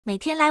每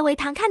天来微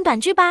糖看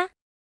短剧吧。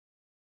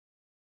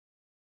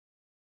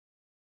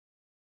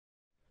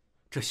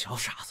这小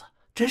傻子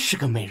真是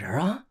个美人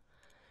啊！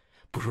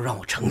不如让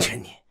我成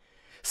全你，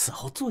死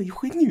后做一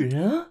回女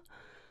人啊！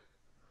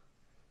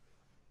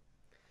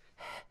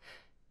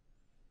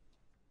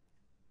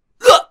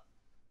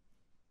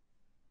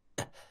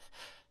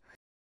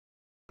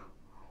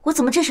我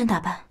怎么这身打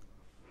扮？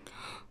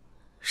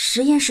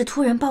实验室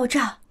突然爆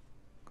炸，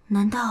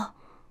难道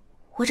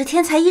我这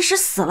天才医师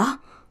死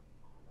了？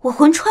我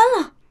魂穿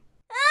了？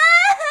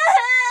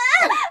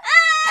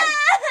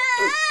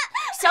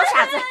小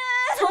傻子，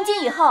从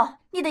今以后，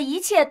你的一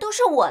切都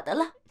是我的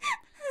了，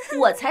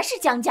我才是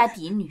江家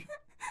嫡女。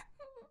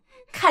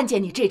看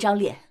见你这张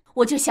脸，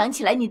我就想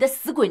起来你的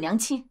死鬼娘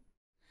亲。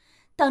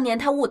当年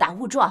她误打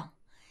误撞，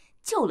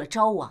救了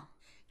昭王，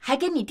还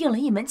给你定了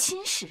一门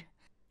亲事。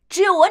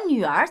只有我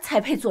女儿才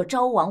配做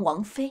昭王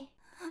王妃，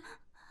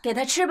给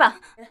她吃吧。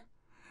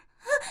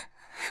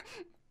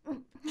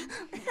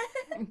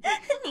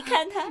你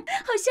看它，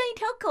好像一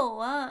条狗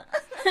啊！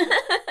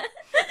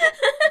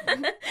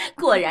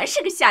果然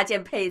是个下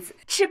贱胚子，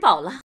吃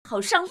饱了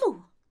好上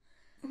路。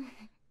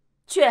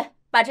去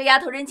把这丫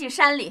头扔进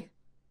山里，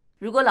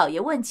如果老爷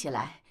问起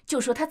来，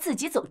就说她自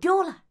己走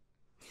丢了。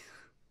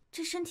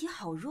这身体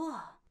好弱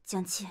啊，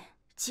江沁，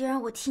既然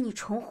我替你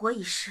重活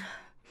一世，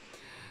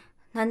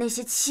那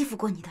些欺负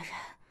过你的人，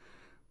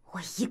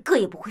我一个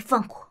也不会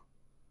放过。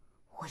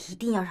我一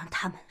定要让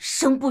他们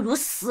生不如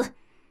死。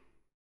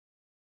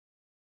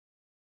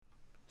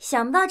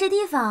想不到这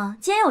地方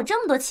竟然有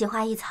这么多奇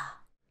花异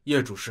草。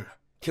叶主事，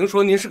听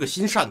说您是个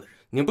心善的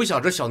人，您不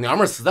想这小娘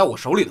们死在我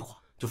手里的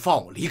话，就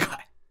放我离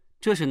开。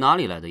这是哪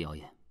里来的谣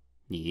言？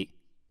你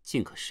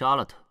竟可杀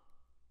了他？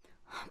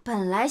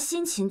本来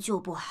心情就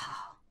不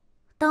好，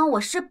当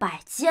我是摆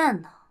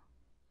件呢。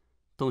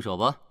动手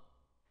吧。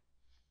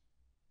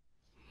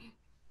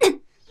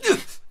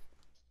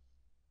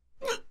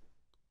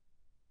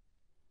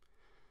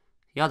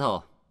丫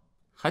头，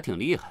还挺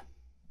厉害。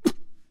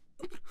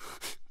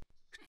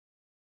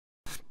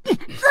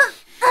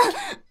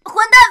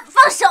混蛋，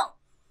放手！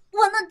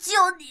我能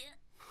救你。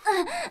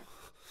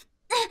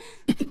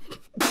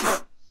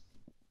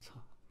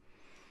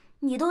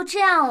你都这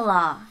样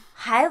了，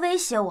还威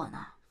胁我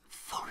呢？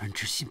防人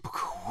之心不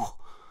可无。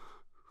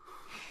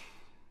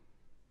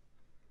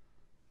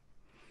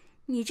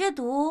你这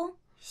毒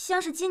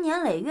像是经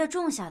年累月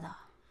种下的，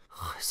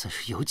还算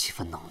是有几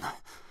分能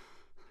耐。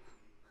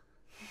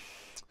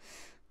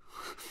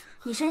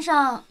你身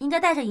上应该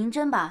带着银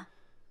针吧？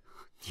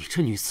你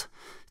这女子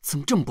怎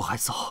么这么不害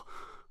臊？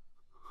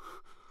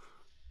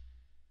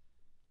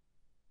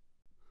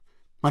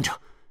慢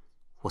着，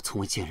我从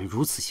未见人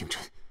如此刑侦。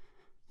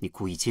你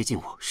故意接近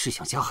我，是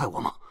想加害我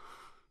吗？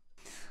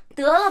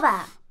得了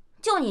吧，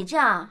就你这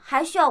样，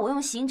还需要我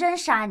用刑针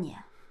杀你？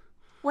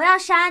我要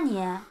杀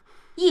你，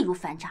易如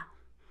反掌。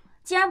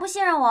既然不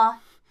信任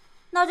我，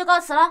那我就告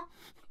辞了。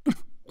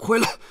回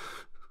来。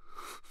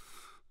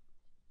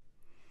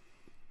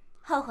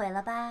后悔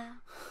了吧？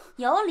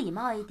有礼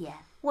貌一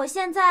点，我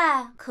现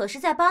在可是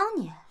在帮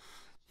你。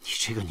你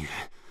这个女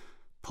人，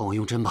帮我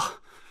用针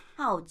吧。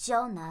傲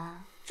娇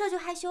男，这就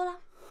害羞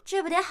了？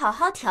这不得好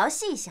好调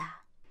戏一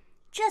下，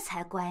这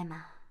才乖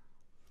嘛。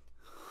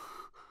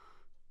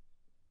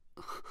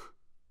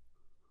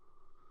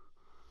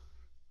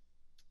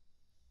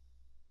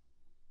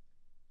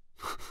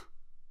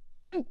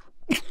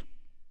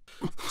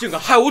竟敢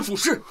害我主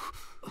事！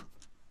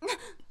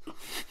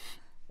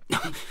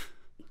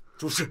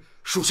主事，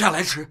属下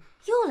来迟。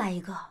又来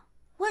一个，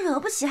我惹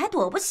不起还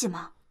躲不起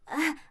吗？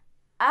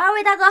二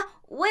位大哥，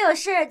我有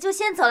事就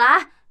先走了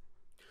啊。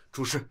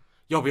主事，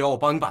要不要我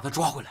帮你把他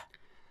抓回来？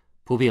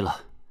不必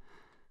了，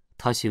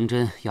他刑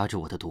针压制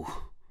我的毒。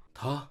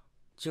他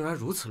竟然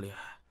如此厉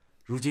害！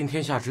如今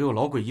天下只有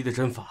老诡异的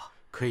针法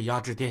可以压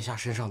制殿下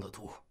身上的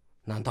毒，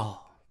难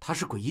道他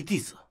是诡异弟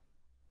子？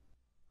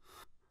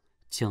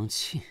江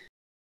沁，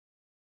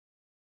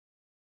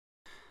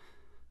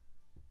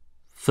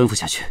吩咐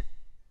下去，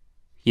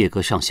夜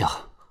阁上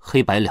下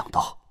黑白两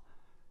道，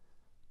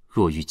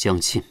若遇江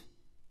沁，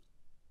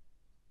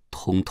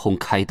通通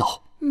开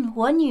刀。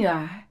我女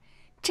儿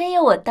真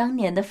有我当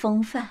年的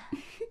风范，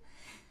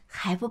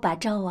还不把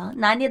昭王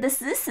拿捏得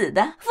死死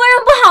的。夫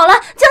人不好了，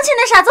江沁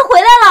那傻子回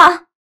来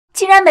了，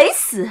竟然没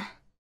死。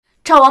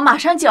昭王马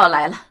上就要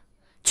来了，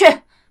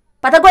去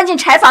把他关进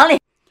柴房里。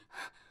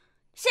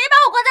谁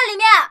把我关在里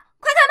面？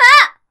快开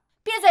门！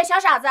闭嘴，小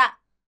傻子！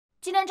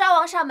今天昭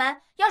王上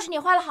门，要是你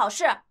坏了好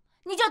事，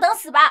你就等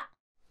死吧。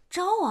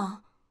昭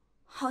王，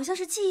好像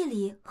是记忆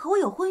里和我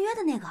有婚约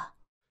的那个。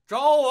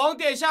昭王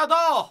殿下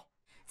到。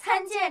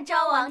参见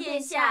昭王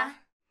殿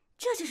下。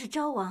这就是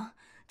昭王，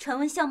传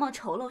闻相貌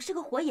丑陋，是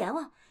个活阎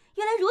王，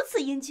原来如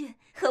此英俊，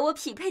和我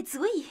匹配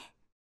足矣。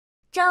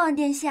昭王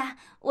殿下，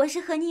我是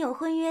和你有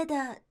婚约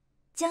的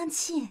江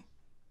沁。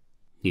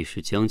你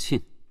是江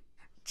沁？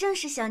正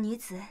是小女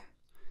子。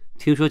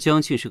听说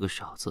江沁是个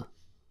傻子，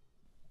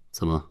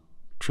怎么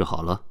治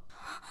好了？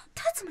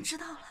他怎么知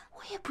道了？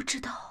我也不知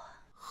道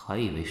啊。还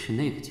以为是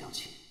那个江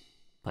沁，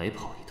白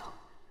跑一趟。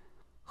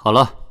好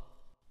了，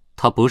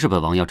他不是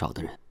本王要找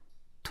的人，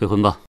退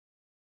婚吧。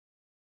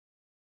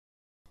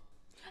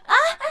啊！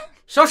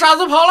小傻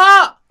子跑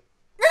了！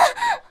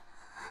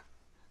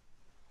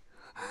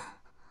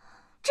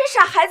这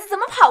傻孩子怎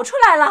么跑出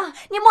来了？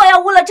你莫要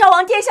污了昭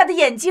王殿下的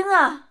眼睛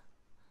啊！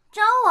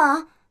昭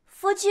王，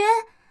夫君，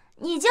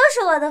你就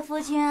是我的夫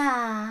君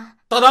啊！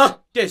大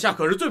胆！殿下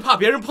可是最怕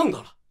别人碰的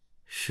了。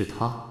是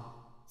他，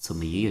怎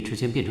么一夜之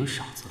间变成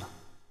傻子了？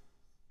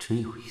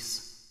真有意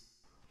思。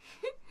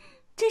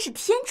真是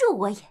天助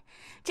我也！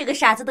这个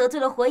傻子得罪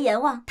了活阎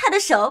王，他的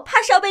手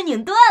怕是要被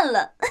拧断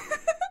了。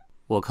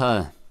我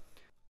看，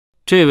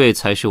这位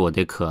才是我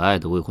那可爱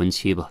的未婚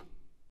妻吧。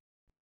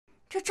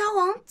这昭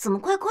王怎么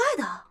怪怪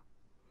的？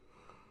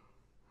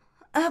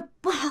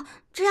不好，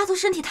这丫头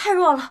身体太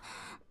弱了。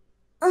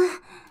娘，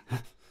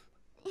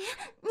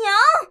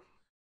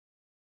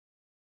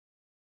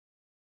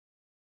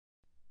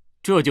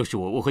这就是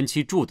我未婚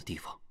妻住的地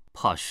方，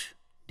怕是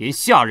连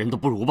下人都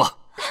不如吧？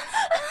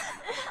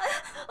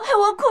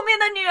我苦命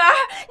的女儿，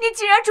你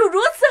竟然住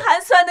如此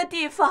寒酸的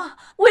地方，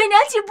伪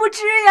娘岂不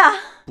知呀？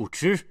不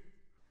知？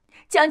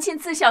江亲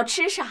自小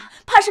痴傻，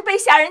怕是被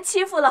下人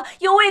欺负了，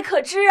犹未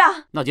可知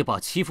啊！那就把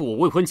欺负我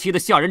未婚妻的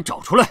下人找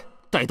出来，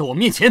带到我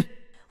面前。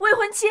未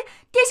婚妻，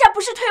殿下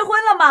不是退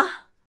婚了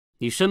吗？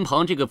你身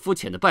旁这个肤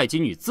浅的拜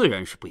金女自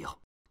然是不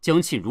要。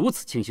江沁如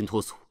此清新脱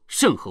俗，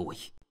甚合我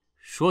意。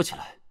说起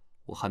来，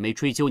我还没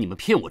追究你们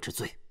骗我之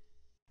罪。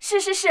是，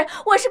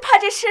我是怕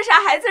这痴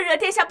傻孩子惹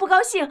殿下不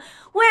高兴，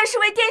我也是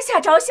为殿下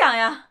着想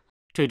呀。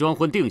这桩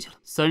婚定下了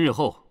，3日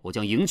后我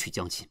将迎娶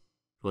江沁。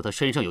若她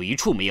身上有一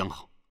处没养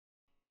好，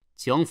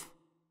江府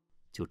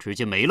就直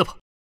接没了吧。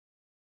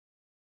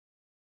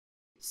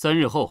3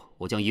日后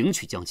我将迎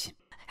娶江沁。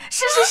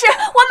是，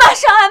我马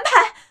上安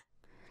排。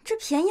这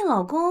便宜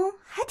老公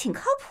还挺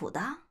靠谱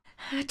的。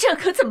这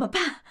可怎么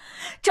办？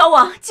昭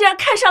王竟然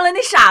看上了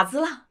那傻子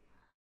了。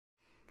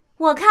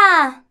我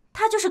看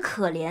他就是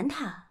可怜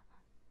他，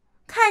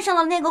看上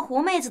了那个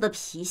狐妹子的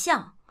皮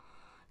相。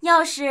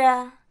要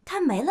是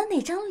他没了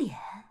那张脸，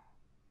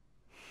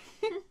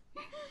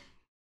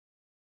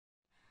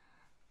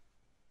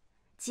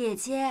姐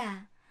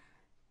姐，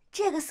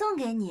这个送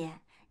给你，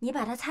你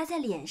把它擦在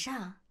脸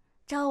上，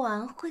昭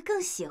王会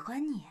更喜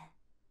欢你。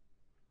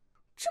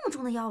这么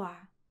重的药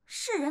丸，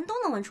是人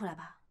都能闻出来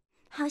吧？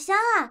好香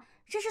啊！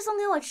这是送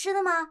给我吃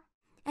的吗？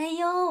哎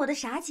呦，我的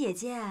傻姐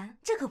姐，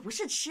这可不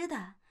是吃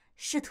的，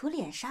是涂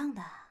脸上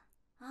的。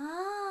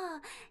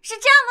哦，是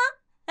这样吗？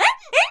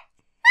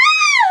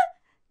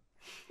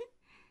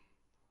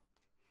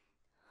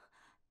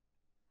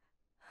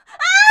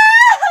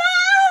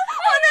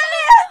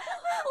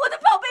我的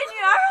宝贝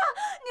女儿啊，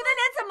你的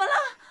脸怎么了？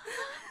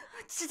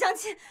是江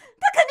沁，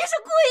他肯定是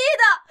故意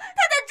的，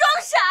他在装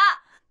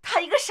傻。他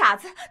一个傻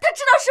子，他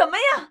知道什么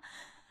呀？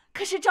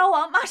可是昭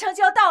王马上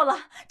就要到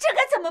了，这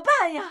该怎么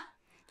办呀？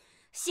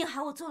幸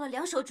好我做了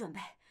2手准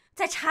备，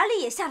在茶里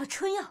也下了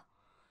春药，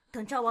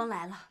等昭王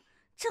来了，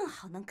正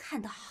好能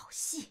看到好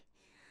戏。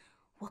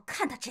我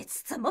看他这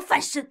次怎么翻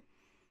身。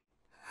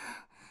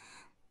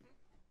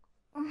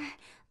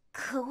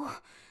可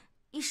恶，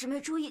一时没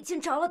注意，竟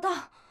着了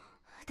道，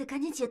得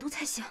赶紧解毒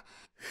才行。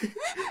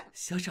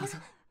小傻子，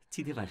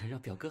今天晚上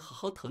让表哥好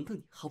好疼疼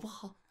你，好不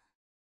好？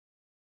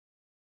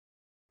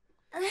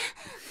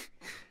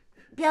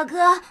表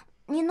哥，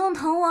你弄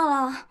疼我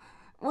了，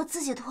我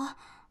自己脱。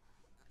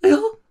哎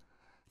呦，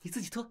你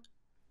自己脱，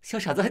小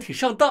傻子还挺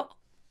上道。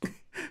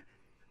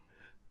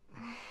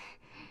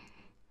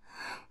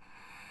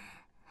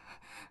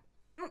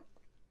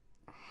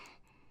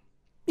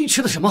你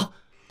吃的什么？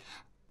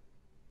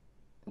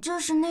就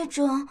是那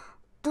种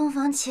洞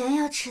房前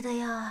要吃的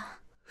药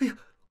啊。哎呦，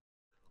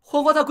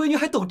黄花大闺女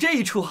还懂这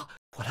一出啊！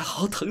我来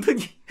好好疼疼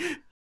你。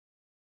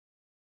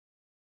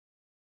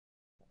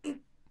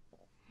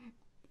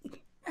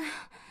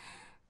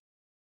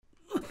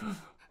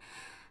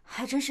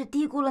还真是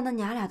低估了那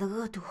娘俩的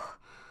恶毒。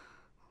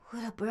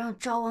为了不让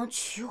昭王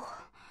娶我，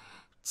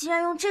竟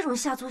然用这种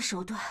下作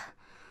手段。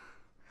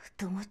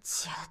等我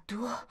解了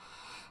毒，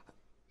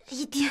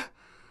一定……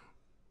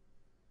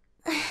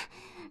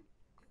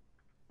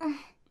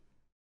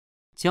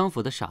江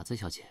府的傻子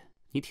小姐，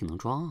你挺能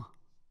装啊！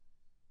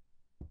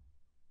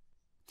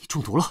你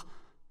中毒了？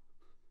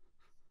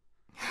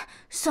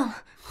算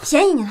了，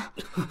便宜你了。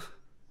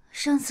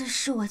上次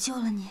是我救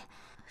了你，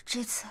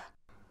这次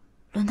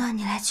轮到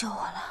你来救我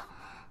了。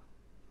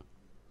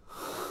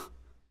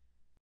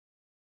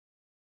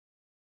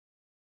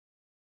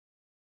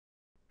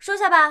收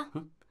下吧，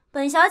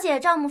本小姐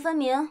账目分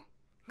明，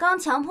刚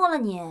强迫了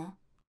你，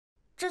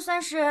这算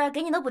是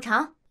给你的补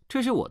偿。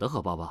这是我的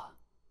荷包吧？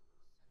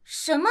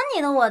什么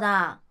你的我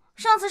的？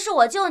上次是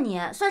我救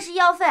你，算是医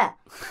药费。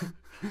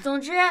总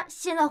之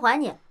现在还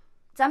你，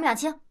咱们俩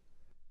清。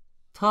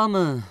他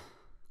们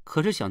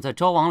可是想在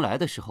昭王来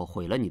的时候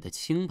毁了你的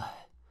清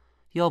白，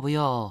要不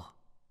要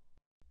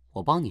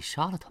我帮你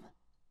杀了他们？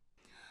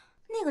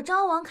那个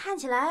昭王看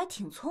起来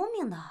挺聪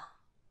明的，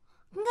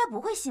应该不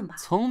会信吧？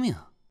聪明？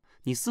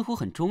你似乎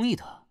很中意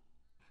他。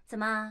怎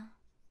么，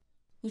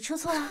你出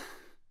错了？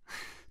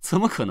怎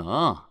么可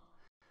能？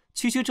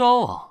区区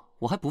昭王，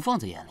我还不放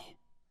在眼里。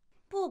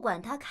不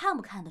管他看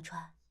不看得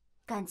穿，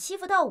敢欺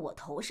负到我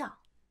头上，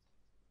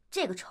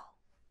这个仇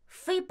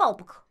非报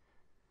不可。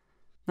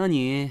那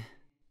你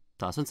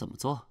打算怎么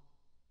做？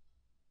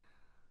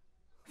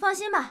放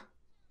心吧，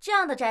这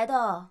样的宅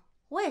斗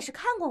我也是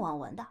看过网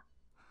文的，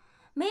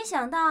没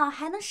想到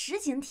还能实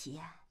景体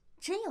验，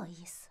真有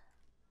意思。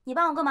你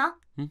帮我个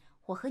忙，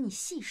我和你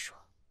细说。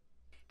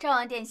赵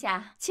王殿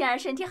下，庆儿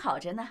身体好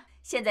着呢，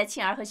现在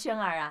庆儿和轩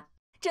儿啊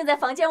正在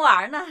房间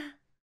玩呢。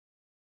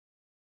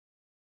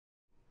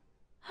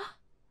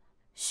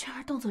轩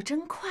儿动作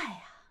真快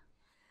呀！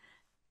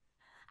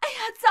哎呀，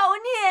造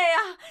孽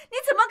呀！你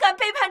怎么敢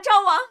背叛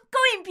赵王，勾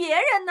引别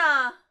人呢？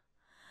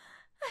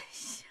哎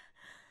呀，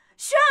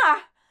轩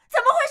儿，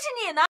怎么会是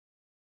你呢？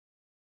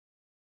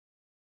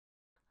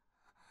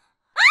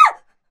啊！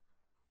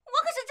我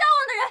可是赵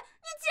王的人，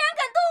你竟然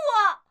敢动我！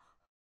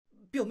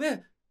表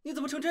妹，你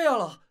怎么成这样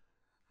了？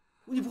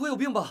你不会有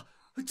病吧？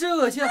真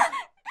恶心！你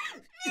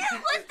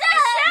混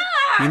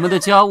蛋！你们的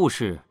家务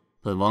事，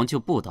本王就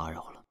不打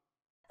扰了。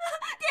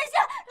殿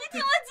下，你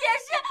听我解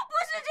释，不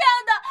是这样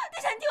的。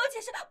殿下，你听我解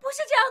释，不是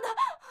这样的。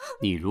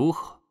你如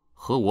何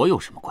和我有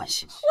什么关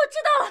系？我知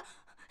道了，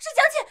是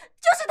江倩，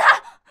就是他，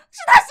是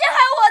他陷害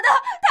我的，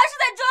他是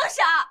在装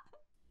傻。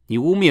你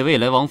污蔑未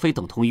来王妃，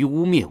等同于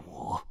污蔑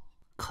我。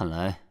看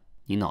来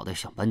你脑袋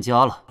想搬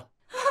家了。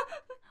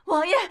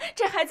王爷，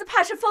这孩子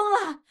怕是疯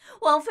了。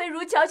王妃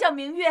如皎皎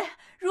明月，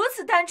如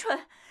此单纯，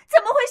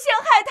怎么会陷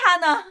害他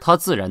呢？他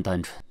自然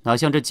单纯，哪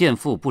像这贱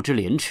妇不知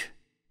廉耻，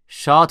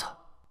杀他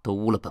都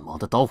污了本王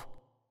的刀。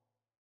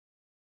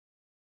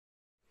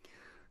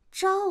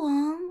昭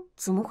王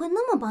怎么会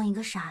那么帮一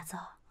个傻子？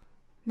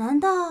难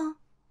道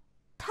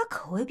他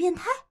口味变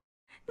态？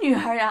女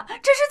儿呀，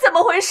这是怎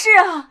么回事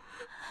啊？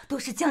都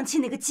是江七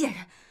那个贱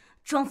人，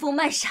装疯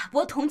卖傻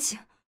博同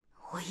情，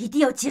我一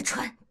定要揭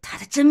穿他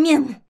的真面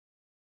目。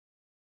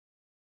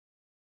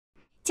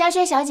嘉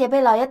轩小姐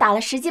被老爷打了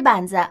10几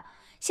板子，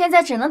现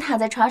在只能躺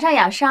在床上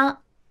养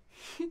伤。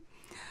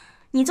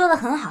你做得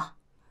很好，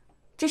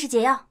这是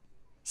解药。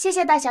谢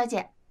谢大小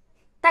姐。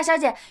大小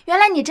姐，原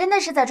来你真的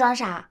是在装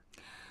傻。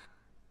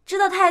知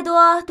道太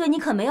多对你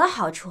可没有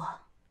好处，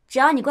只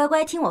要你乖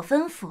乖听我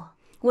吩咐，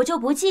我就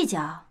不计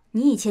较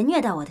你以前虐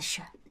待我的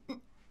事。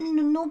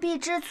奴婢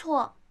知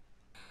错。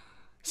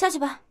下去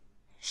吧。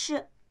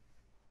是。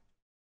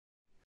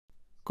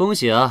恭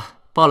喜啊，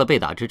报了被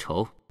打之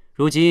仇。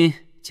如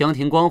今江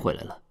庭光回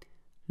来了，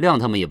亮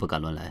他们也不敢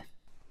乱来。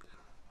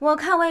我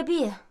看未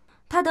必，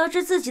他得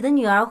知自己的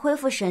女儿恢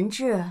复神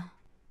智，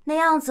那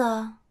样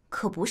子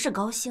可不是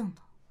高兴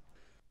的。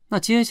那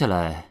接下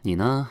来你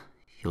呢？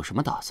有什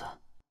么打算？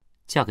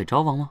嫁给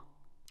昭王吗？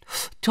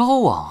昭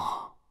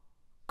王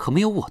可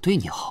没有我对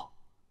你好，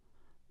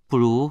不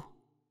如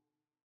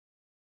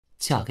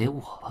嫁给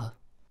我吧。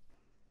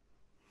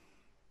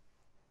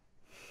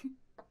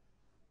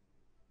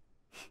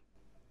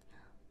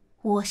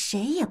我谁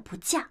也不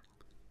嫁。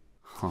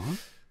啊？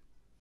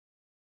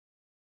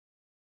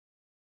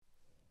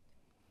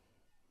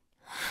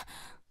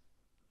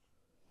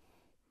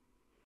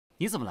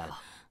你怎么来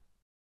了？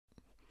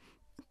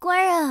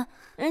官人，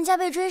人家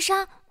被追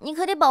杀，你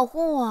可得保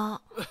护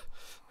我。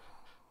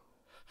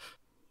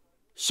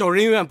小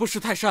人有眼不识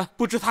泰山，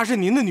不知她是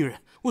您的女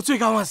人，我罪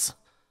该万死。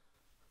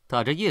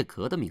打着叶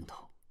格的名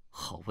头，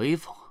好威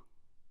风啊！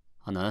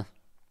阿南，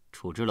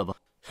处置了吧。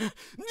你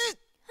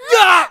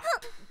啊！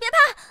别怕，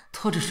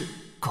他这是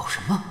搞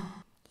什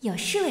么？有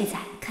侍卫在，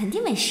肯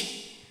定没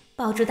事。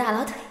抱住大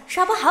老腿，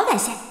刷波好感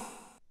谢。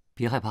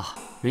别害怕，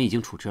人已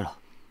经处置了。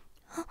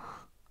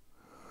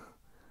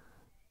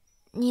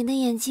你的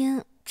眼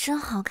睛真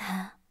好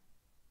看。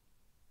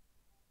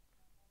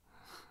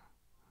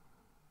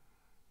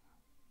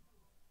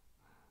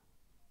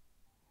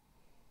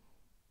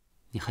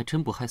你还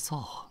真不害臊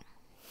啊！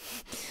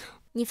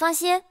你放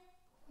心，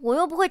我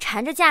又不会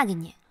缠着嫁给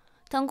你。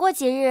等过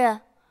几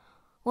日，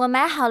我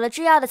买好了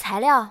制药的材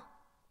料，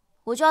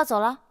我就要走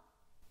了。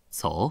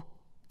走？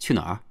去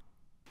哪儿？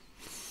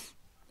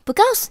不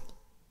告诉你。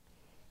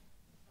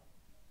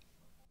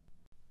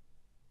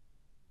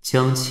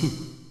江沁，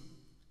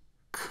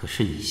可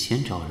是你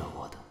先招惹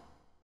我的。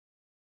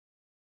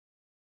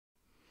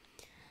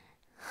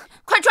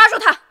快抓住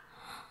他！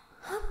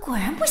果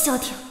然不消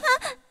停。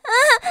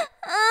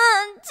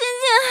静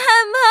静害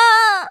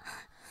怕。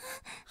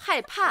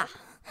害怕？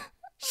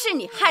是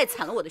你害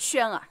惨了我的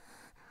轩儿。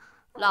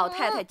老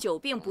太太久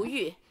病不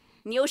愈，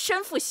你又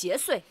身负邪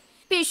祟，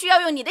必须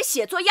要用你的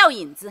血做药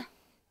引子。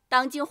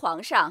当今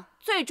皇上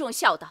最重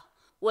孝道，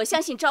我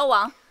相信昭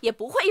王也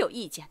不会有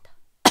意见的。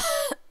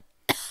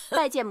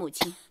拜见母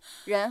亲，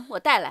人我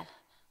带来了，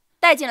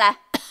带进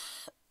来。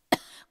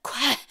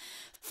快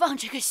放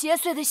这个邪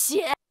祟的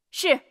血！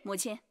是母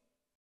亲。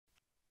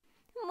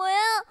不要，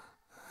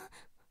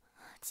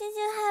静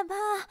静害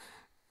怕。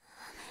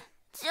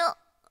就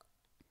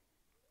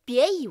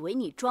别以为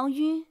你装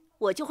晕，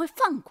我就会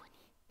放过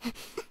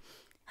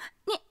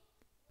你。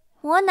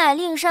我乃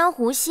令山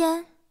狐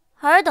仙，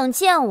尔等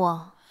见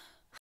我，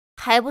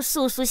还不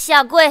速速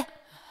下跪！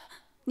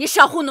你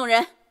少糊弄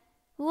人！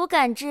无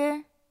感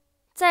知，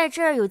在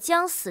这儿有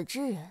将死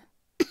之人，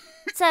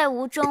在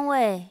吾中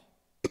尉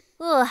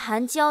恶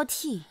寒交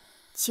替，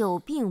久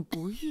病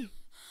不愈。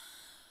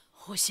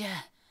狐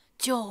仙，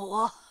救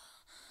我！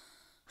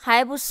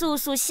还不速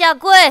速下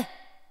跪！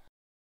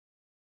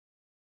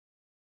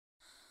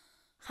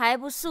还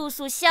不速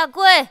速下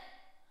跪！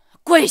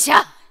跪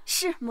下！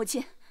是母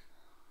亲。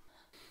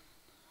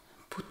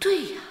不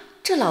对呀，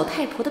这老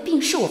太婆的病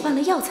是我换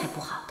了药才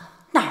不好的，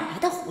哪儿来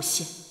的狐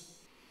仙？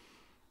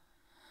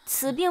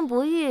此病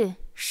不愈，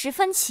十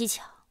分蹊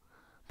跷，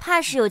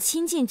怕是有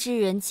亲近之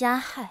人加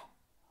害。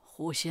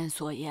狐仙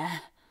所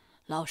言，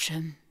老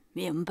身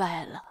明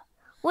白了。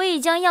我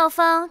已将药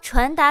方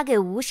传达给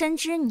无身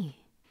之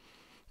女，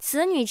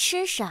此女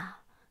痴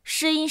傻，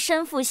是因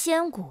身负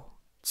仙骨，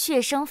却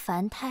生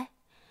凡胎。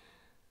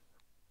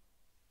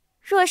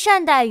若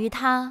善待于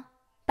她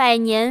，100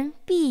年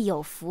必有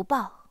福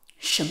报。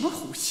什么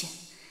狐仙？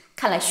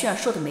看来薰儿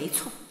说的没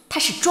错，她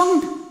是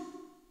装的。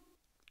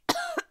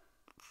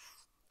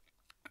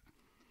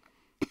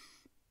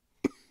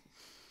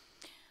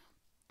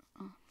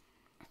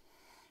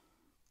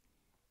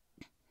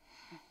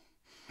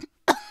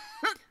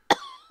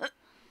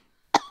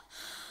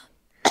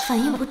反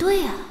应不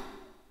对呀！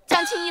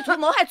江青意图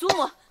谋害祖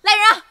母，来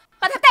人啊，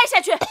把她带下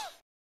去！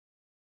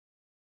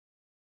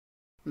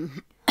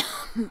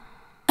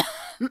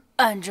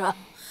按着，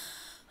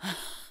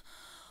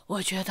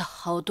我觉得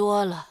好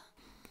多了。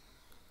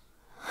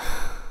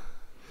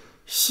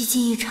虚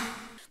惊一场。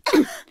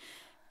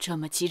这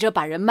么急着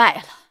把人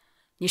卖了，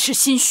你是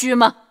心虚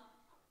吗？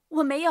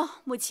我没有，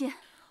母亲。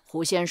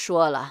狐仙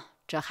说了，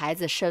这孩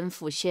子身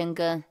负仙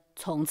根，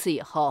从此以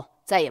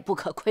后再也不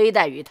可亏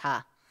待于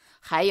他。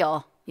还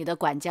有你的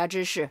管家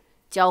之事，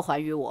交还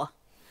于我。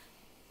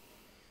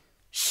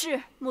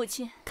是，母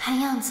亲。看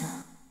样子，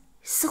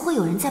似乎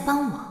有人在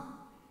帮我。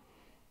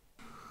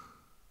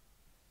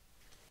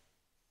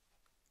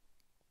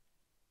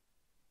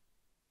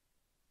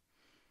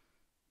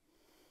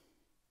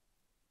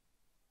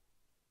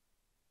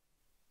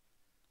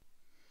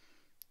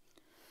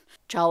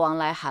昭王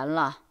来函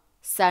了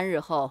，3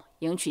日后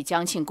迎娶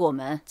江庆过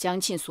门，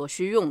江庆所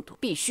需用度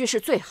必须是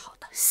最好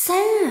的。3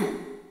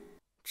日？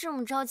这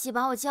么着急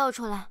把我叫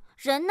出来，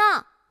人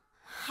呢？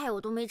害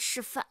我都没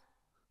吃饭，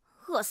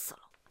饿死了。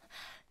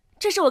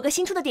这是我哥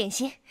新出的点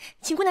心，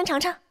请姑娘尝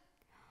尝。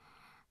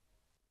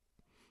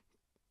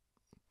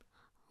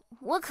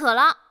我渴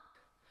了。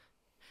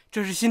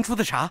这是新出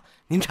的茶，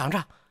您尝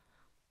尝。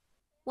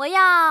我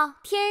要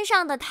天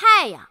上的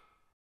太阳。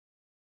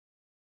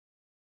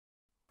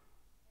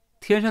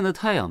天上的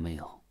太阳没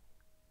有，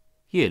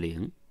叶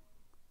灵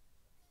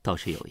倒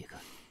是有一个。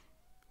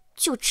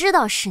就知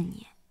道是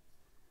你。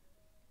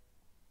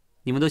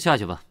你们都下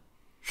去吧。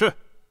是。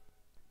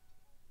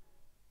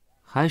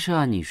还是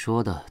按你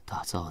说的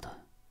打造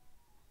的，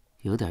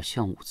有点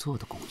像仵作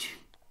的工具。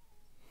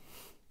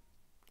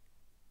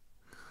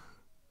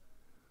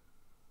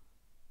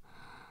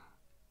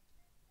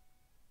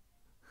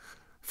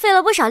费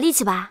了不少力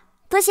气吧？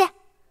多谢。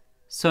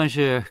算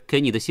是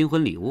给你的新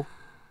婚礼物。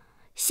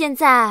现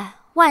在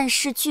万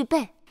事俱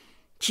备，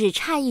只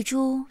差一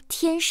株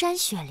天山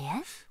雪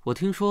莲。我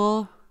听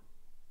说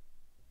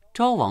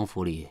昭王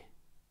府里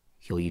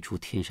有一株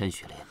天山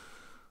雪莲。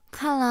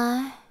看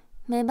来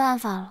没办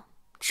法了，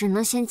只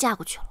能先嫁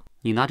过去了。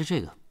你拿着这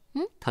个，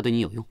它对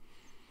你有用。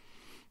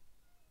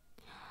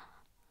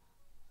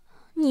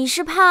你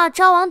是怕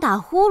昭王打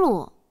呼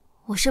噜，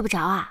我睡不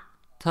着啊？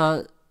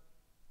他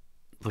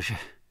不是。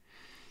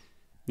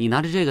你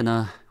拿着这个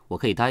呢，我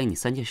可以答应你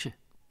3件事。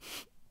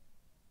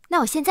那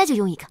我现在就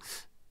用一个。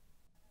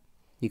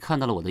你看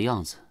到了我的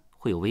样子，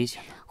会有危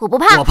险的。我不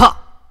怕。我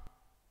怕。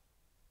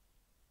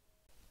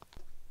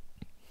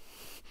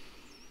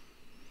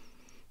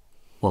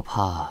我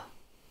怕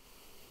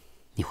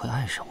你会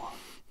爱上我。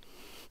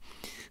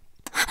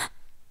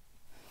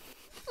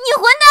你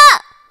混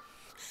蛋！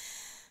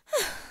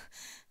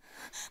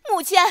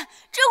母亲，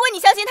这回你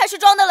相信他是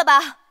装的了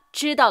吧？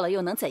知道了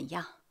又能怎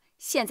样？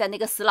现在那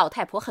个死老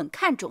太婆很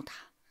看重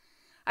他，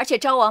而且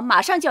昭王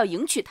马上就要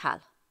迎娶她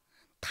了。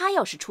她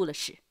要是出了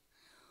事，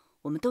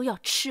我们都要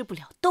吃不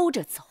了兜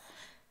着走。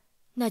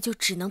那就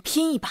只能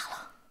拼一把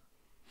了。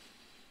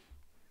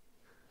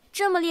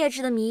这么劣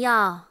质的迷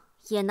药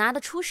也拿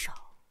得出手？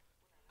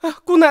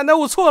姑奶奶，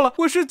我错了，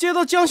我是接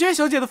到江轩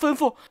小姐的吩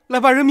咐，来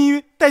把任明玉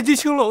带进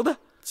青楼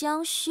的。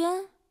江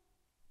轩，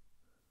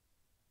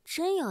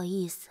真有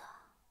意思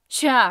啊。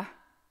轩儿，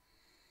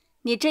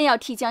你真要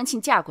替江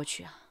庆嫁过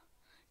去啊？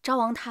昭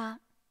王他……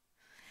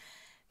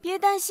别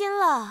担心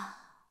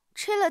了，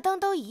吹了灯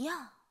都一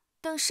样。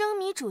等生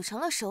米煮成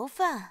了熟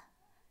饭，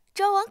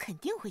昭王肯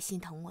定会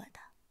心疼我的。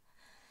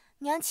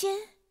娘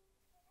亲，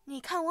你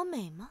看我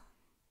美吗？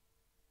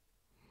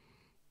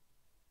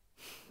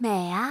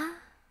美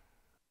啊。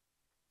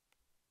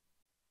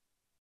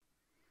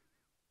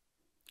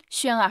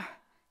轩儿，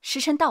时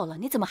辰到了，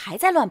你怎么还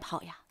在乱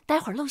跑呀？待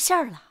会儿露馅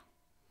儿了。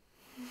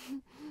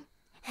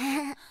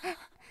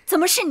怎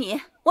么是你？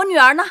我女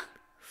儿呢？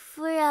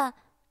夫人，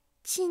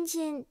庆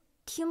庆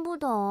听不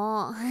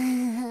懂。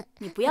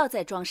你不要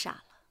再装傻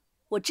了。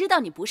我知道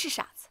你不是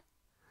傻子。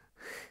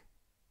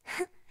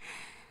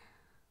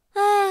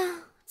哎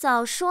呀，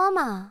早说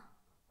嘛，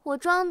我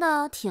装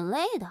的挺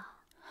累的。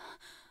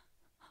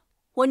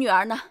我女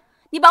儿呢？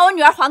你把我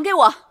女儿还给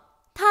我！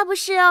她不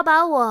是要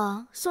把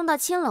我送到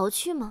青楼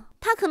去吗？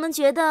她可能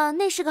觉得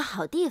那是个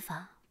好地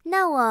方，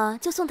那我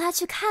就送她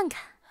去看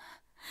看。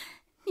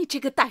你这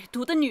个歹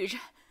毒的女人！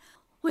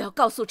我要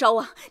告诉昭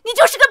王，你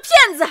就是个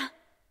骗子！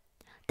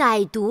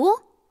歹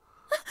毒？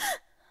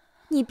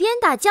你鞭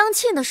打江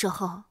庆的时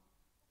候，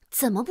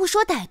怎么不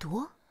说歹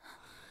毒？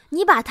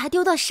你把他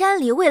丢到山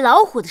里喂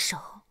老虎的时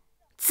候，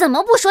怎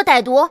么不说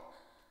歹毒？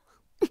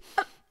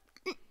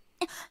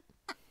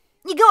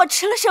你给我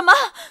吃了什么？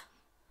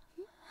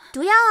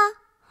毒药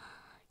啊！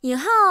以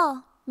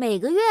后每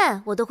个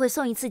月我都会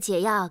送一次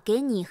解药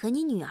给你和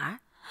你女儿。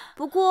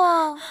不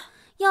过，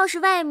要是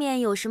外面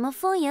有什么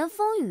风言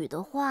风语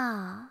的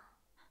话，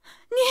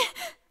你，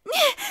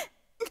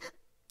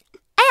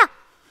哎呀，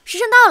时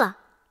辰到了，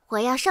我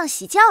要上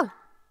喜轿了。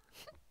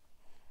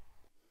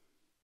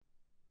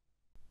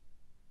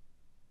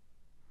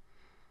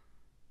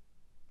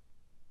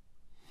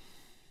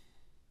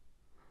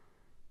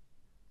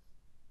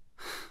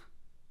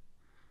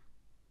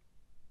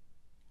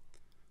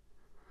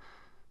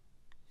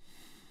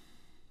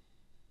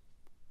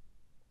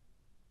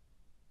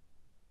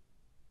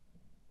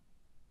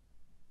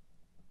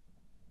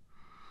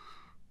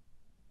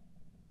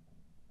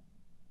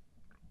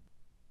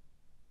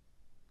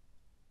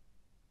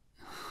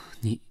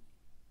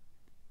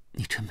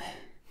你真美。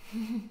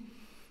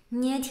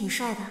你也挺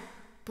帅的，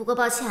不过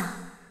抱歉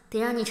啊，得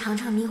让你尝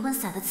尝迷魂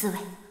散的滋味。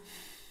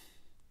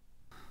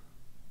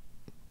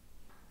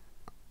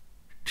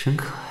真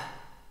可爱，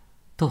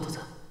逗逗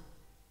他。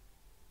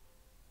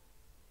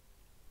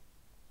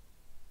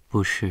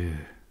不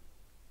是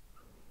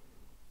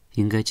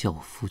应该叫我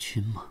夫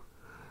君吗？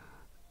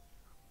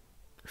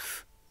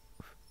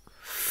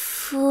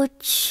夫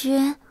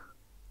君。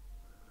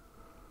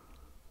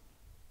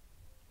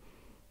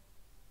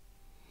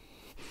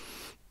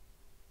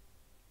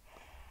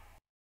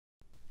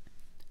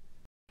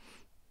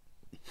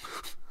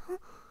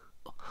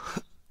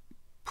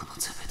不能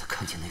再被他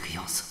看见那个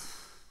样子。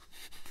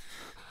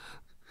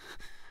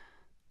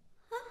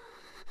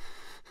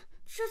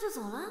这就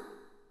走了？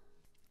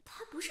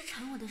他不是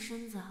馋我的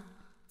身子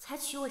才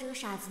娶我这个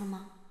傻子的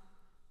吗？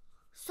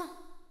算了，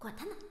管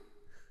他呢，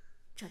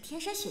找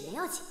天山雪莲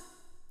要紧。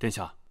殿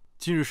下，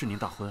今日是您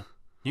大婚，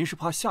您是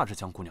怕吓着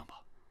江姑娘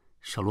吧？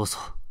少啰嗦，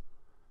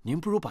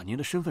您不如把您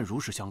的身份如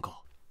实相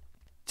告。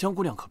江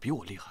姑娘可比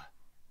我厉害。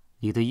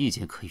你的意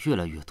见可越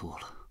来越多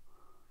了。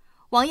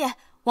王爷，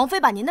王妃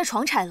把您的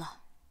床拆了。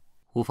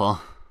无妨，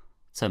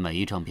再买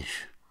一张便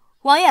是。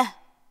王爷，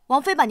王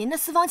妃把您的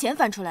私房钱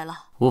翻出来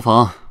了。无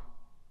妨，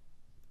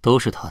都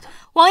是他的。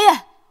王爷，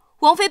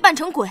王妃扮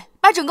成鬼，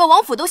把整个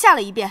王府都吓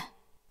了一遍。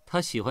他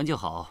喜欢就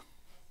好。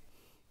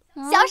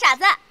小傻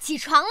子，起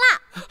床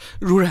啦！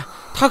如人，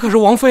她可是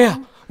王妃啊，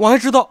王爷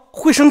知道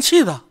会生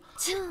气的。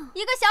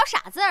一个小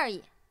傻子而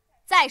已。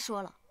再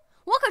说了，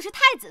我可是太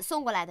子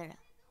送过来的人，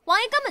王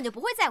爷根本就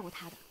不会在乎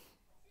他的。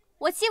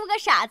我欺负个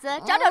傻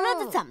子，找找乐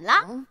子怎么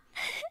了？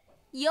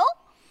哟，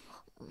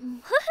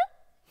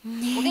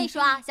我跟你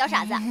说啊，小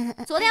傻子，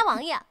昨天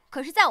王爷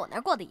可是在我那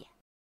儿过的夜，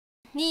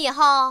你以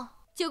后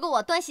就给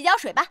我端洗脚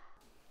水吧。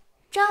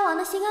张王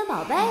的心肝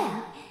宝贝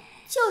啊，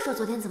就说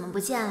昨天怎么不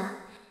见了？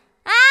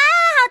啊，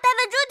好大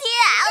的猪蹄！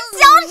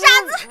小傻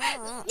子，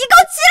你给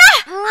我起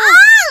来！啊！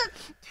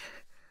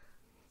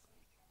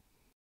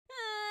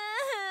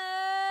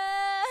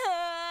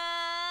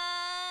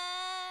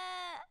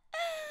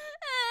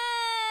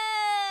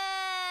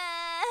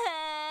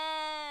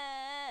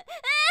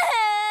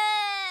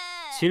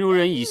秦如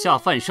人以下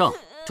犯上，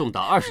重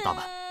打20大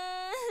板。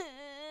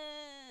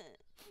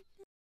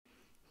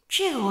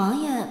这个王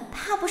爷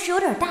怕不是有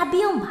点大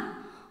病吧？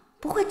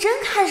不会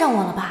真看上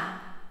我了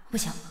吧？不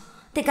行，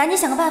得赶紧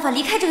想个办法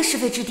离开这个是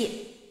非之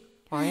地。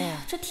王爷，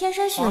这天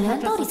山雪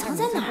莲到底藏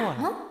在哪儿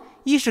呢？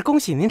一是恭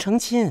喜您成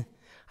亲，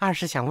二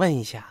是想问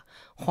一下，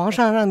皇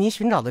上让您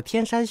寻找的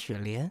天山雪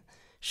莲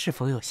是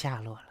否有下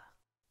落了？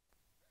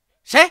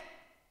谁？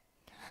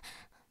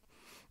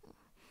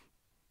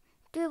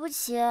对不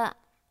起。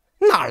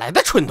哪来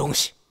的蠢东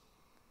西！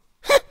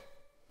哼！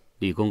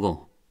李公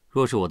公，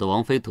若是我的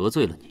王妃得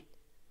罪了你，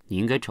你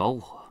应该找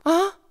我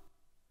啊！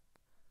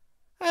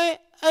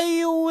哎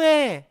呦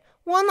喂！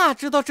我哪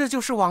知道这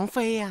就是王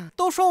妃呀？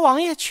都说王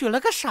爷娶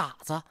了个傻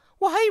子，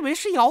我还以为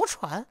是谣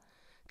传，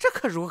这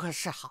可如何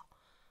是好？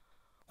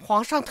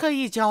皇上特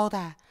意交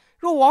代，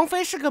若王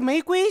妃是个没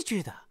规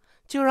矩的，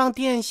就让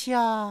殿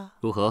下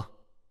如何？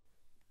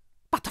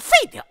把她废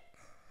掉。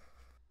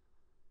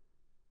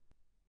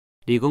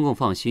李公公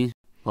放心。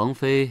王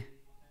妃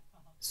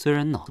虽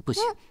然脑子不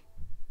行，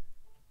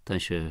但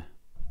是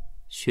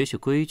学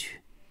规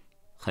矩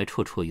还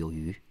绰绰有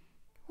余。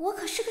我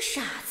可是个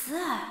傻子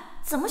啊，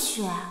怎么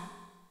学？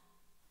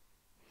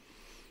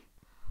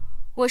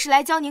我是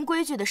来教您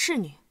规矩的侍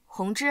女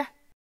红芝，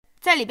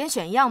在里边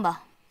选一样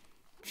吧。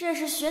这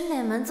是学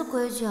哪门子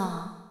规矩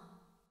啊？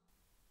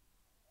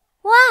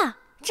哇，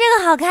这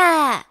个好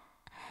看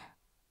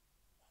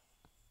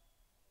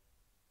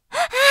哎！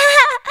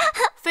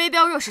飞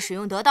镖若是使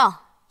用得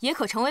当，也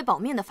可成为保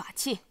命的法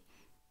器。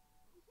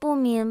不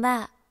明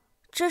白，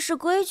这是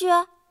规矩？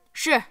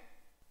是，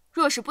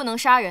若是不能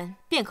杀人，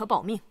便可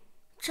保命。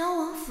昭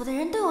王府的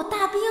人都有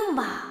大病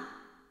吧？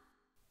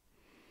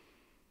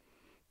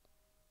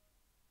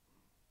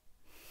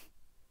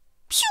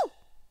咻！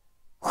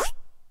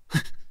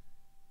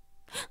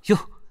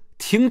哟，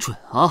挺准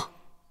啊！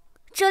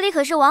这里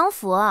可是王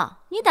府，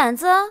你胆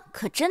子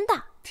可真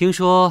大。听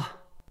说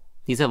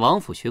你在王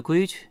府学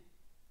规矩，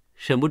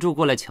忍不住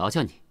过来瞧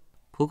瞧你。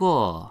不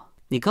过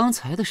你刚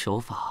才的手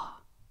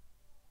法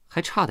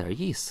还差点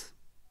意思。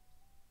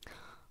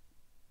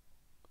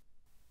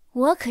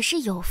我可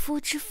是有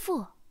妇之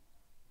夫，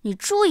你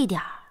注意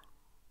点儿。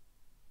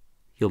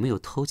有没有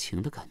偷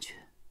情的感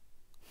觉？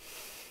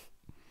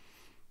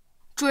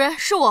主人，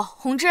是我，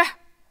红枝。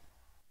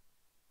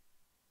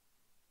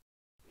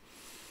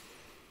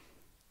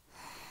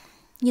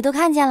你都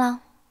看见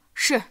了？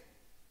是，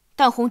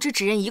但红枝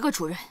只认一个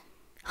主人。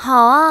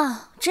好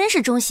啊，真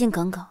是忠心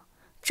耿耿。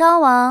昭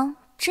王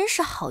真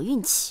是好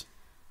运气。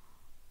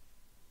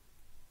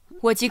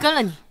我既跟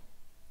了你，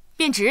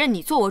便只认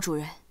你做我主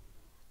人。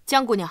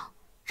江姑娘，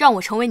让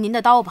我成为您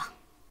的刀吧。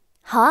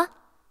好啊，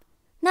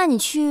那你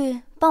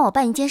去帮我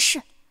办一件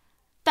事。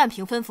但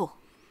凭吩咐。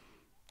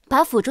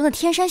把府中的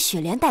天山雪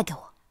莲带给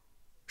我。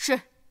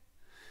是。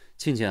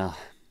亲家，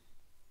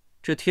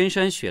这天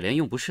山雪莲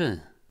用不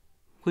慎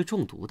会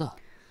中毒的。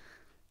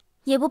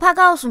也不怕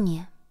告诉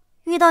你，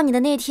遇到你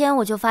的那天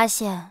我就发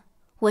现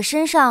我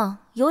身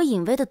上有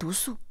隐微的毒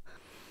素，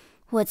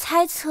我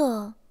猜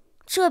测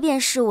这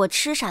便是我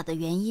痴傻的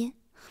原因。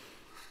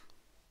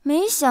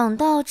没想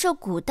到这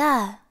古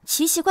代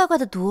奇奇怪怪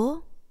的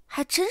毒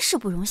还真是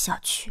不容小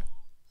觑。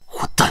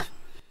混蛋！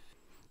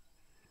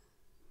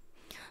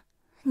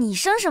你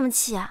生什么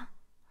气啊？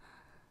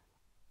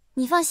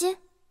你放心，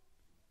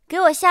给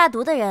我下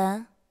毒的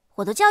人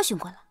我都教训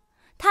过了，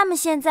他们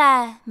现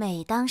在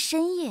每当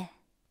深夜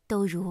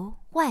都如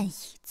万蚁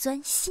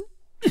钻心。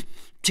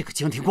这个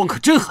江天光可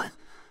真狠，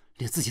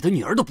连自己的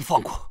女儿都不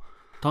放过。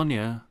当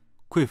年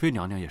贵妃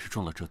娘娘也是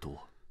中了这毒，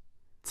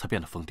才变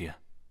得疯癫，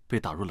被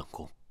打入冷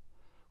宫。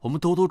我们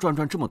兜兜转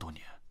转这么多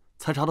年，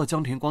才查到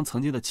江天光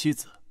曾经的妻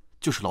子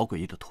就是老诡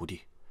异的徒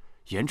弟，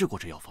研制过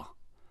这药方。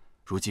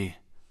如今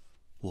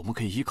我们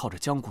可以依靠着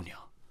江姑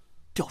娘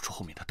钓出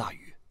后面的大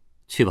鱼。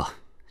去吧，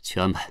去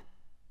安排。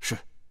是。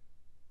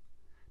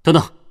等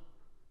等，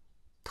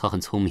他很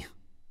聪明，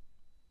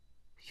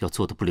要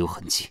做的不留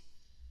痕迹。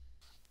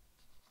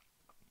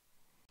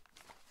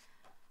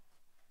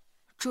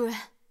主人，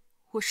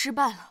我失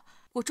败了，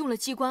我中了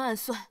机关暗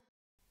算，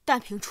但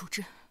凭处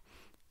置。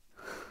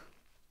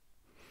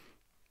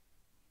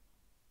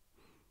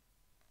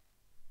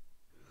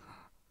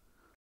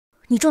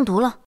你中毒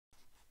了，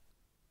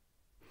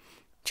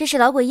这是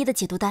老诡异的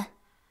解毒丹。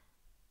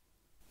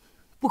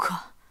不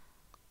可，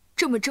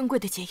这么珍贵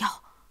的解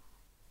药，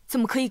怎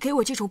么可以给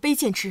我这种卑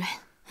贱之人？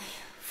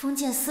封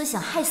建思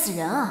想害死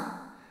人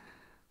啊！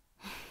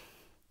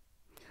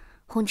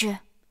红枝，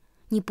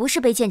你不是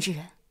卑贱之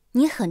人，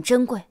你很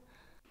珍贵。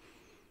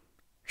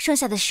剩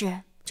下的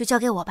事就交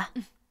给我吧。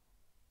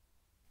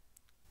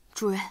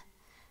主人，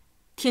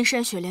天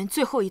山雪莲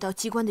最后一道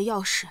机关的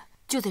钥匙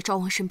就在昭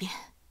王身边。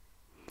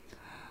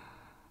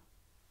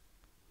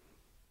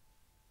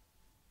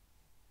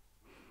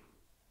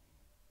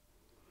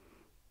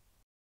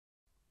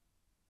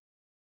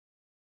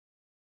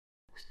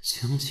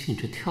江庆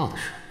这跳的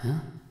什么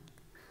呀？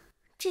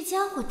这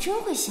家伙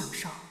真会享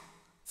受，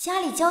家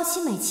里娇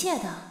妻美妾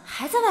的，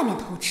还在外面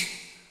偷吃。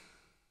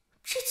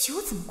这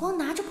酒怎么光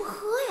拿着不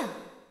喝呀？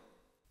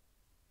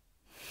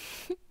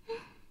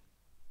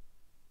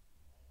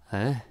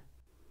哎，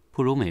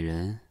不如美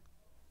人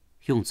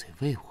用嘴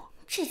喂我。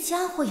这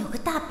家伙有个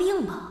大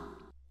病吧？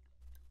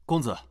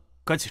公子，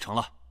该启程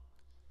了。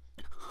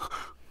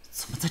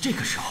怎么在这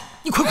个时候？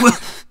你快滚！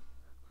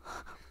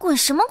滚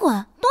什么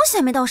滚？东西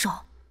还没到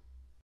手。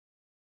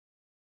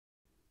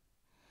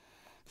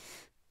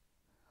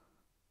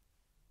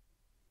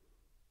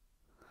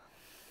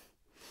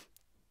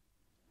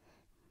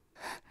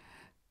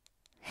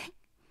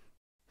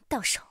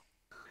到手。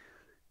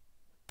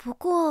不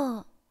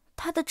过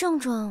他的症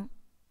状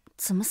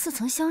怎么似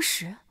曾相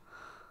识？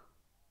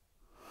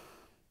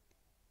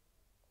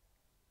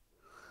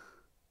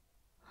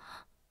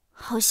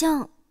好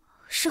像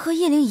是和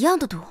叶灵一样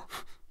的毒。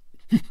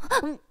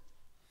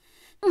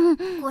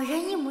果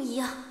然一模一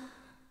样。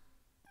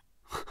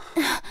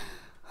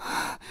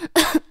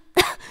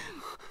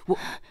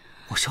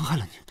我伤害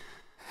了你。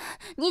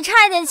你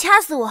差一点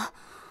掐死我。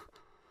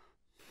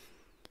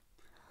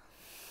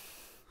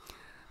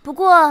不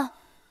过，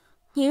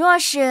你若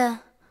是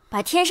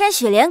把天山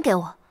雪莲给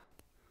我，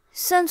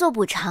算作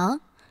补偿，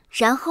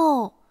然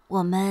后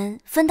我们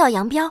分道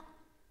扬镳。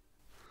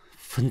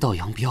分道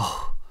扬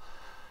镳？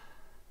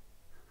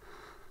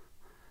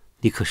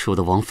你可是我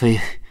的王妃。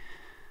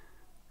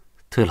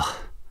对了，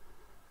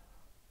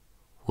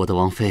我的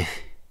王妃，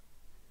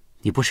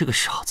你不是个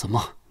傻子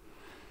吗？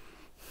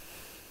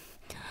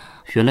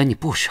原来你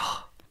不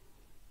傻，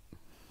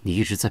你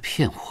一直在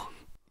骗我。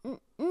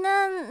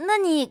那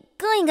你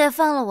更应该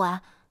放了我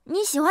啊！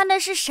你喜欢的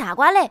是傻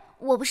瓜类，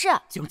我不是。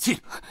江沁，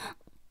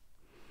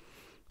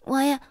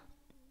王爷，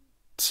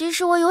其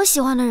实我有喜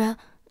欢的人，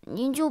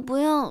您就不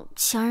用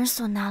强人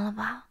所难了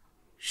吧？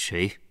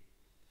谁？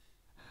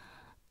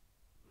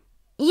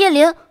叶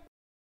灵，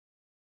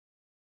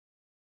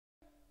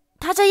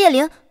她叫叶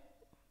灵。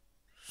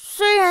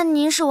虽然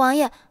您是王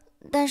爷，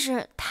但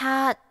是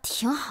她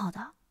挺好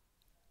的。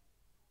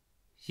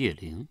叶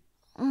灵？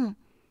嗯。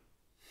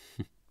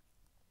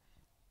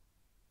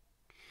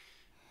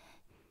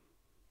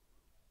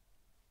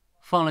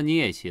放了你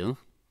也行，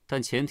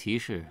但前提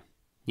是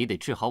你得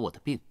治好我的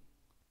病。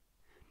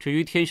至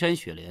于天山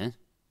雪莲，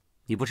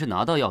你不是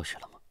拿到钥匙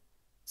了吗？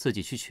自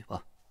己去取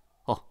吧。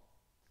哦，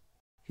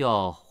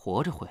要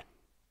活着回来。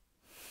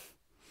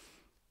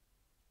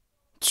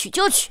取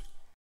就取。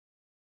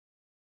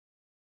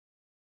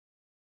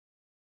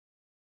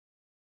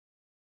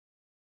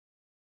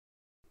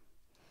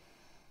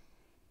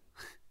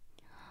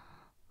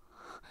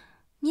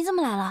你怎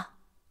么来了？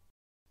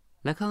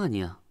来看看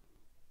你啊，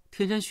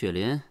天山雪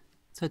莲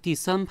在第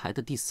3排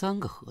的第3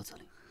个盒子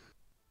里。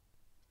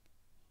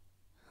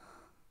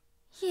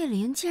叶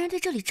灵竟然对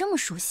这里这么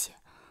熟悉，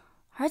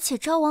而且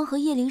昭王和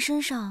叶灵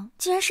身上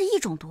竟然是一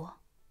种毒。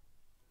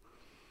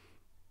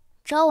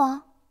昭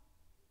王？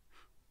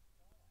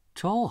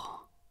昭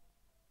王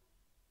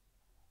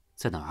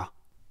在哪儿啊？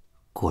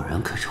果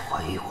然开始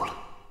怀疑我了。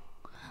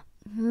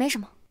没什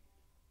么。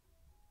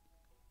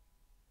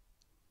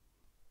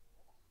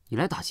你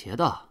来打劫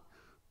的？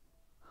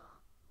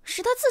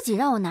是他自己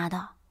让我拿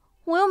的，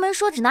我又没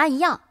说只拿1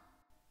样。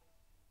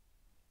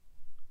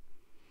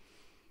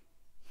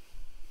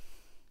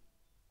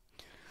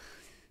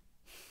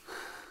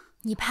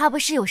你怕不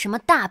是有什么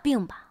大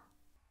病吧？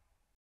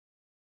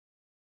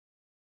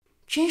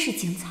真是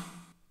精彩！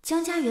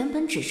江家原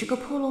本只是个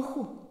破落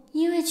户，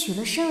因为娶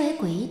了身为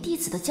诡异弟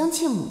子的江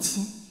沁母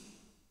亲，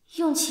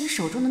用其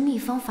手中的秘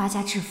方发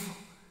家致富。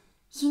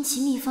因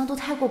其秘方都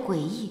太过诡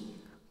异，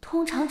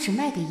通常只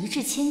卖给1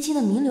掷千金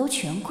的名流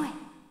权贵。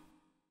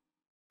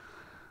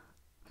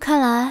看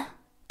来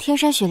天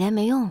山雪莲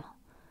没用了。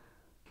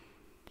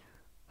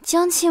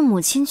江沁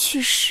母亲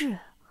去世，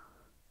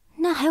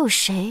那还有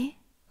谁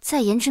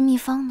在研制秘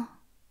方呢？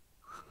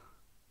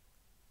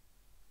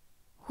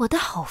我的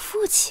好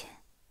父亲。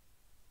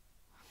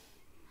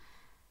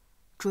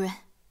主人，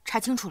查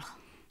清楚了。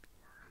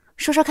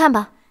说说看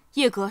吧。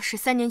叶阁是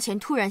3年前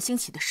突然兴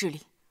起的势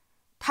力，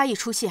他一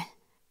出现，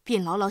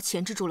便牢牢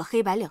钳制住了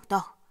黑白2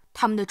道。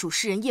他们的主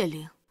事人叶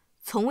灵，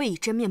从未以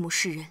真面目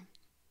示人，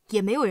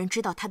也没有人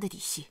知道他的底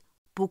细。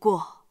不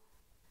过，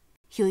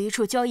有一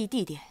处交易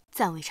地点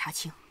暂未查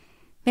清。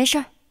没事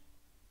儿，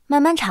慢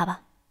慢查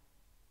吧。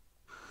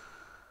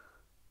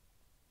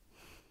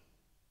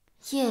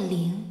叶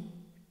灵，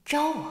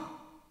昭王，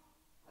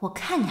我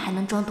看你还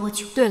能装多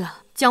久？对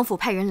了，江府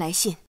派人来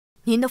信，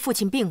您的父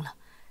亲病了，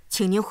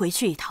请您回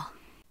去一趟。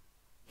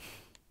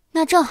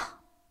那正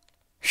好，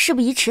事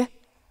不宜迟。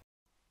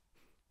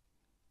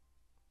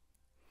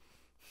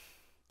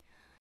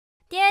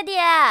爹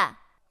爹，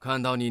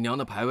看到你娘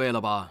的牌位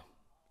了吧？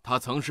她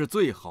曾是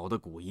最好的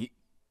古医，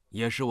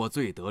也是我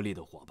最得力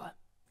的伙伴。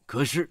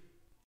可是，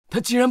她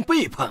竟然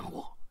背叛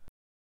我。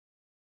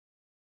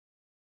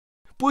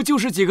不就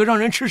是几个让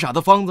人吃傻的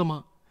方子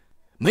吗？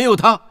没有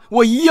她，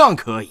我一样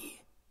可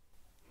以。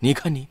你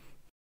看你，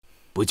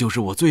不就是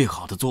我最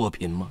好的作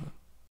品吗？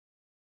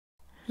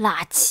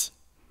垃圾！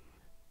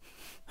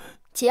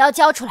解药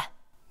交出来！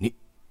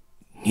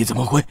你怎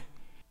么会？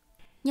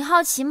你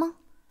好奇吗？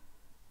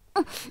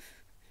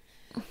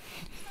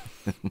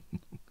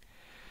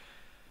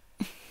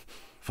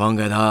放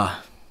开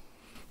他。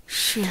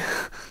是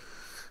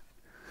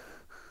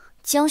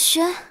江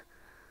轩，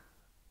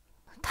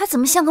他怎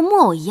么像个木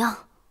偶一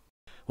样？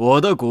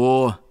我的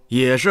蛊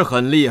也是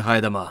很厉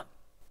害的嘛。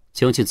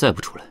江沁再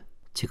不出来，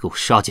就给我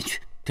杀进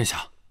去！殿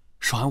下，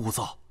稍安勿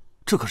躁，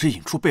这可是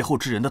引出背后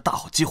之人的大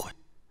好机会。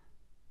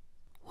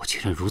我竟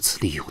然如此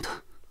利用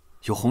他，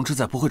有红之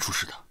在，不会出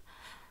事的。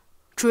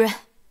主人，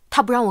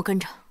他不让我跟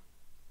着。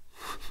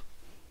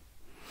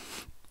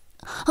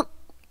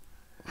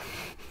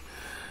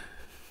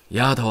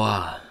丫头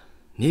啊，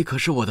你可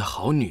是我的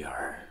好女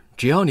儿，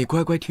只要你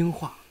乖乖听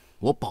话，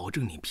我保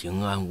证你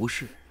平安无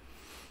事。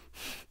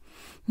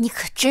你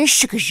可真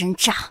是个人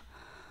渣！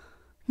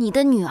你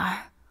的女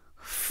儿、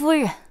夫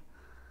人，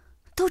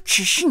都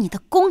只是你的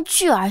工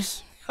具而已。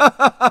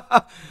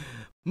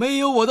没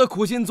有我的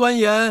苦心钻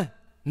研，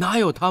哪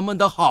有他们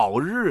的好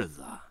日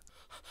子？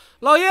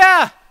老爷，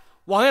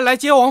王爷来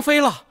接王妃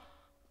了。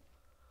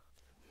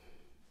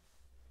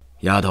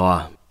丫头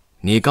啊，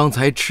你刚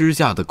才吃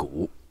下的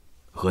蛊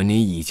和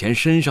你以前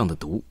身上的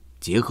毒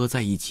结合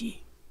在一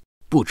起，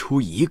不出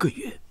1个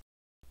月，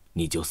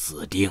你就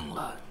死定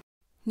了。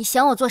你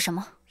想我做什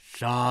么？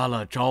杀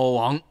了昭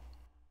王。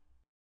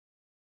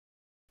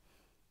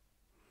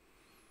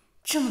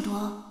这么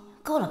多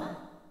够了吧？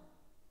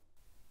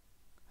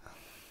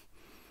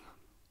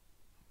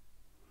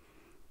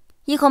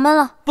一口闷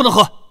了。不能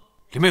喝。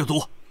里面有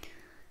毒。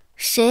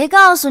谁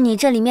告诉你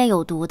这里面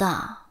有毒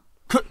的？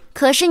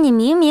可是你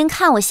明明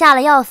看我下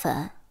了药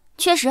粉，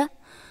确实，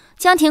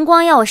江田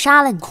光要我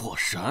杀了你。果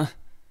然。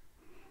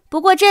不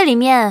过这里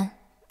面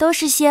都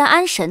是些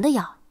安神的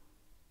药，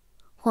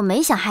我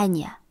没想害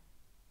你。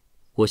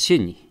我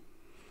信你。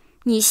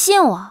你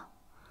信我？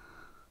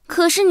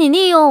可是你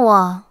利用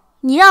我，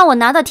你让我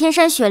拿到天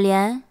山雪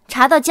莲，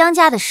查到江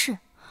家的事。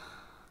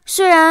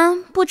虽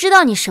然不知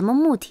道你什么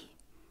目的，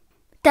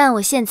但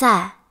我现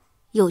在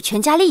有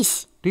权加利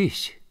息。利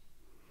息？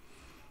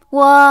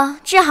我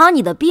治好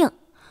你的病，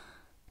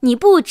你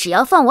不只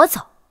要放我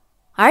走，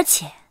而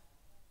且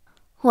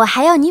我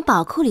还要你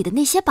宝库里的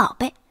那些宝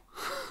贝。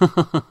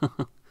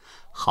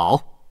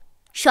好，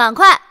爽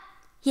快，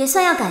也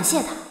算要感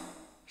谢他，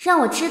让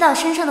我知道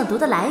身上的毒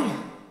的来源。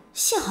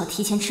幸好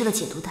提前吃了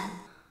解毒丹，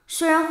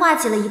虽然化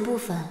解了一部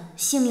分，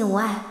性命无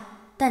碍，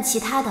但其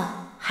他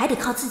的还得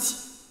靠自己。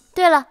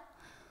对了，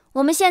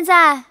我们现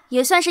在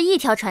也算是一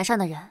条船上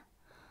的人。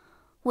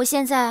我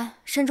现在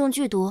身中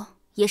剧毒，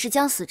也是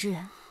将死之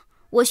人。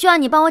我需要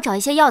你帮我找一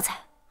些药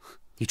材。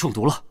你中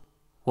毒了，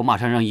我马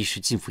上让医师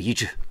进府医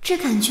治。这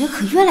感觉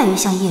可越来越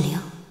像叶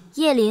灵。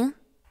叶灵，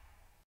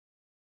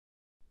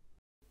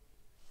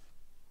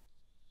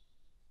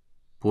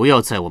不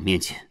要在我面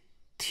前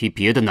提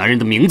别的男人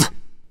的名字。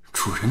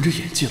主人这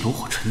眼界炉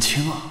火纯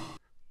青啊！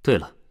对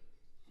了，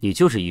你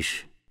就是医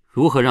师，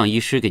如何让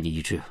医师给你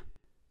医治？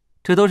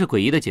这都是诡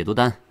异的解毒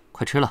丹，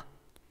快吃了。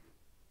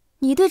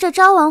你对这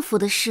昭王府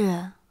的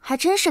事还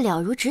真是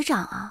了如指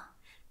掌啊！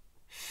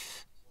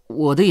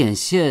我的眼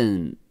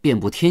线遍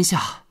布天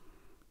下。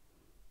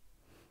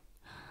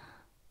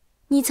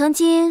你曾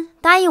经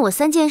答应我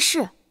3件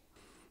事，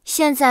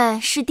现在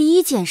是第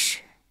1件事，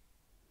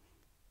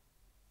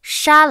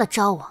杀了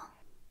昭王。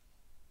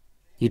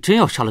你真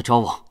要杀了昭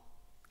王？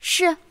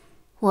是，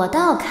我倒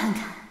要看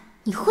看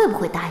你会不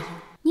会答应。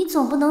你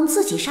总不能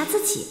自己杀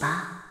自己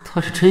吧？他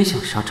是真想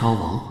杀昭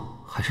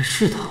王，还是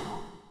试探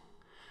我？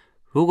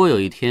如果有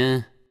一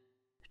天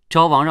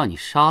昭王让你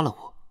杀了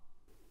我，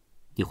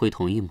你会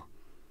同意吗？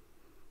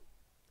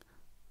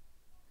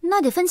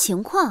那得分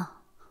情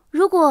况。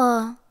如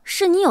果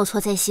是你有错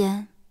在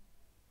先，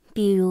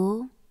比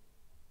如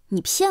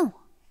你骗我，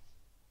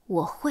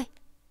我会。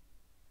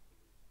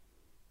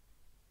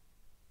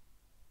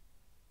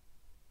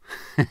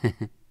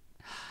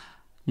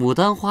牡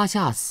丹花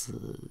下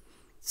死，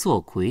做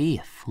鬼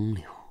也风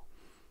流。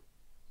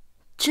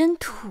真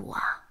土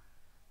啊！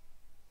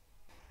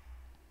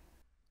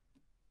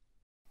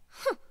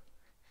哼，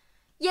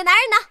野男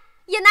人呢？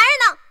野男人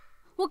呢？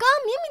我刚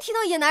刚明明听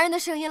到野男人的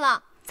声音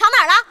了，藏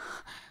哪儿了？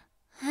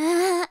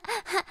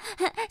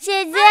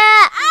姐姐，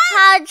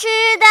好吃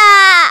的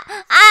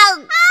啊！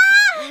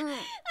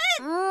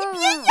你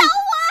别咬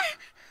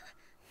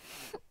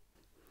我！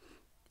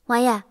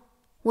王爷，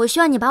我需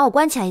要你把我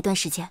关起来一段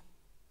时间。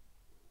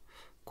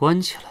关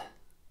起来？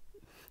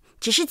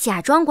只是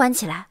假装关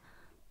起来，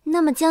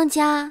那么江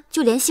家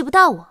就联系不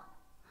到我，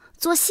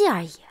做戏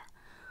而已。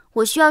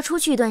我需要出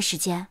去一段时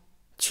间，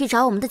去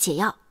找我们的解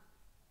药。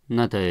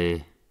那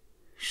得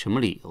什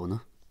么理由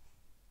呢？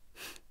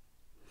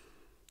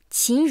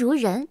情如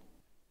人。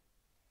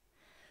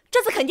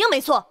这次肯定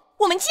没错，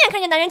我们亲眼看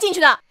见男人进去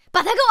的，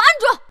把他给我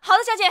按住。好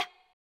的，小姐。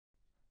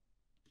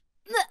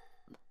那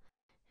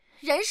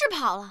人是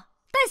跑了，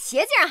但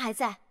鞋竟然还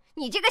在。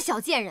你这个小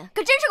贱人，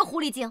可真是个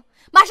狐狸精！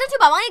马上去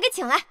把王爷给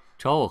请来。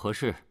找我何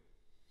事？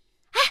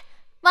哎，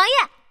王爷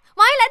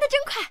来得真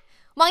快！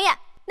王爷，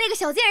那个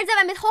小贱人在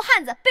外面偷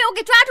汉子，被我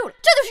给抓住了，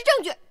这就是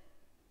证据。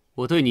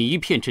我对你一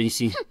片真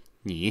心，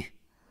你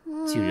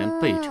竟然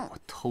背着我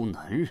偷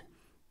男人！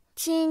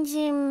亲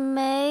亲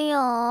没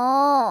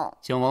有。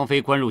将王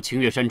妃关入清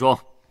月山庄。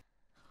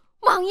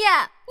王爷，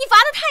你罚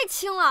得太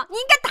轻了，你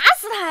应该打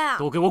死他呀！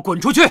都给我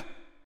滚出去！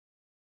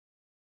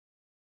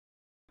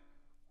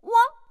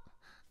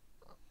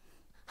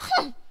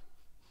哼！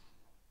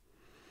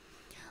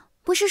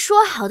不是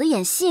说好的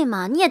演戏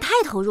吗？你也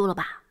太投入了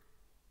吧。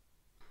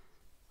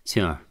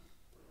青儿，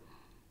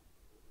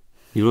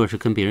你若是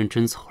跟别人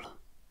真走了，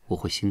我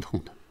会心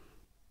痛的。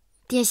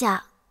殿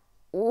下，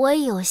我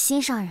也有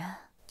心上人。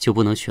就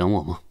不能选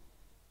我吗？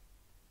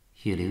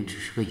叶灵只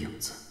是个影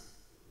子，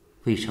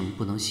为什么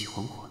不能喜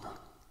欢我呢？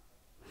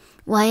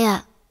王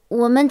爷，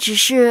我们只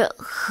是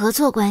合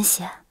作关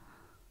系。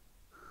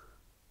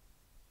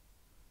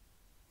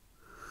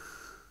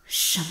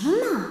什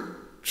么嘛，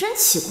真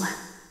奇怪。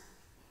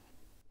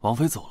王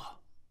妃走了，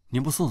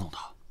您不送送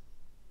她？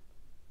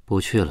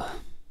不去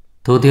了，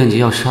都惦记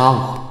要杀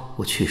我，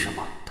我去什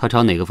么？他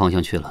朝哪个方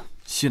向去了？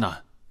西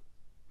南。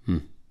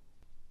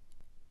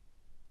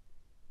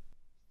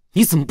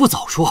你怎么不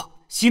早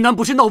说？西南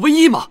不是闹瘟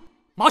疫吗？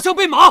马上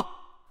备马！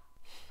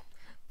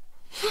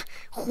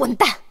混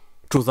蛋！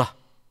主子，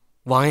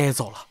王爷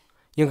走了，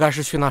应该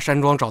是去那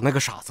山庄找那个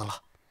傻子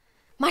了。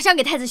马上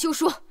给太子修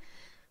书，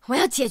我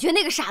要解决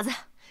那个傻子。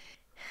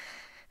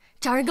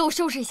找人给我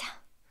收拾一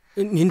下。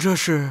您这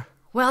是？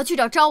我要去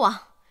找昭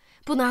王，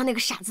不能让那个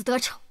傻子得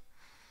逞。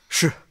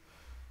是。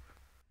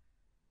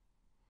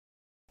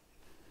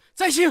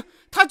在兴，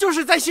她就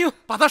是灾星，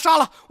把她杀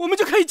了，我们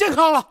就可以健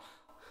康了。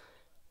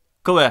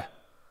各位，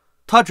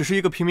她只是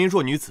一个平民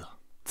弱女子，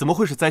怎么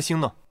会是灾星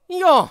呢？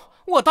哟，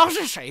我当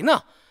是谁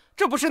呢？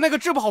这不是那个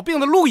治不好病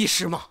的陆医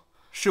师吗？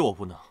是我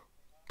无能，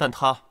但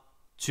她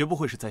绝不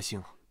会是灾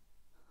星。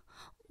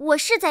我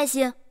是灾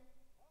星。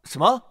什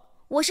么？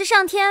我是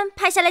上天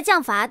派下来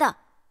降罚的。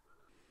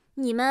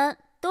你们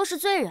都是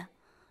罪人，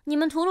你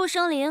们屠戮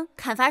生灵，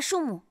砍伐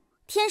树木，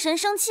天神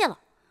生气了。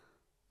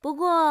不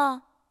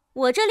过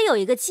我这里有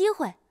一个机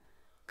会，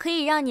可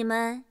以让你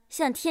们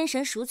向天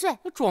神赎罪。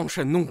装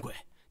神弄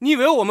鬼，你以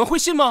为我们会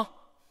信吗？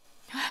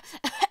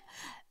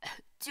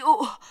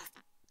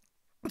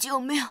救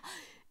命！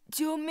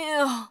救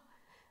命！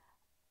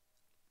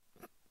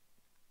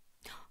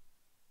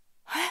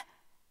哎，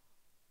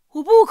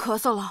我不咳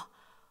嗽了，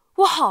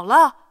我好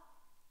了。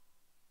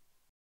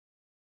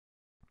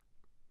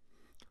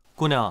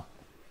姑娘，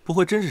不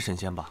会真是神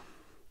仙吧？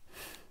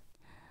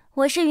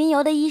我是云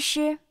游的医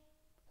师，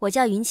我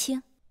叫云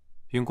清。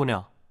云姑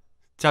娘，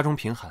家中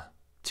贫寒，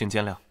请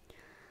见谅。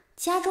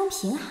家中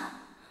贫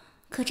寒，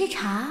可这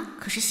茶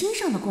可是新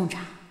上的贡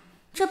茶，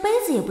这杯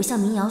子也不像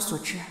民谣所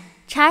致。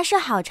茶是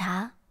好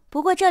茶，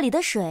不过这里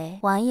的水，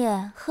王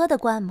爷喝得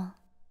惯吗？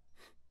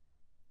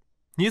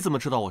你怎么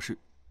知道我是？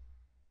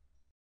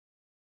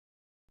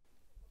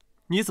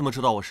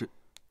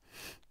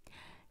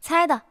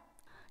猜的。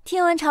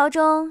听闻朝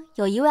中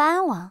有一位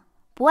安王，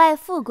不爱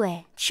富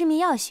贵，痴迷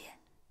药学，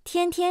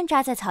天天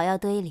扎在草药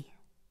堆里。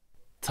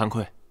惭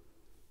愧，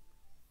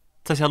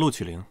在下陆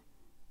曲灵。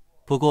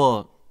不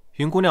过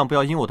云姑娘不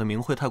要因我的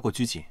名讳太过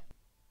拘谨，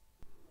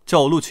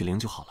叫我陆曲灵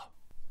就好了。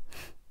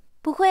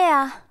不会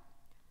啊。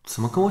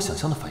怎么跟我想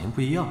象的反应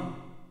不一样？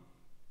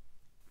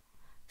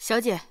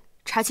小姐，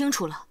查清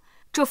楚了，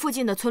这附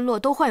近的村落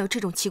都患有这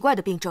种奇怪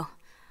的病症，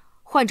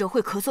患者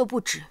会咳嗽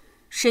不止，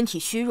身体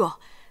虚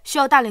弱，需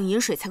要大量饮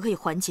水才可以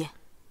缓解。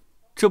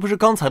这不是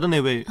刚才的那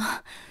位？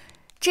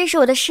这是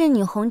我的侍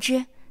女红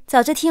芝，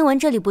早就听闻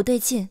这里不对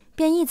劲，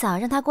便一早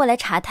让她过来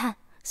查探，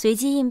随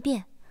机应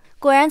变。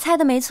果然猜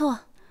得没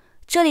错，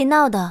这里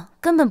闹的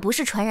根本不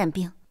是传染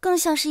病，更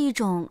像是一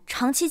种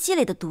长期积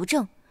累的毒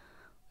症。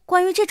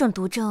关于这种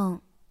毒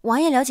症，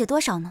王爷了解多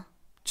少呢？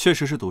确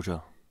实是毒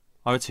症，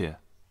而且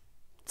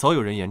早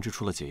有人研制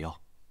出了解药。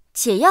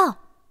解药？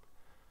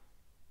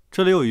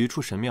这里有一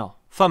处神庙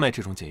贩卖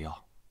这种解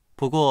药，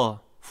不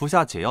过服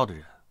下解药的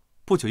人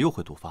不久又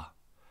会毒发。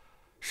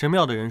神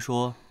庙的人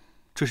说，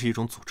这是一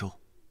种诅咒。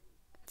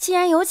既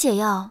然有解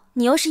药，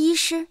你又是医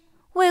师，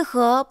为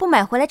何不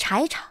买回来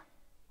查一查？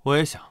我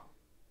也想，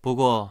不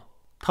过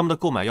他们的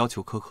购买要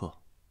求苛刻，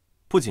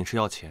不仅是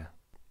要钱，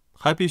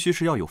还必须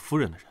是要有夫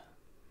人的人。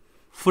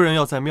夫人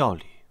要在庙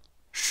里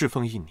侍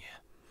奉1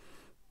年。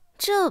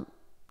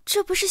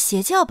这不是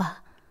邪教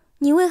吧？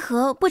你为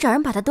何不找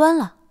人把它端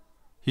了？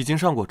已经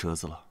上过折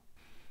子了，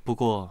不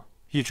过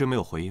一直没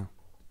有回应。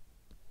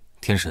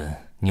天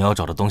神，你要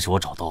找的东西我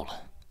找到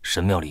了，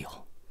神庙里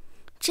有。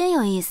真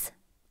有意思。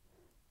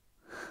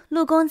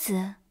陆公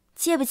子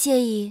介不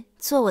介意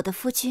做我的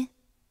夫君？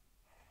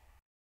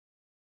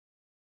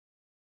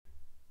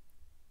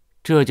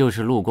这就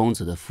是陆公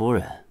子的夫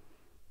人，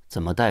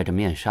怎么戴着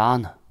面纱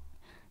呢？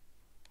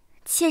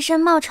妾身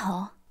冒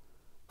丑。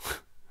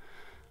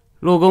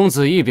陆公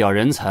子一表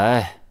人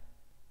才，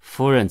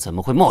夫人怎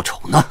么会冒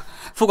丑呢？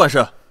副管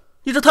事，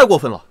你这太过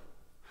分了。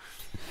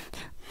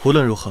无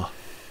论如何，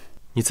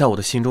你在我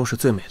的心中是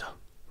最美的。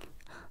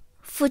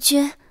夫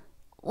君，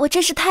我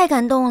真是太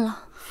感动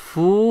了。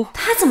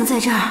他怎么在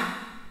这儿？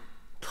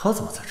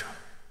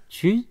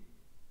君？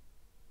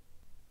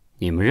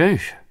你们认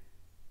识？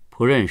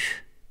不认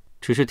识，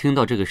只是听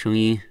到这个声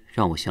音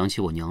让我想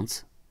起我娘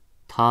子，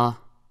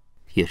她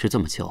也是这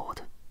么叫我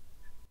的。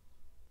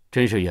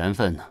真是缘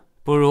分呢。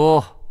不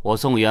如我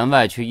送员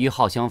外去1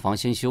号厢房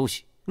先休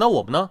息。那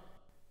我们呢？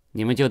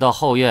你们就到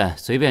后院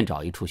随便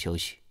找一处休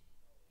息。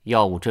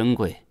药物珍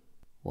贵，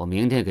我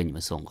明天给你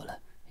们送过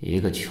来。一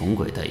个穷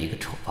鬼带一个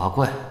丑八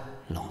怪，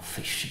浪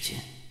费时间。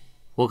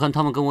我看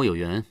他们跟我有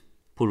缘，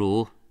不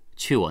如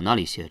去我那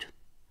里歇着，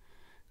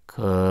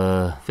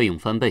可费用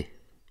翻倍。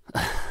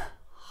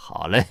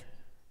好嘞。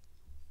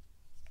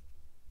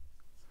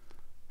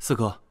四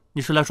哥，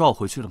你是来抓我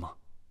回去的吗？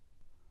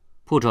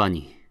不抓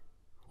你，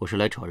我是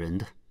来找人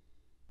的。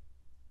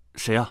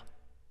谁呀？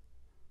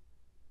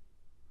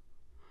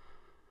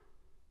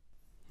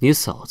你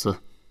嫂子。啊！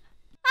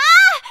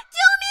救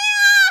命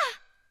啊！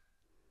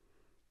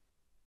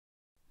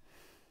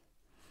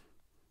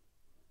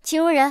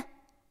请入人。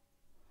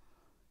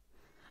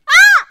啊！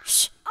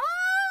嘘！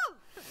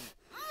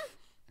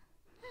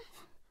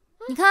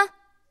你看，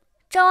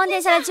赵王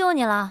殿下来救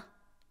你了。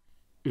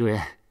入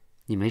人，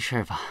你没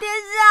事吧？殿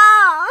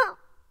下，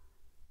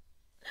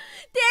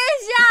殿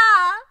下，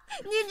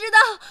你知道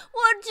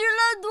我吃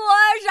了多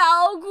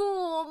少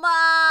苦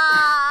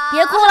吗？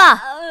别哭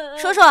了，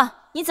说说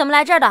你怎么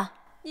来这儿的？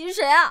你是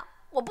谁啊？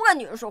我不跟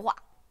女人说话。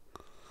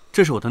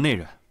这是我的内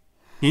人，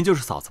您就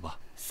是嫂子吧？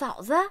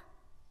嫂子？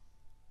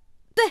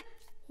对，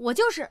我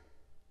就是。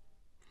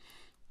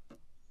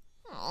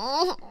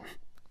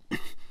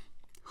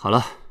好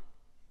了，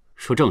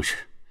说正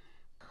事。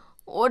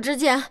我之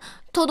前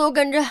偷偷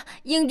跟着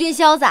英俊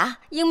潇洒、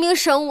英明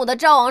神武的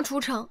赵王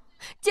出城，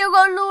结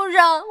果路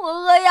上我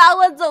和丫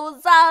鬟走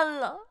散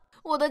了，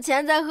我的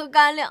钱财和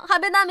干粮还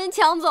被那边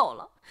抢走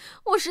了。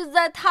我实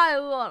在太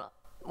饿了，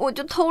我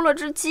就偷了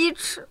只鸡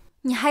吃。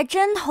你还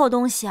真偷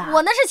东西啊？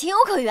我那是情有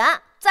可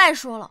原。再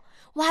说了，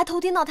我还偷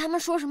听到他们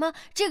说什么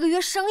这个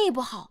月生意不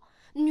好，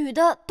女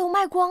的都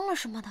卖光了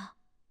什么的。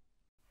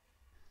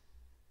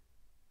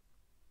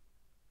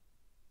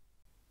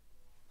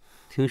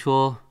听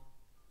说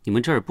你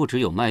们这儿不只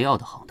有卖药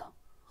的行当，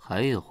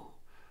还有……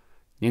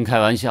您开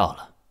玩笑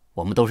了，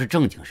我们都是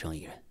正经生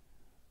意人。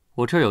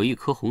我这儿有一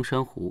颗红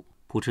珊瑚，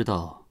不知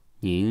道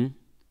您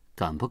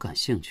感不感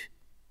兴趣？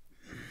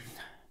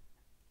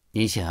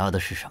您想要的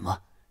是什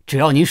么？只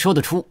要您说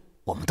得出，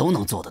我们都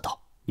能做得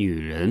到。女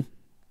人，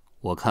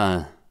我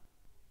看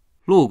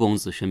陆公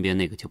子身边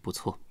那个就不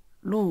错。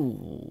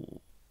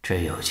陆，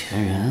这有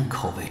钱人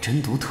口味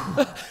真独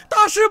特。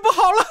大事不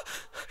好了！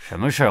什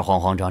么事儿慌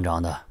慌张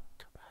张的？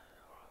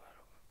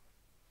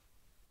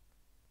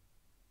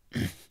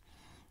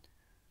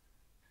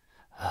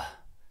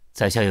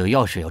在下有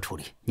要事要处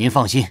理，您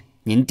放心，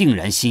您定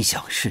然心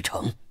想事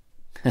成。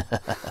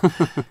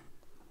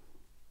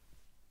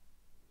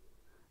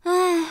哎，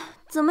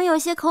怎么有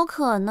些口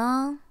渴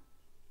呢？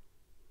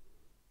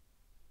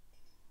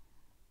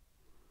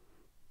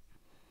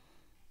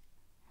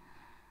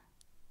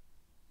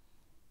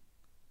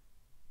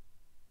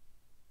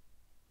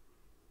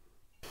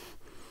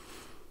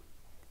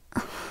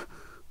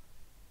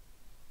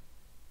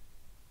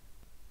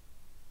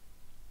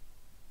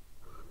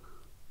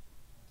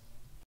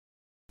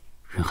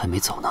人还没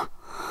走呢。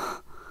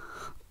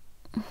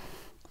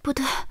不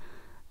对，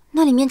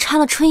那里面掺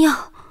了春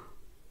药。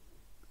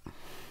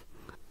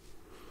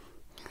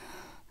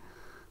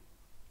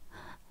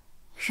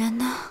人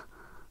呢？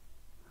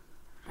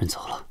人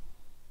走了。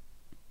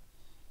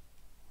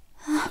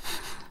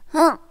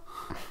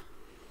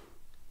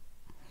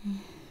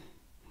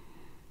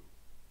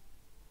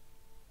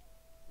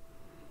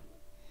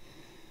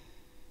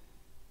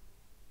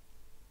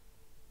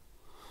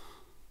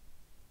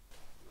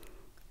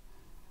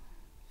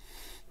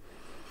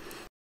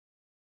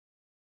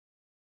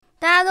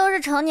大家都是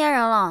成年人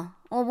了，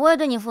我不会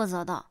对你负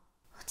责的。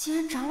竟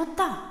然着了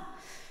道，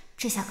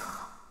这下可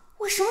好，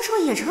我什么时候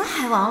也成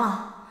海王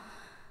了？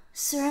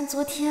虽然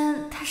昨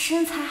天他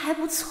身材还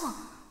不错，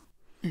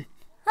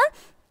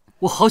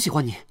我好喜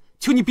欢你，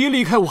求你别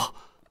离开我。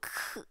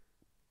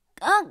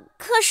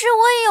可是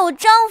我也有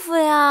丈夫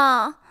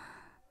呀。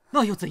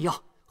那又怎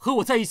样？和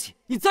我在一起，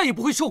你再也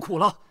不会受苦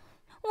了。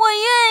我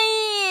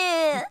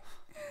愿意。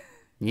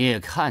你也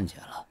看见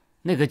了，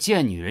那个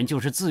贱女人就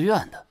是自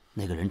愿的。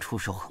那个人出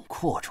手很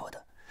阔绰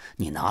的，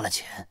你拿了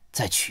钱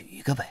再娶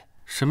一个呗。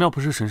神庙不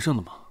是神圣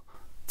的吗？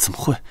怎么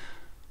会？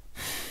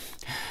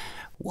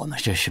我们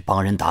这是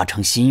帮人达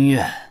成心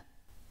愿。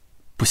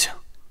不行，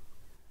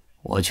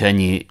我劝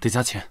你得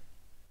加钱。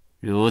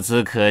孺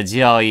子可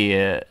教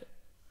也。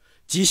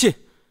即信。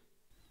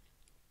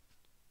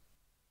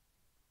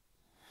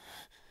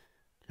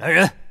来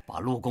人，把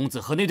陆公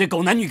子和那对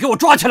狗男女给我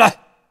抓起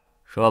来！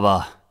说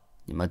吧，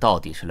你们到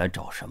底是来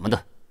找什么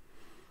的？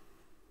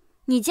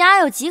你家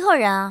有几口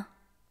人啊？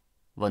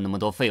问那么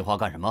多废话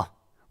干什么？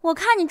我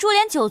看你株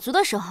连九族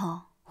的时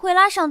候，会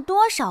拉上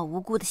多少无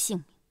辜的性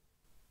命。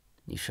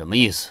你什么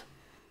意思？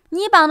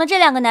你绑的这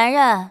两个男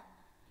人，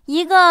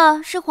一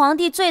个是皇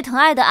帝最疼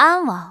爱的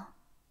安王，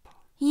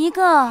一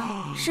个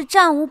是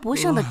战无不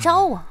胜的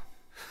昭王。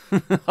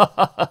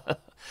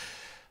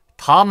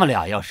他们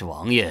俩要是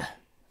王爷，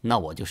那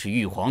我就是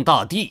玉皇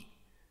大帝；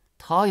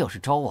他要是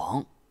昭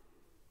王，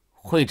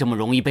会这么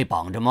容易被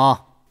绑着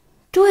吗？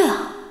对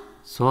啊。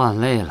算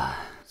累了。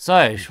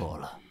再说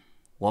了，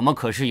我们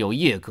可是有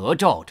叶阁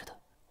罩着的，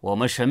我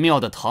们神庙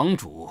的堂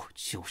主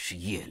就是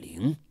叶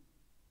灵。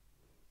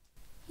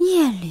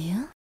叶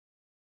灵？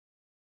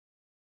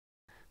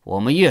我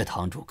们叶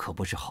堂主可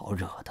不是好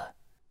惹的。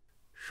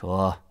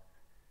说，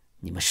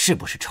你们是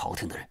不是朝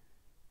廷的人？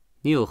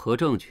你有何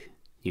证据？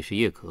你是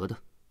叶阁的，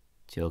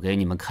就给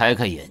你们开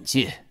开眼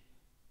界。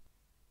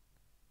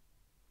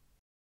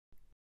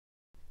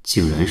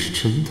竟然是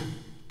真的。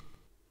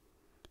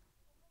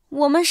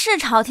我们是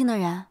朝廷的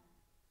人，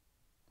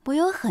我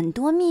有很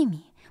多秘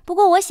密，不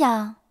过我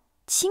想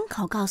亲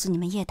口告诉你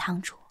们叶堂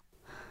主，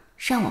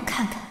让我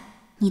看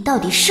看你到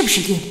底是不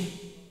是叶灵。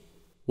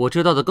我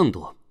知道的更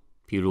多，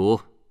比如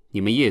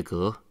你们叶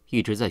阁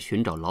一直在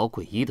寻找老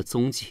鬼医的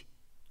踪迹。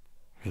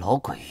老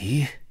鬼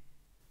医，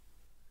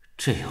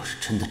这要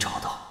是真的找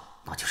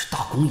到，那就是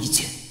大功一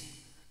件。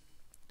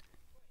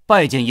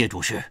拜见叶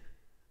主事。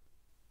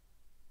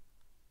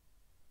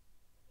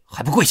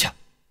还不跪下！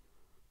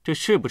这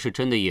是不是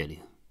真的叶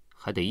灵，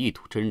还得一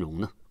睹真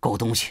容呢。狗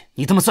东西，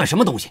你他妈算什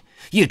么东西？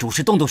叶主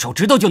事动动手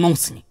指头就弄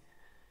死你，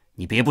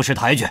你别不识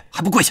抬举，还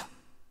不跪下！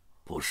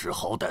不识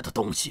好歹的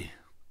东西，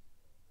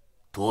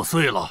多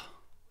岁了，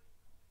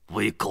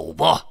喂狗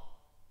吧！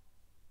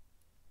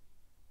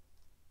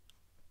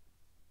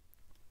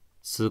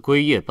子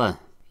规夜半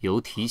犹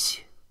啼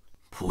血，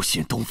不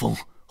信东风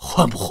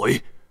唤不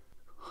回。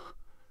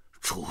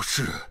主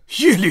事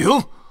叶灵，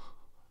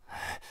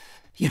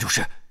叶主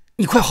事，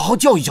你快好好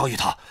教育教育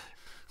他，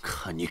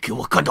看你给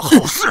我干的好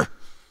事。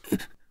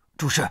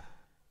主事，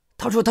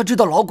他说他知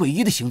道老诡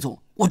异的行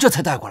踪，我这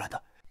才带过来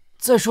的。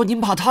再说您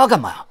怕他干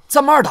嘛呀？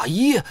咱们2打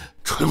1。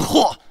蠢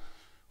货，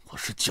我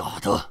是假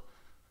的，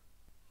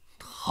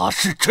他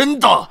是真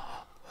的。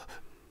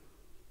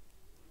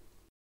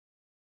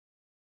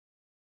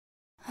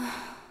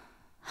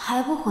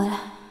还不回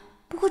来？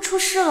不会出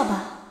事了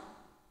吧？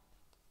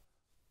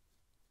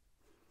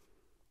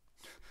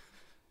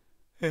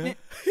你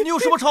有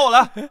什么朝我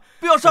来？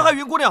不要伤害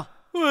云姑娘！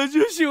我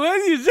就喜欢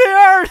你这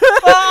样的。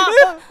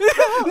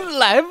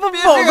来吧，宝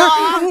贝。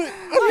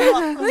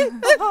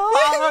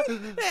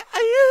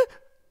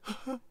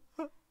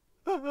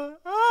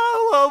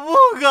我不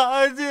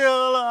高兴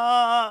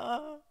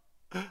了。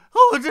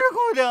后知姑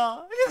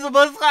娘，你怎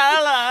么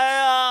才来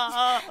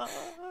呀？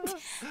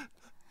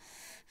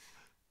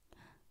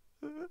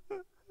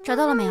找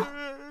到了没有？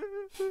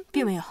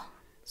并没有。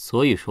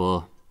所以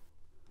说，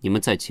你们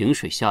在井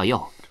水下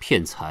药、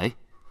骗财、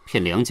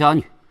骗良家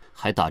女，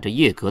还打着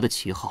叶阁的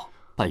旗号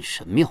办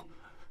神庙。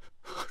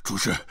主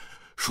事，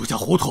属下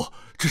糊涂，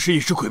只是一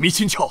时鬼迷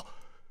心窍，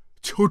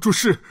求主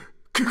事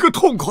给个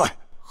痛快。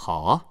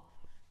好啊，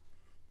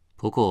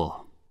不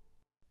过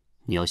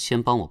你要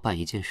先帮我办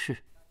一件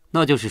事，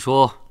那就是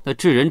说，那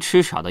致人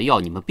痴傻的药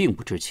你们并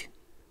不知情，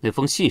那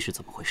封信是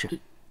怎么回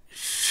事？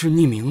是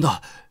匿名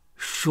的，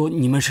说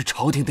你们是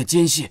朝廷的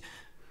奸细。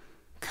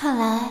看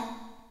来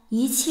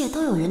一切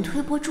都有人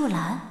推波助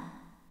澜。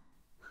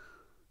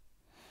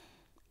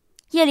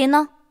叶灵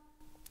呢？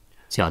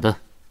假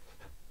的，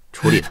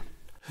处理了。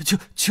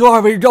求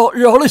2位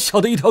饶了小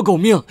的一条狗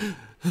命。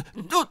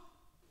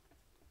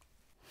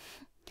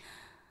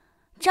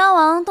昭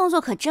王动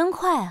作可真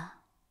快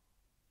啊！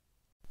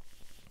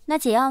那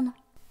解药呢？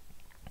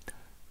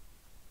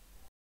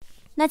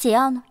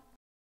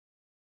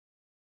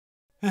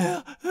哎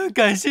呀，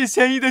感谢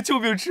仙医的救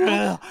命之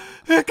恩啊！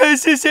感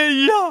谢仙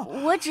医啊！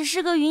我只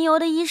是个云游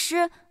的医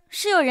师，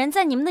是有人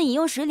在你们的饮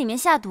用水里面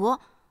下毒，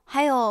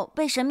还有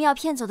被神庙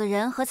骗走的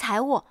人和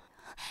财物，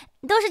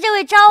都是这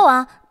位昭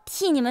王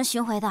替你们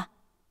寻回的。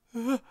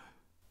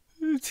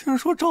听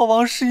说昭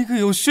王是一个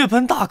有血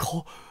盆大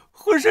口、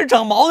浑身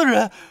长毛的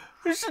人，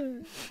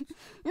是？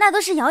那都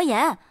是谣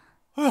言。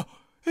哎呦，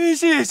谢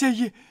谢仙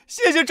医，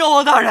谢谢昭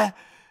王大人，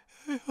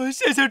哎呦，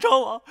谢谢昭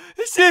王，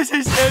谢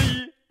谢仙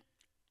医。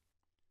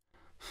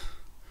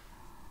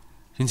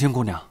云清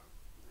姑娘，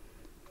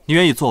你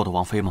愿意做我的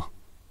王妃吗？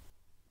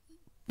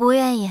不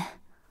愿意，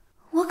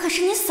我可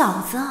是你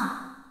嫂子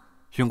啊。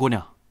云姑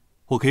娘，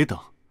我可以等，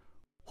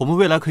我们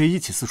未来可以一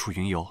起四处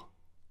云游，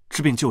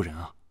治病救人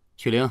啊。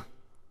曲灵，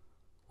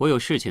我有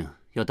事情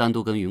要单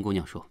独跟云姑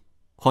娘说。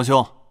皇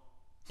兄，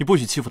你不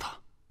许欺负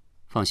她。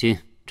放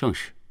心，正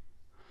事。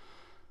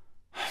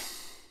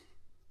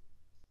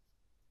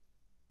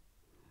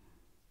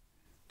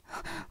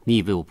你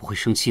以为我不会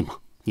生气吗？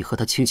你和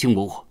他卿卿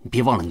我我，你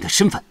别忘了你的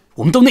身份，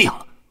我们都那样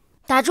了。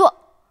打住，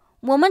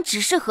我们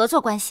只是合作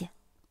关系，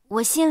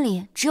我心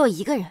里只有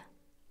一个人。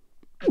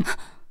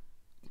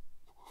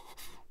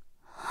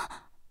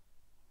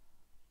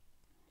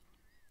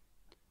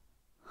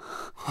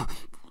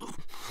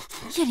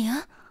叶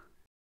灵，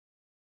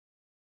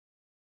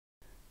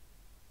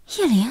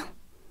叶灵，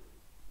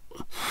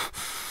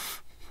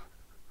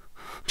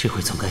这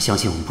回总该相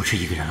信我们不是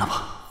一个人了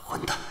吧？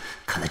混蛋，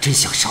看来真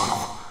想杀了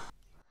我。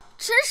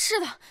真是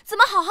的，怎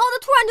么好好的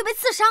突然就被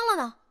刺伤了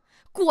呢？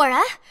果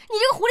然，你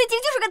这个狐狸精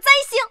就是个灾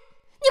星！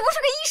你不是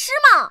个医师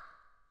吗？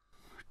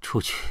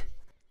出去！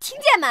听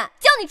见没？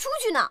叫你出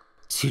去呢！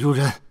齐主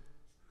任，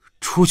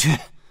出去！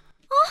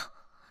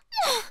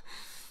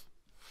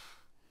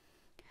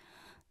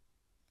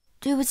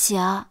对不起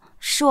啊，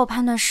是我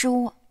判断失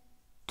误，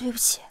对不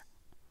起。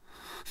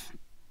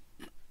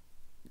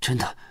真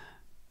的，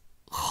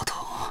好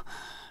疼啊！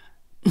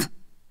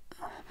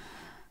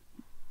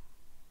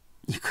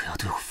你可要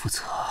对我负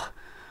责。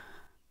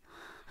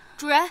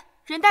主人，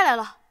人带来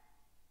了，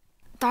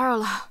打扰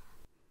了。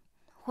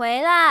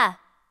回来。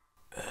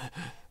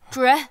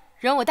主人，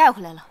人我带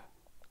回来了。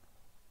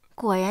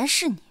果然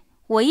是你，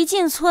我一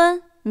进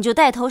村你就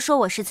带头说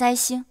我是灾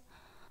星，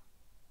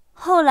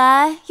后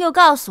来又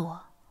告诉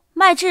我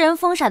卖致人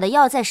疯傻的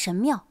药在神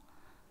庙。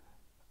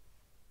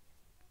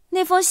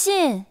那封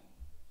信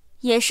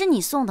也是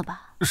你送的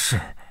吧？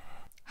是。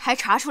还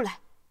查出来，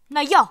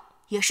那药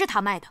也是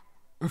他卖的。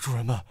主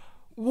人们，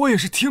我也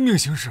是听命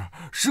行事，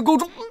石沟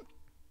中。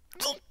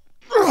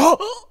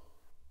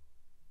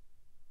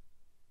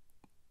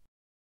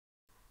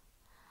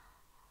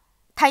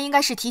他应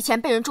该是提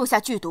前被人种下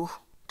剧毒，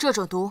这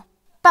种毒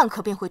半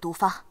克便会毒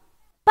发。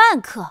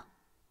半克？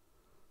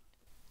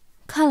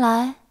看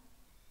来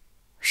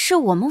是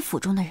我们府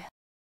中的人。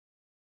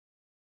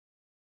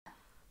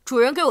主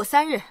人给我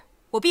3日，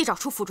我必找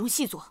出府中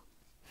细作。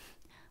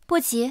不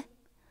急，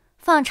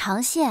放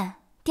长线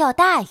钓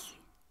大鱼。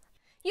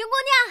云姑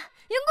娘，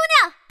云姑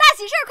娘，大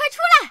喜事儿，快出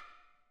来！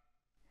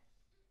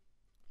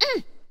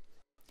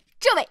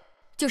这位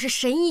就是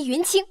神医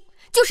云清，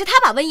就是他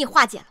把瘟疫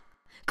化解了。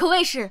可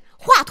谓是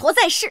华佗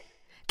在世，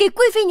给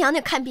贵妃娘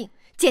娘看病，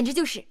简直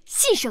就是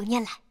信手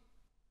拈来。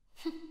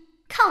哼，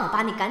看我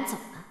把你赶走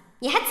了，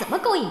你还怎么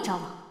勾引昭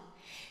王？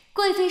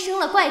贵妃生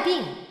了怪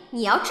病，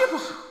你要治不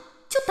好，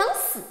就等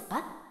死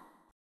吧。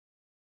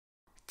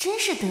真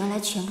是得来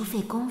全不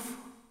费工夫，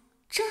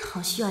正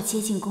好需要接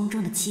近宫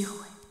中的机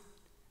会。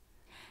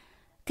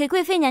给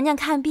贵妃娘娘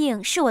看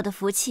病是我的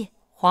福气。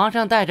皇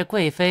上带着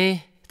贵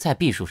妃在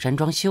避暑山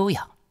庄休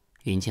养，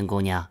云清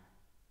姑娘，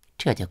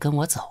这就跟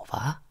我走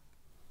吧。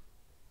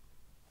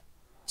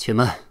且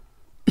慢，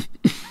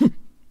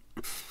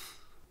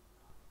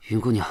云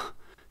姑娘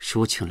是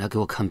我请来给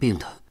我看病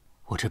的，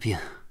我这病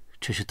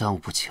真是耽误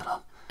不起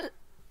了。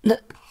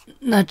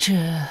那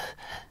这……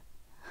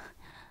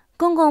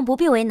公公不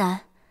必为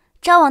难，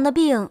昭王的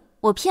病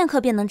我片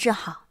刻便能治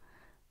好。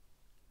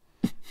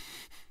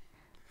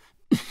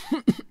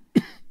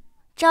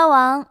昭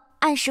王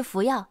按时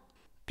服药，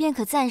便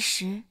可暂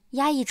时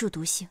压抑住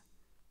毒性。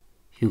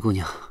云姑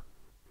娘，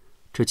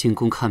这进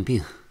宫看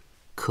病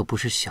可不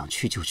是想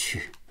去就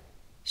去，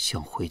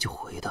想回就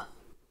回的。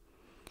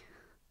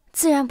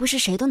自然不是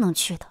谁都能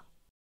去的。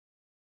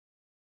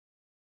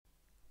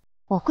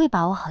我会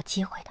把握好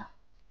机会的。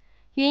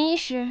云医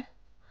师，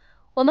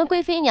我们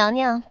贵妃娘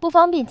娘不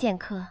方便见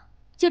客，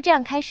就这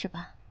样开始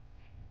吧。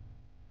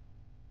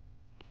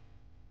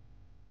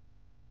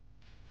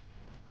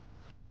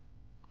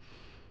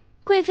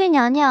贵妃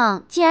娘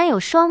娘既然有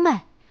双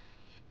脉，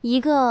一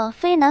个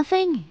非男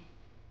非女，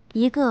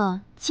一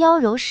个娇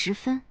柔十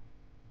分。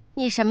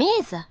你什么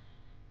意思？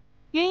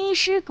云医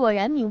师果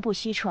然名不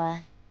虚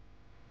传。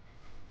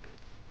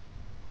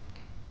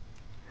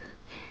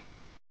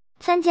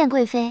参见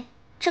贵妃，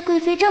这贵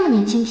妃这么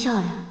年轻漂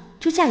亮，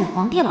就嫁给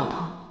皇帝老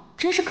头，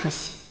真是可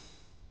惜。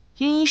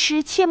云医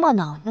师切莫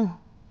恼怒，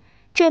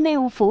这内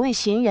务府问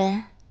寻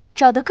人，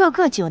找得个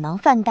个酒囊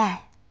饭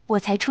袋，我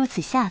才出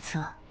此下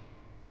策。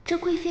这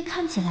贵妃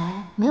看起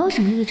来没有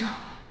什么异常。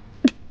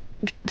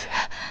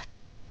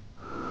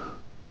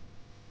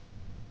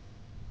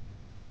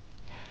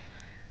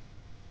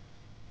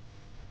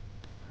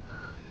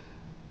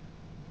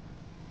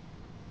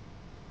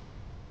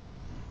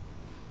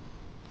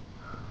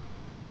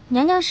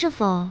娘娘是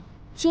否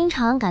经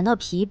常感到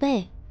疲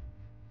惫、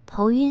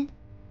头晕，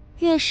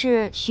月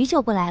事许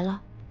久不来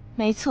了？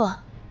没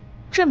错，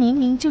这明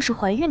明就是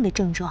怀孕的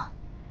症状，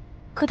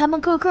可他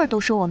们个个都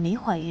说我没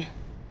怀孕。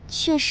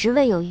确实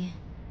未有孕，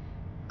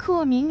可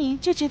我明明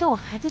就觉得我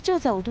孩子就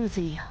在我肚子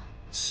里啊！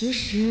其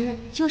实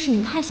就是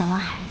你太想要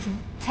孩子，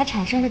才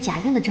产生了假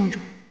孕的症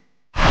状。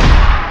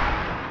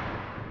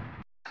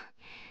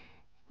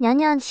娘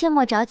娘切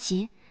莫着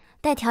急，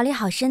待调理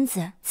好身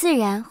子，自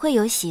然会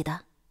有喜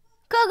的。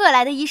个个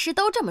来的医师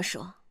都这么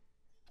说，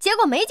结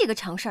果没几个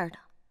成事的。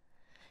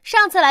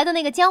上次来的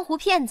那个江湖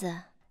骗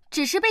子，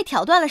只是被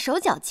挑断了手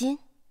脚筋，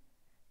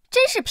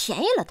真是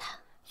便宜了他。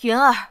云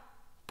儿，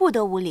不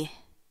得无礼。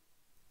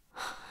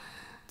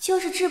就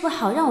是治不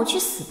好，让我去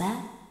死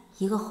呗！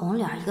一个红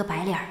脸，一个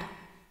白脸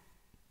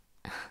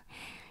的。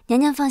娘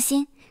娘放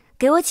心，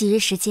给我几日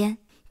时间，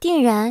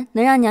定然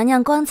能让娘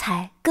娘光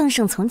彩更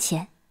胜从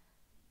前。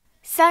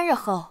3日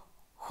后，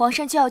皇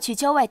上就要去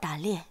郊外打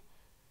猎，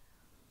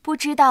不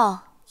知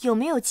道有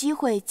没有机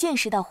会见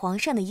识到皇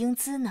上的英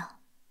姿呢？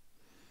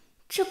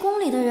这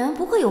宫里的人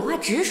不会有话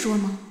直说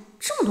吗？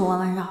这么多弯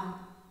弯绕。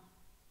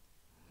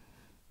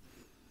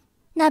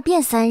那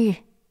便3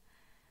日。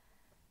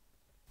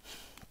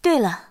对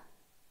了，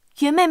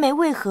云妹妹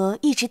为何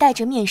一直戴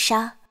着面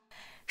纱？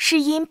是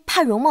因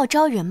怕容貌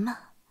招人吗？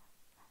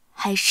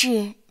还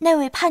是那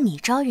位怕你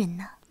招人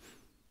呢？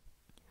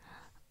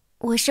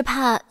我是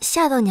怕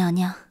吓到娘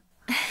娘。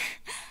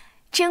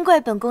真怪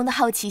本宫的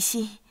好奇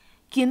心，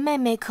云妹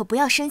妹可不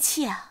要生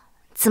气啊。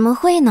怎么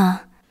会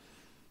呢？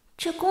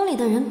这宫里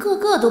的人个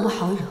个都不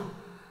好惹，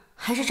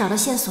还是找到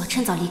线索，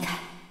趁早离开。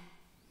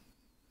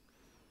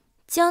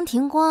江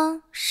庭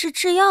光是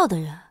制药的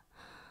人，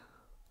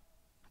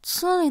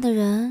村里的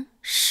人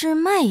是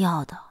卖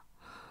药的，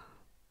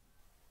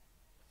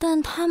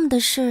但他们的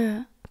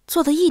事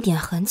做的一点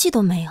痕迹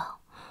都没有。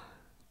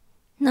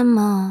那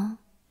么，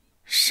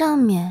上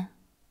面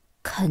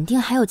肯定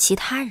还有其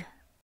他人。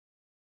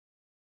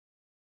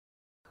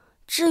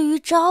至于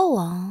昭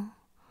王，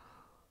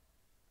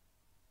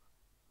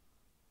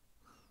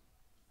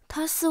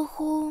他似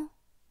乎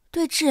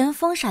对致人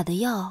疯傻的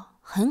药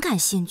很感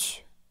兴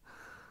趣，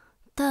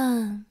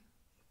但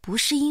不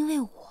是因为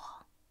我。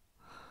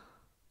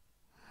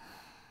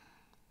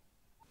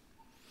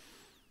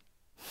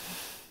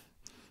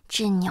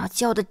这鸟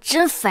叫的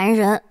真烦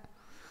人。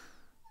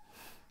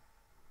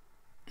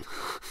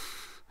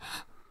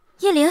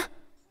叶灵，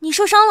你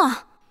受伤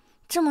了。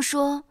这么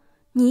说，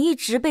你一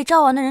直被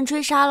昭王的人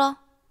追杀了？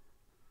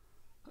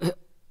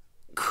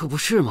可不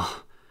是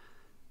嘛。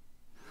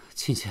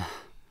亲亲，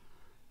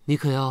你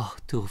可要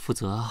对我负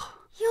责啊。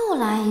又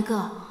来一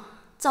个，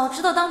早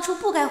知道当初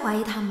不该怀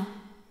疑他们。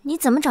你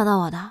怎么找到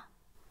我的？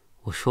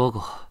我说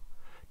过，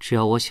只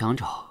要我想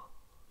找，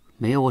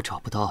没有我找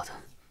不到的。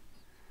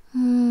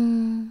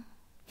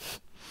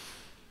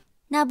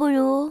那不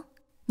如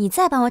你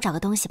再帮我找个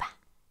东西吧。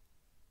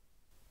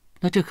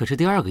那这可是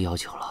第2个要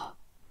求了。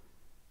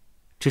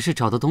只是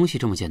找到东西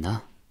这么简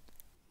单？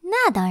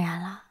那当然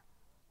了，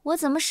我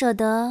怎么舍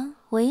得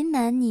为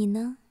难你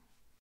呢？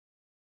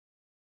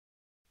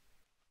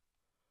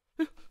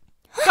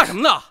干什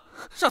么呢？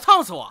是要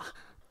烫死我？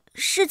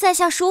是在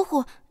下疏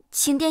忽，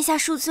请殿下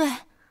恕罪。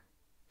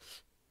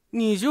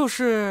你就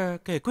是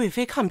给贵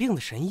妃看病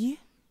的神医？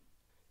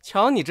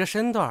瞧你这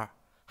身段，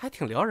还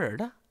挺撩人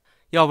的。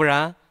要不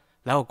然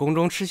来我宫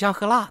中吃香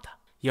喝辣的，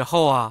以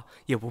后啊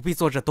也不必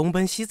做这东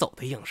奔西走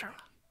的营生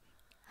了。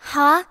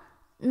好啊，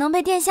能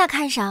被殿下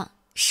看上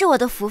是我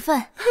的福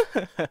分。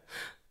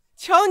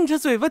瞧你这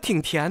嘴巴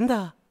挺甜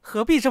的，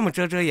何必这么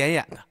遮遮掩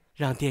掩的？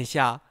让殿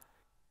下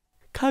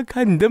看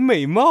看你的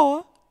美貌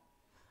啊！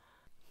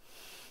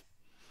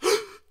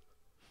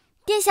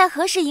殿下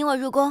何时引我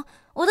入宫？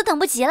我都等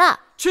不及了。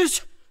去，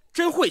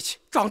真晦气！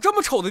长这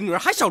么丑的女人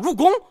还想入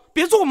宫？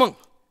别做梦了！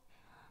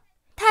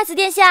太子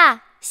殿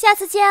下，下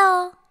次见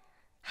哦。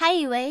还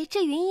以为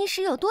这云医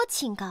师有多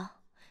清高，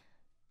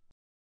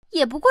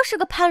也不过是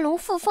个攀龙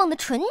附凤的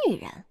蠢女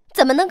人，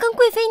怎么能跟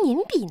贵妃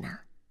您比呢？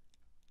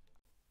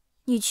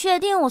你确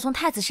定我从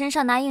太子身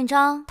上拿印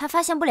章，他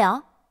发现不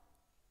了？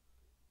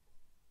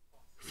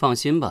放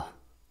心吧，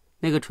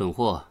那个蠢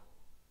货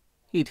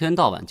一天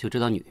到晚就知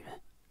道女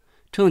人，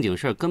正经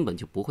事根本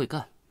就不会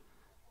干。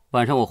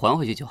晚上我还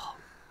回去就好。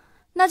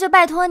那就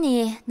拜托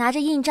你拿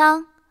着印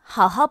章，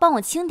好好帮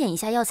我清点一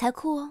下药材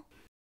库哦。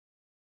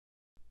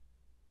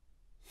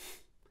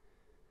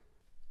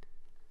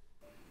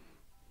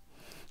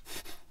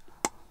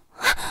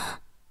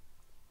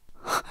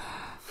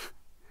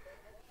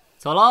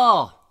走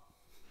喽。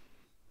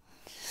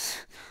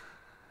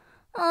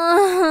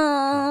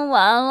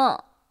完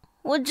了，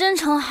我真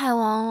成海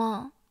王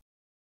了。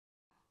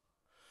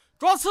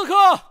抓刺客！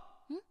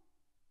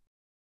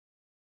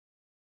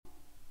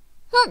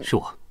是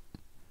我。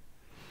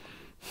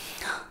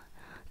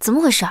怎么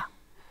回事？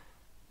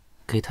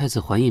给太子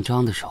还印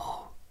章的时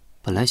候，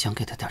本来想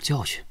给他点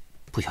教训，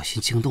不小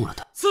心惊动了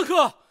他。刺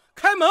客，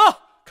开门！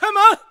开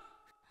门！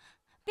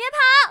别跑，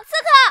刺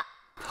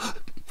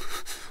客！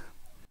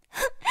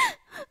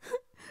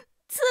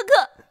刺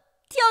客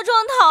跳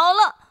窗逃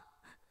了，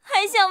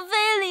还想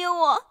非礼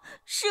我，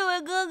侍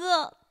卫哥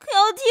哥可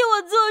要替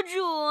我做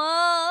主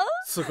啊！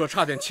刺客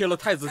差点切了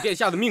太子殿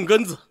下的命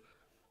根子，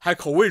还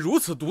口味如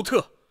此独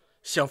特，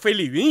想非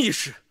礼云一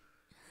事，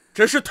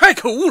真是太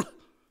可恶了。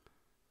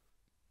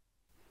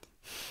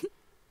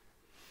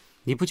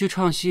你不去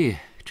唱戏，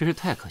真是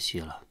太可惜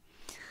了。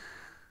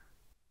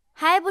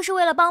还不是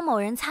为了帮某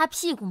人擦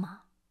屁股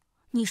吗？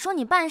你说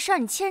你办事儿，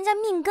你切人家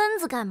命根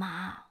子干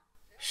嘛？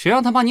谁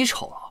让他骂你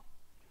丑了？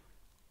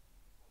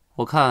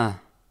我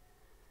看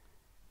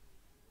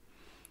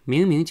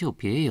明明就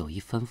别有一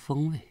番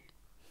风味。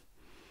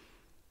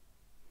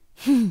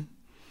哼，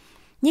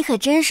你可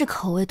真是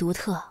口味独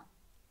特。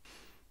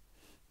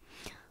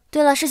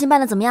对了，事情办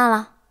得怎么样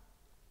了？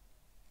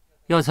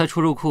药材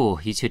出入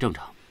库一切正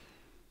常。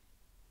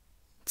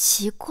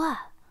奇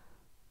怪，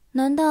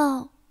难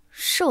道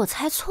是我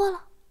猜错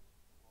了？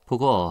不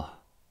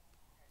过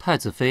太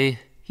子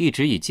妃一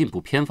直以进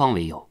补偏方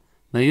为由，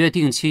每月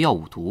定期要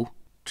5毒，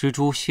蜘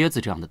蛛、蝎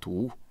子这样的毒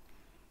物。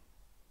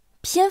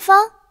偏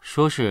方？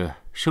说是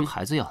生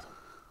孩子要的。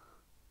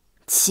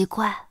奇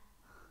怪，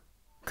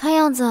看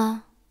样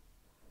子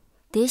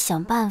得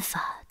想办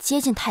法接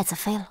近太子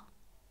妃了。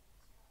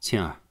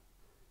青儿，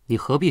你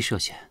何必涉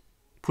险？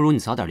不如你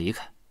早点离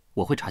开，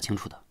我会查清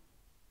楚的。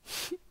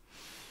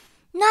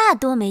那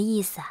多没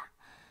意思啊！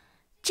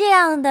这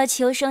样的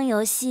求生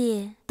游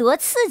戏多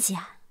刺激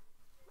啊！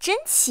真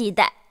期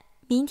待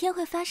明天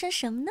会发生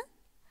什么呢？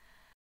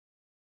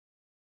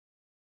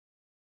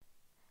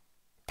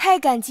太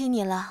感激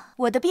你了，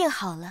我的病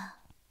好了，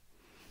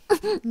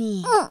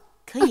你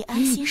可以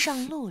安心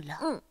上路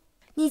了。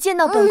你见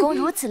到本宫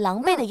如此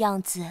狼狈的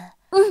样子，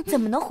怎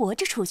么能活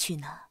着出去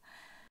呢？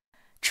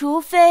除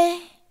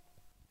非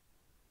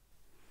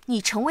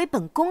你成为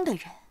本宫的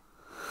人。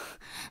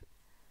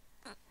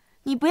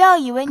你不要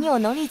以为你有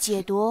能力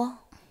解毒，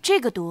这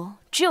个毒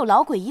只有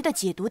老鬼医的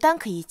解毒丹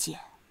可以解。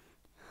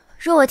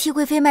若我替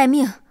贵妃卖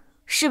命，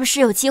是不是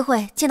有机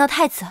会见到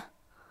太子？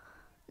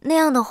那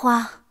样的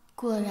话，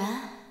果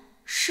然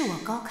是我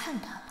高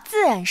看他了。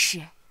自然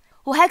是，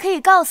我还可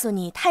以告诉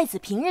你太子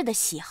平日的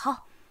喜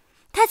好。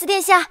太子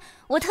殿下，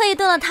我特意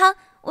炖了汤，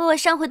为我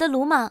上回的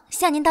鲁莽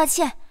向您道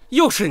歉。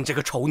又是你这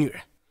个丑女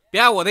人，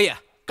别碍我的眼，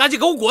赶紧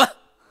给我滚！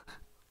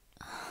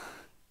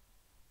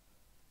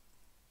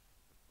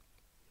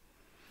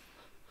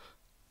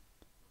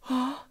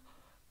啊！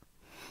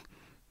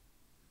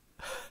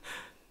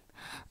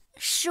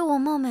是我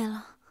冒昧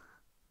了。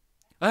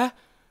哎，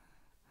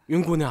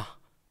云姑娘，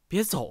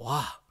别走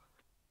啊！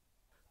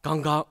刚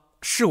刚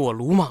是我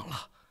鲁莽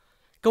了，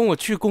跟我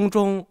去宫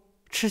中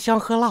吃香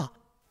喝辣，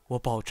我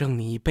保证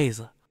你一辈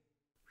子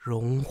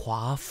荣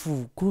华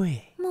富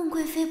贵。孟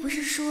贵妃不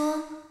是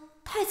说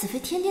太子妃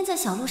天天在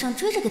小路上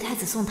追着给太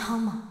子送汤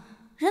吗？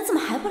人怎么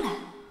还不来？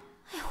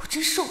哎呀，我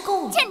真受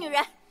够了！贱女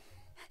人，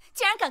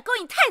竟然敢勾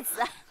引太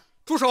子！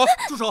住手！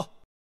住手！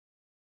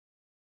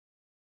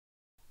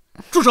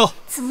住手！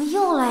怎么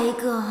又来一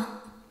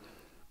个？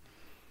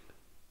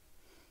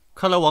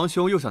看来王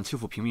兄又想欺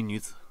负平民女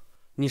子。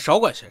你少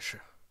管闲事。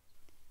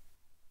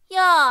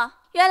哟，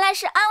原来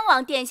是安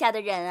王殿下的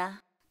人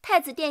啊！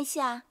太子殿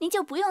下，您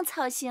就不用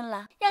操心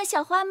了，让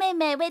小花妹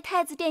妹为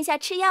太子殿下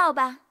吃药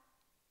吧。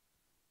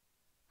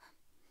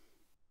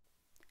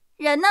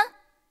人呢？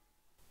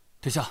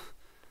殿下，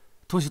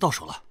东西到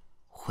手了。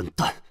混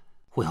蛋！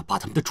我要把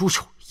他们的猪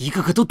手一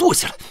个个都剁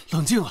下来！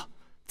冷静啊，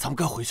咱们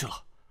该回去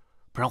了，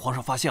不然皇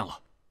上发现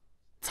了，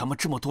咱们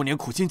这么多年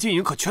苦心经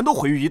营可全都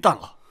毁于一旦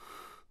了。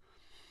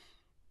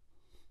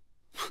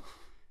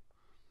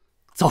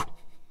走。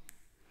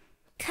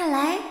看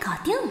来搞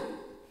定了。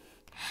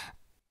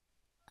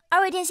二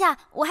位殿下，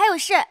我还有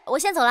事，我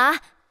先走了啊！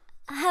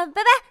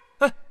拜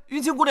拜。哎，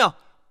云清姑娘，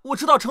我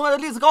知道城外的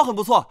栗子糕很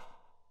不错。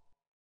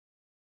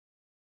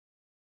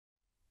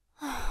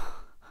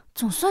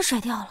总算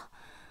甩掉了。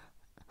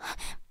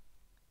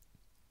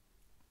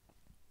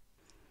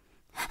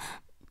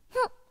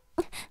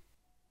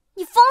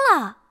你疯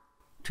了！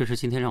这是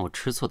今天让我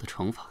吃醋的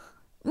惩罚。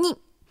你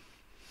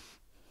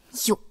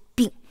有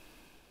病！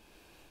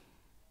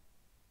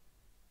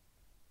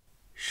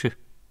是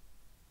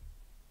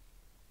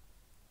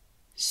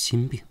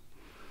心病。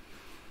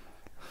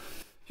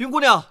云姑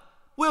娘，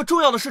我有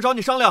重要的事找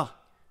你商量。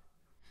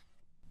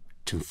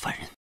真烦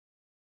人。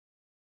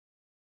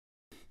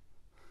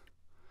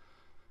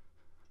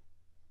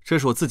这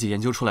是我自己研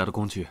究出来的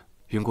工具，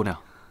云姑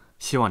娘，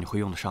希望你会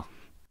用得上。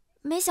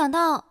没想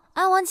到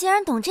安王竟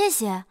然懂这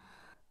些，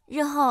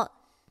日后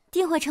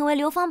定会成为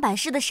流芳百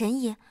世的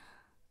神医。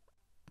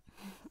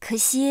可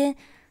惜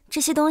这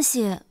些东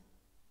西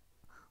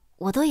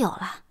我都有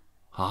了。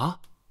啊，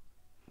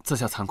在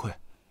下惭愧，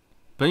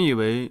本以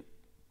为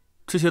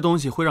这些东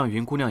西会让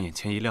云姑娘眼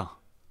前一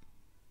亮，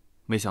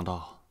没想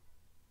到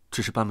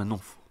只是班门弄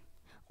斧。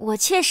我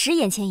确实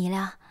眼前一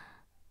亮。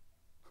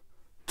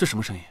这什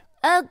么声音？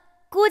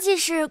估计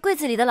是柜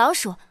子里的老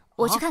鼠，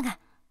我去看看。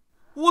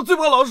我最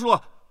怕老鼠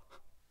了。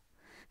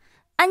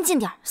安静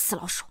点，死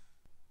老鼠。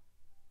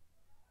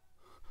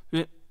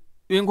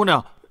云姑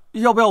娘，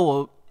要不要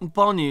我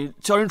帮你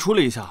叫人处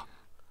理一下？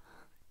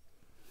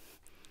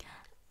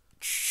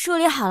处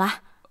理好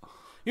了。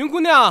云姑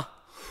娘，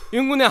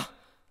云姑娘，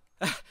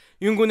哎，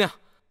云姑娘，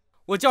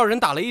我叫人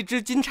打了一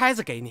只金钗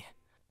子给你。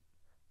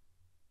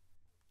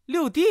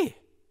六弟，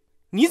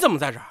你怎么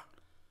在这儿？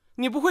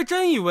你不会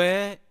真以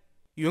为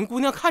云姑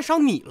娘看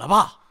上你了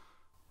吧？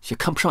也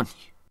看不上你。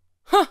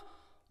哼，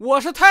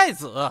我是太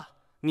子，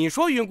你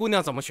说云姑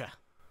娘怎么选？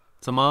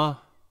怎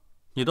么，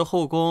你的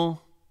后宫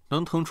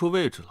能腾出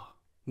位置了？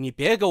你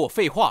别给我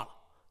废话了，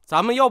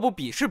咱们要不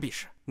比试比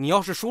试？你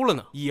要是输了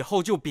呢，以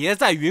后就别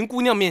在云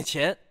姑娘面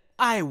前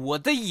碍我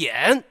的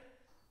眼。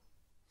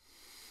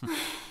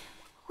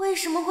为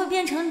什么会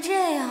变成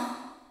这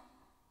样？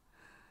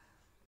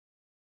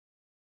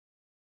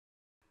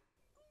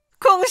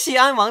恭喜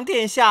安王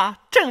殿下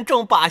正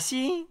中靶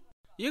心。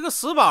一个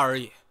死靶而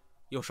已，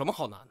有什么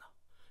好难的？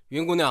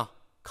云姑娘，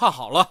看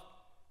好了。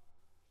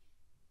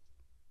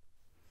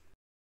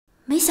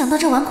没想到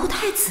这纨绔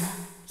太子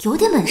有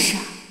点本事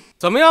啊！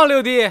怎么样，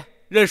六弟，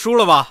认输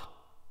了吧？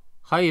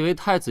还以为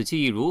太子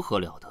技艺如何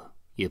了得，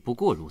也不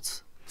过如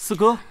此。四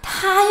哥，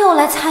他又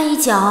来掺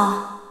一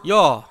脚。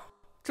哟，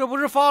这不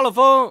是发了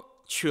疯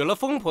娶了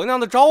疯婆娘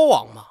的昭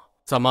王吗？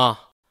怎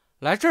么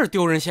来这儿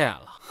丢人现眼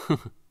了？呵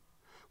呵，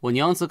我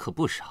娘子可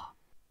不傻，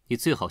你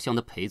最好向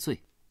她赔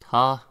罪，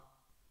她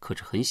可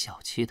是很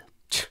小气的。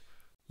切，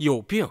有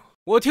病！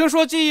我听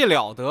说技艺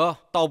了得，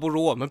倒不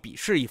如我们比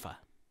试一番。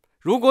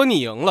如果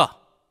你赢了，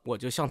我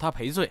就向他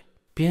赔罪。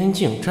边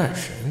境战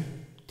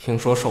神听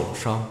说受了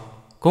伤，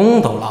弓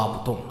都拉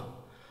不动了，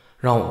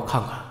让我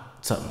看看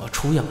怎么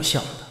出洋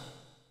相的。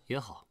也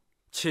好，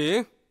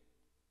请。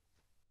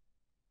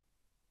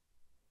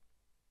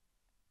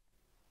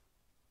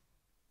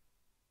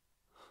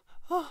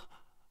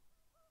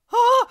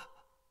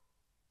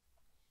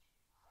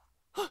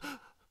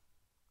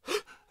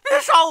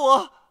别杀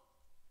我！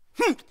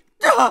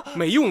哼，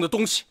没用的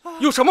东西，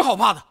有什么好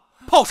怕的？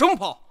跑什么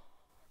跑？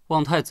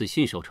望太子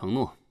信守承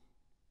诺，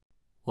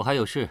我还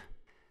有事，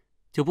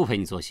就不陪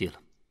你做戏了。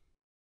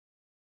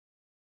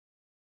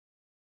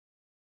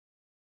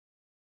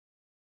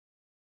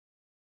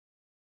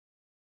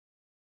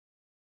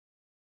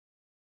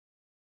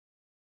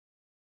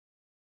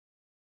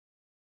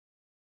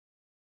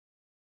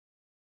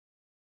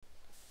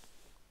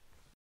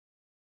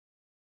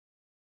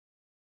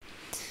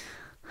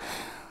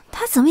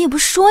他怎么也不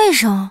说一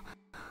声，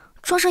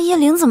撞上叶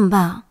灵怎么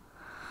办？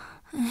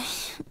哎，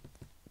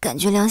感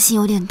觉良心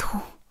有点痛。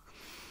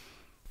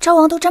昭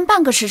王都站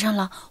半个时辰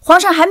了，皇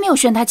上还没有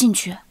宣他进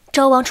去。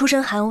昭王出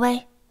身寒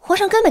微，皇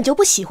上根本就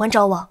不喜欢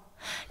昭王，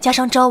加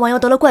上昭王又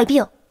得了怪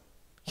病，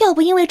要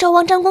不因为昭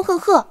王战功赫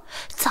赫，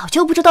早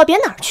就不知道贬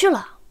哪儿去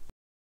了。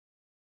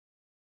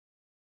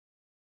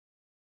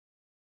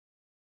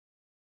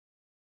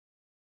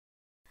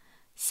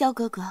萧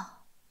哥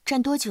哥，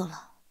站多久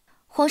了？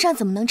皇上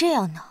怎么能这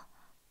样呢？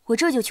我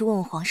这就去问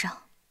问皇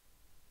上。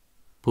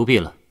不必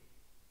了，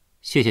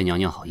谢谢娘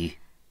娘好意。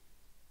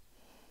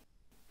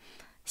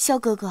萧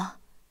哥哥，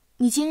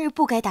你今日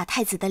不该打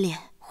太子的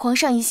脸，皇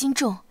上疑心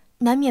重，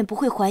难免不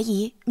会怀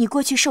疑你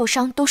过去受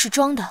伤都是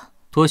装的。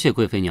多谢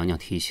贵妃娘娘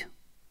提醒，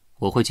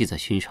我会记在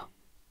心上。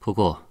不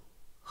过，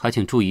还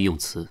请注意用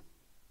词，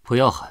不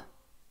要喊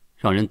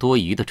让人多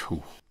疑的称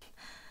呼。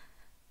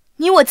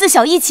你我自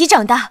小一起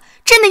长大，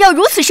真的要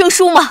如此生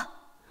疏吗？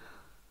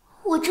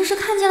我这是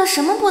看见了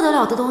什么不得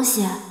了的东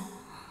西？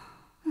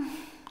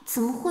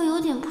怎么会有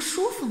点不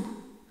舒服呢？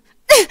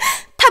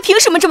他凭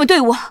什么这么对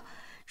我？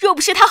若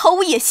不是他毫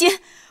无野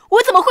心，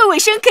我怎么会委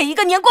身给一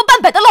个年过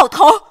半百的老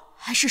头？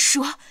还是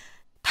说，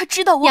他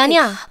知道我……娘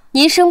娘，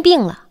您生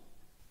病了，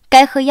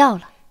该喝药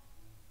了。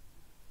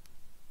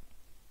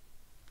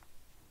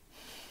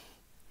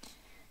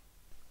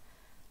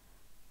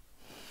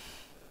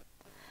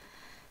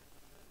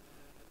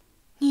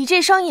你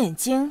这双眼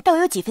睛倒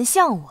有几分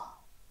像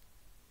我，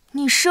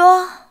你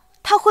说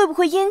他会不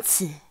会因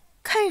此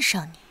看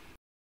上你？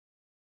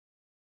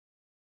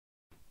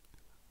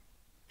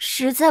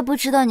实在不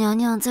知道娘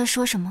娘在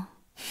说什么。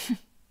哼，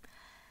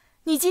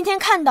你今天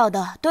看到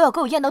的都要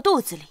给我咽到肚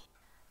子里，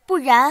不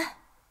然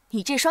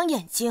你这双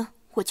眼睛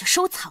我就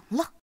收藏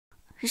了。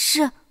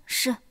是，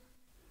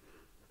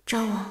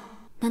昭王，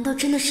难道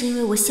真的是因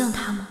为我像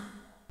他吗？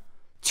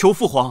求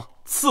父皇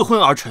赐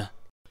婚儿臣。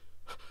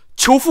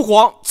求父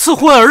皇赐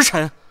婚儿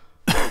臣。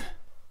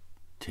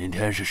今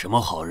天是什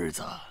么好日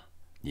子？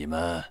你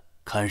们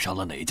看上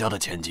了哪家的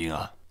千金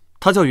啊？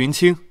她叫云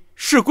清，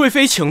是贵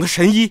妃请的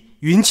神医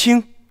云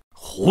清。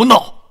胡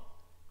闹！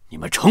你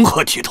们成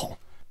何体统？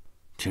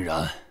竟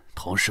然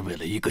同是为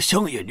了一个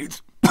乡野女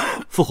子。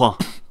父皇，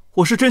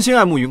我是真心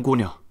爱慕云姑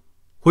娘，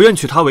我愿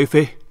娶她为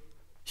妃，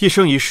一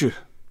生一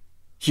世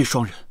一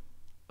双人。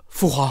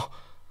父皇，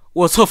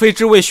我侧妃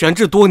之位悬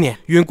置多年，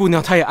云姑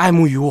娘她也爱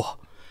慕于我，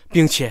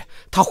并且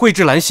她蕙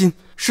质兰心，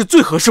是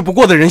最合适不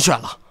过的人选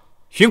了。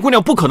云姑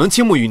娘不可能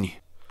倾慕于你。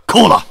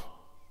够了，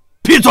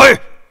闭嘴！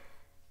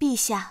陛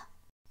下，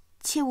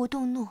切勿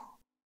动怒。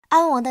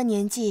安王的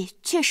年纪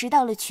确实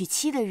到了娶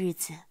妻的日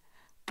子，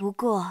不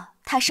过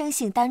他生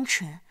性单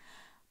纯，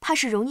怕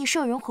是容易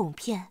受人哄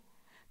骗。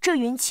这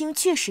云清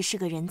确实是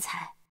个人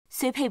才，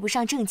虽配不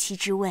上正妻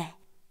之位，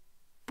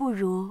不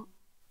如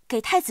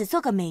给太子做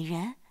个美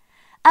人。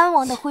安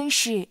王的婚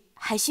事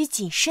还需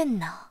谨慎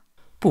呢。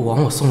不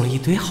枉我送了一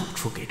堆好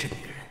处给这女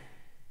人。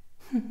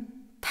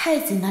哼，太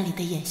子那里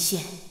的眼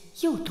线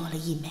又多了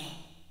一枚。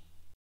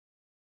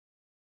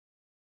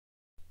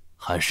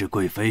还是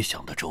贵妃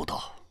想得周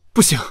到。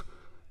不行！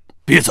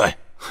闭嘴！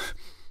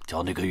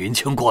叫那个云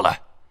清过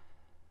来。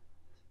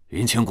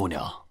云清姑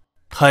娘，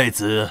太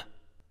子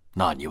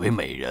纳你为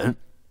美人，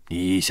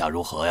你意下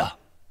如何呀？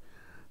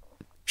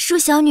恕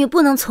小女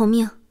不能从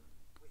命。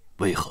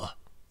为何？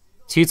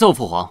启奏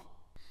父皇，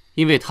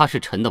因为她是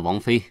臣的王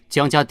妃，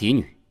江家嫡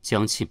女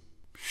江沁。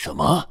什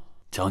么？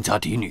江家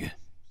嫡女？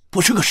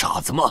不是个傻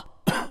子吗？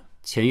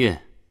前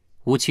月，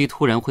吴妻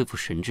突然恢复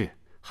神智，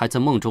还在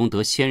梦中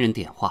得仙人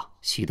点化，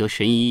习得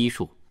神医医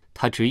术。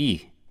他执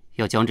意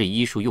要将这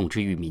医术用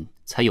之于民，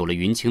才有了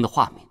云清的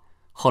化名。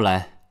后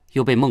来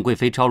又被孟贵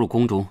妃招入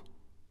宫中，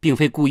并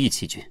非故意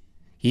欺君，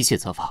一切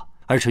责罚，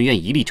儿臣愿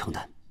一力承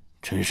担。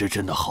真是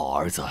朕的好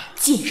儿子！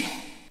贱人，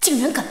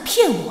竟然敢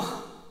骗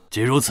我！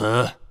既如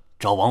此，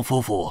昭王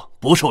夫妇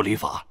不受礼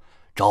法，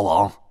昭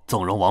王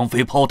纵容王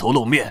妃抛头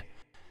露面，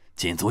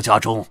禁足家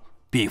中，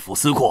闭府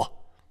思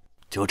过，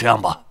就这样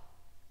吧。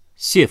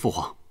谢父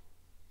皇。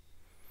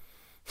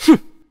哼，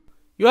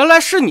原来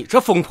是你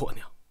这疯婆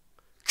娘，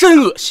真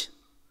恶心！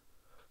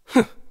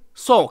哼，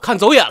算我看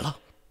走眼了。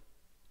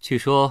据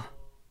说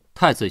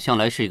太子向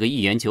来是一个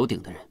一言九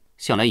鼎的人，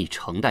向来以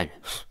诚待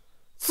人。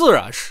自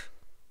然是。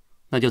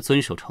那就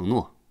遵守承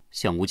诺，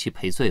向吴妻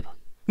赔罪吧。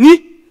你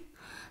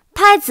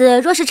太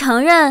子若是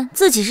承认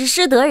自己是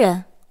失德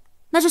人，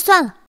那就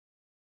算了。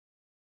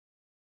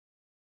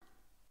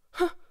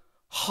哼，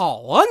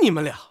好啊，你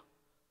们俩，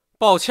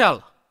抱歉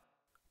了，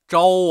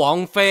昭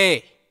王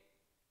妃。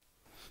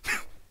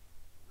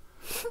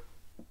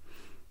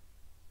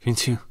云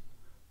清，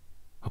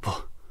啊不，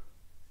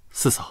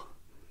四嫂，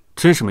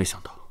真是没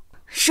想到。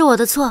是我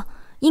的错，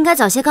应该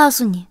早些告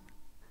诉你，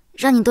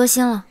让你多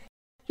心了。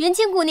云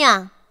清姑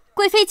娘，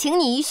贵妃请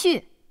你一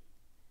叙。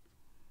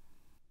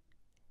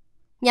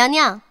娘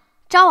娘，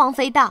昭王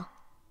妃到。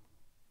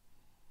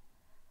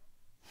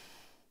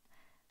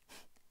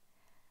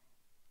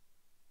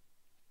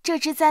这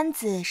只簪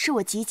子是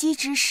我及笄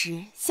之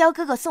时萧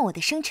哥哥送我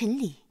的生辰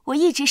礼，我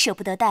一直舍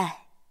不得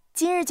戴，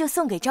今日就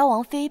送给昭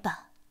王妃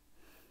吧。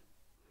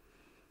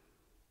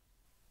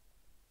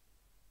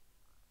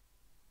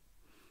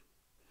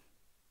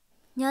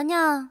娘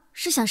娘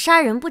是想杀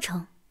人不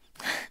成？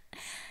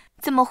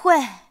怎么会？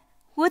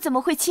我怎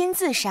么会亲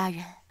自杀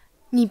人？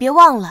你别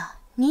忘了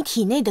你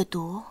体内的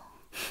毒。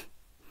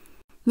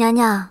娘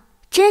娘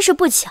真是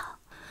不巧，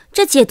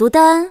这解毒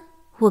丹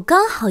我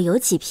刚好有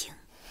几瓶。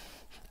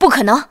不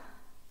可能，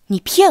你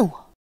骗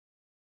我。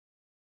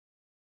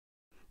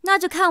那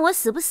就看我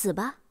死不死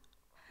吧。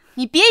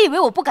你别以为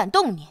我不敢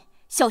动你，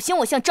小心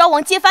我向昭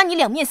王揭发你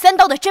两面三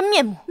刀的真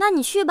面目。那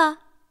你去吧。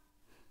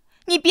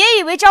你别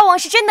以为昭王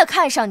是真的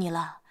看上你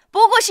了，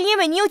不过是因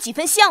为你有几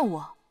分像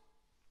我，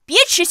别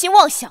痴心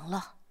妄想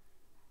了。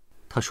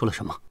他说了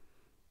什么？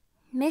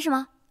没什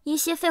么，一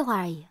些废话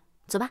而已。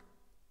走吧。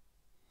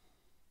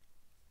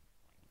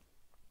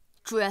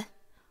主人，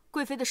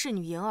贵妃的侍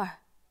女莹儿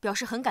表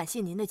示很感谢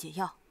您的解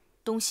药，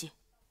东西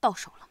到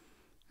手了。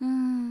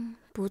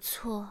不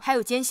错。还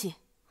有奸细。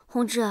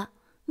弘志，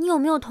你有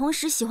没有同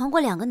时喜欢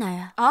过2个男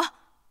人啊？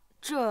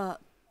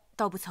这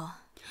倒不曾。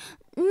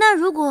那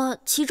如果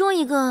其中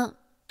一个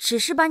只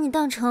是把你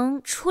当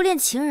成初恋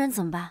情人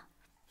怎么办？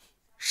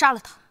杀了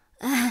他。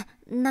哎，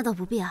那倒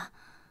不必啊。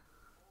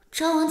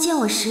昭王见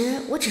我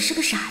时，我只是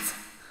个傻子。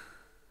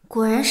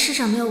果然世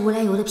上没有无来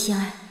由的偏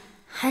爱，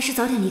还是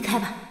早点离开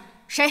吧。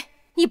谁？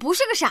你不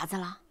是个傻子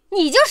了，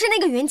你就是那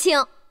个云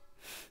清。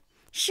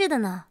是的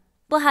呢，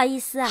不好意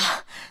思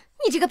啊。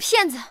你这个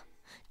骗子，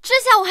这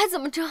下我还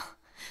怎么争？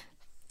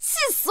气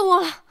死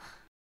我了！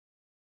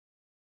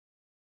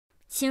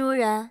秦如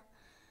人，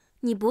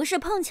你不是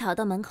碰巧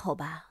到门口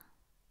吧？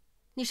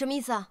你什么意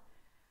思啊？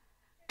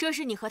这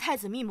是你和太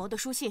子密谋的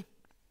书信，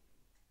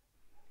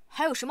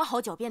还有什么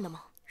好狡辩的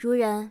吗？如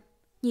人，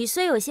你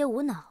虽有些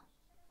无脑，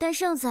但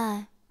胜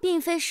在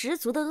并非十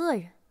足的恶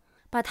人，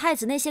把太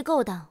子那些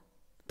勾当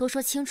都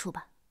说清楚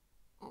吧。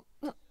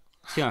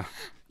杏儿，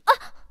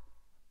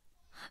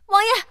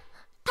王爷，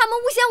他们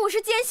诬陷我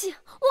是奸细，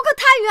我可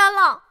太冤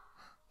了。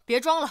别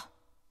装了，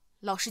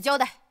老实交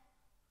代。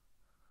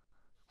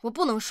我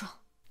不能说。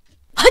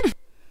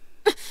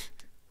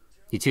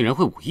你竟然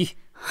会武艺！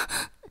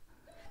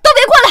都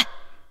别过来！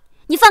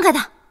你放开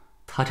他！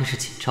他这是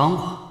紧张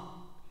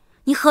啊！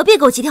你何必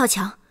狗急跳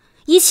墙？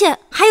一切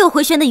还有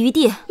回旋的余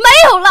地。没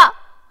有了，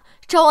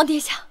昭王殿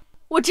下，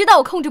我知道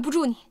我控制不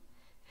住你，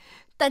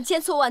但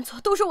千错万错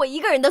都是我一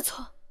个人的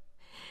错，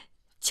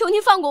求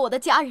您放过我的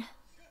家人。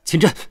秦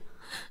震，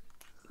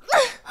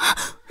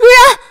如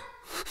人，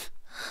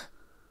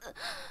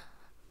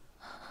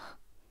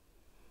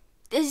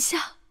殿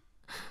下，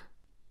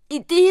你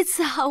第一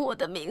次喊我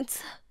的名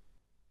字，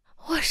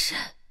我是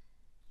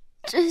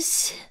真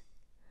心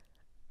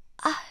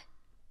爱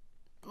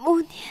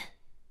慕您。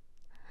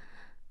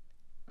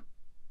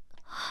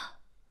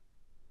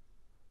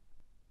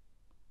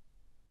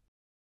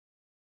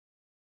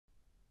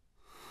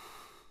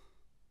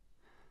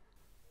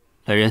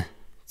来人，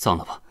葬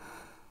了吧。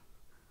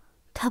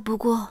他不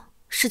过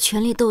是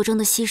权力斗争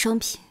的牺牲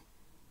品。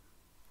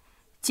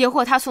截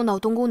获他送到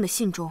东宫的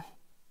信中，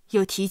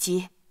有提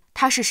及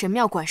他是神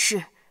庙管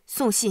事，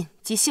送信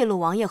及泄露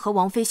王爷和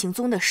王妃行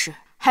踪的事，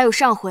还有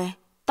上回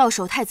到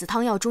手太子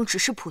汤药中只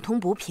是普通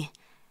补品，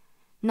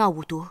那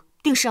五毒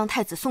定是让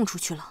太子送出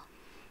去了。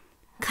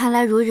看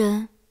来如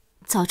人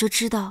早就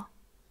知道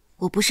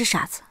我不是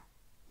傻子，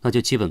那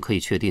就基本可以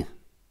确定，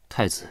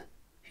太子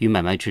与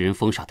买卖致人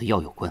疯傻的药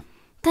有关。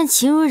但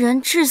秦如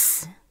人至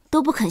死都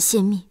不肯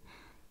泄密，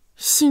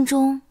信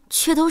中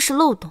却都是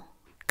漏洞，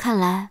看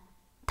来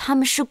他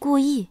们是故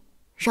意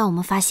让我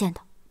们发现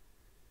的。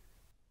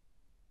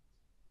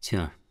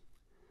青儿，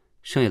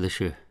剩下的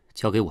事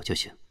交给我就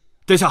行。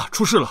殿下，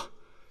出事了，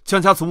江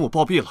家祖母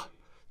暴毙了，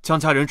江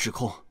家人指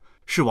控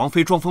是王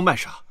妃装疯卖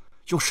傻，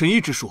用神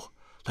医之术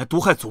来毒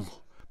害祖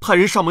母，派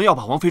人上门要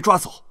把王妃抓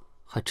走。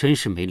还真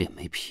是没脸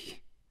没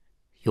皮，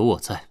有我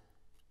在，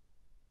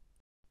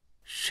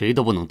谁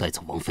都不能带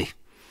走王妃。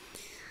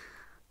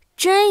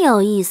真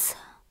有意思，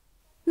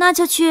那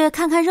就去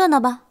看看热闹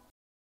吧。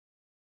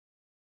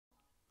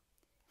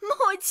母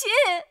亲，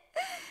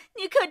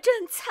你可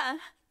真惨！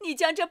你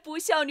将这不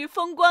孝女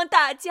风光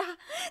大嫁，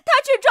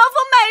她却装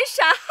疯卖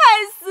傻，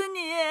害死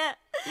你！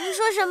你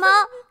说什么？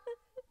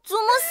祖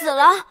母死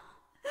了？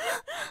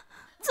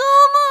祖母！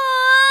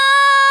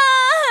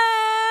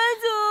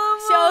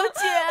小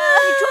姐，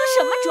你装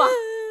什么装？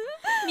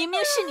明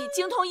明是你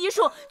精通医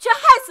术，却害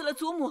死了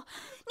祖母，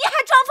你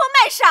还装疯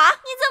卖傻？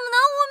你怎么能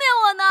污蔑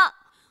我呢？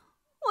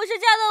我是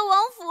嫁到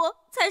王府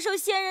才受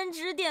仙人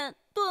指点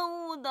顿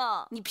悟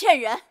的。你骗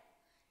人！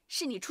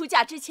是你出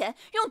嫁之前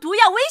用毒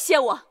药威胁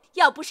我，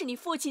要不是你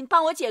父亲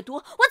帮我解毒，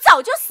我早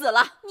就死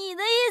了。你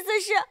的意思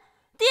是，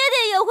爹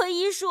爹也会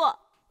医术，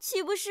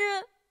岂不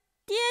是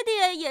爹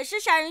爹也是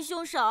杀人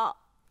凶手？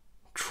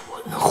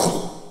蠢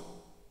货！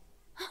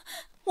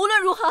无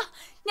论如何，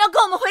你要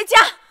跟我们回家。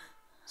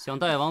想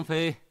带王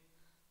妃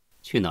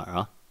去哪儿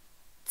啊？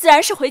自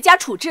然是回家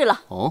处置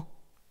了。哦，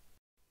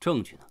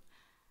证据呢？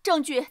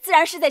证据自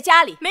然是在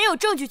家里。没有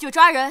证据就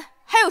抓人，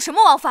还有什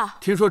么王法？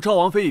听说昭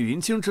王妃以云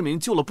清之名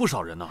救了不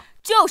少人呢。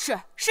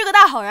是个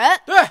大好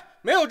人。对，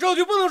没有证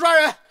据不能抓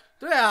人。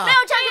对啊，没有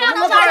证据不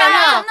能抓人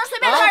呢，能随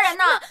便抓人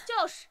呢？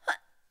就是。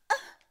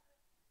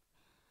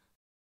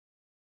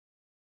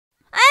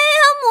哎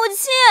呀，母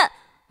亲，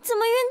怎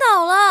么晕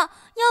倒了？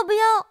要不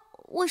要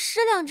我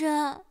施两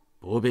针？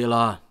不必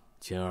了，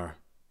青儿，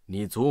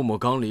你祖母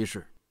刚离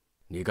世，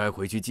你该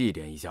回去祭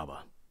奠一下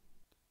吧。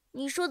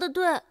你说的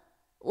对，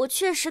我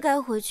确实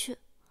该回去。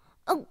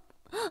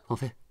王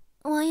妃，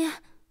王爷，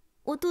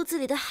我肚子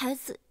里的孩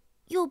子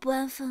又不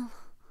安分了。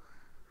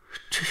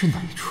这是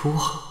哪一出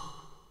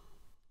啊？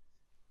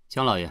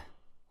江老爷，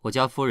我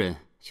家夫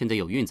人现在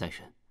有孕在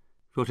身，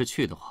若是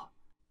去的话，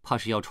怕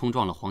是要冲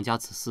撞了皇家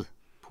子嗣，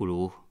不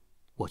如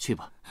我去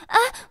吧。哎，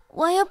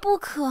王爷不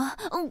可。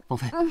王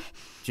妃，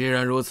既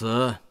然如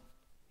此，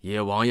依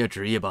王爷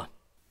旨意吧。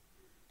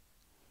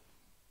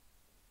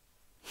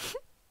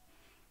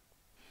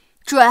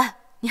主人，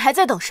你还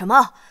在等什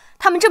么？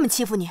他们这么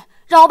欺负你，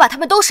让我把他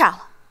们都杀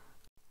了。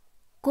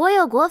国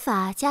有国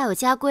法，家有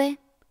家规，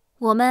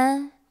我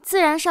们自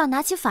然是要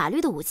拿起法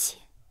律的武器。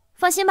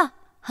放心吧，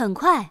很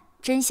快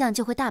真相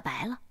就会大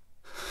白了。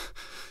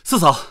四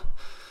嫂，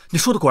你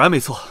说的果然没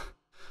错。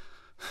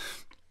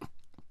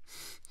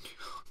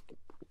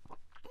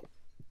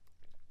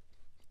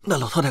那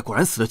老太太果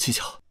然死得蹊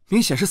跷，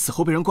明显是死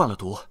后被人灌了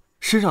毒，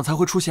身上才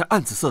会出现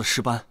暗紫色的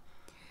尸斑。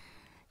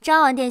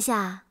昭王殿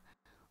下，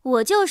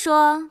我就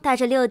说带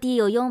着6弟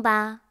有用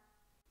吧。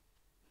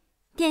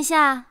殿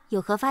下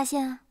有何发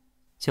现啊？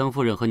江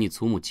夫人和你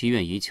祖母积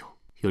怨已久，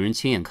有人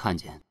亲眼看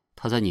见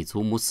她在你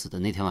祖母死的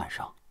那天晚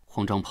上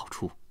慌张跑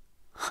出。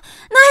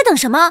那还等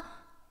什么？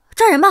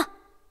抓人吧！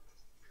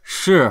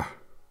是。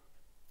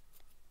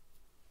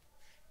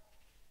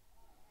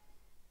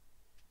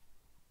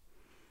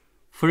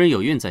夫人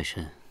有孕在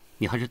身，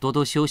你还是多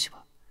多休息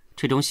吧。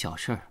这种小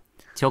事儿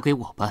交给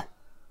我办。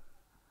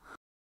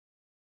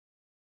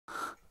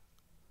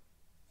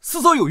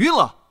四嫂有孕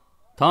了？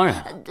当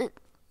然。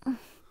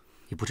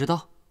你不知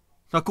道？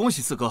那恭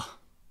喜四哥，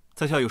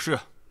在下有事，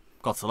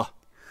告辞了。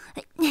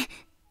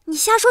你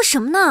瞎说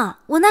什么呢？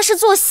我那是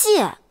做戏。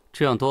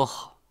这样多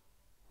好，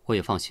我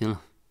也放心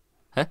了。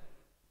哎，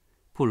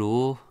不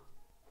如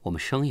我们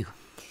生一个。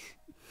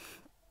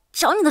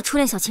找你的初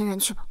恋小情人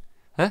去吧。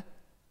哎，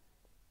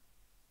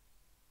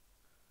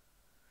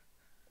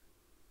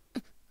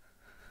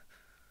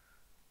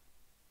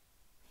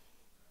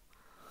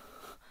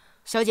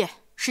小姐，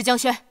石江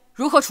轩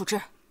如何处置？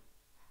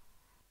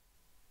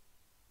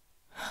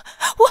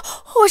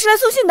我是来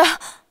送信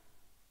的。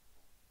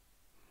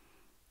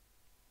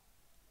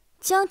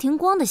江庭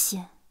光的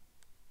信。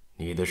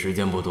你的时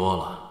间不多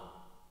了，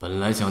本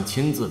来想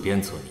亲自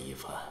鞭策你一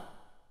番，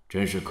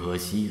真是可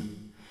惜呀。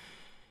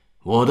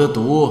我的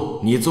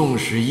毒，你纵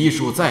使医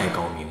术再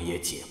高明也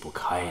解不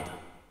开的。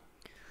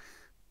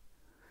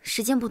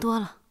时间不多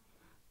了，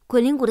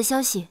鬼灵谷的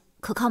消息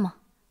可靠吗？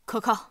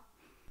可靠。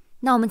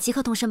那我们即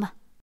刻动身吧。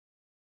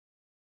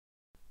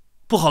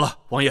不好了，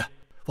王爷，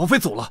王妃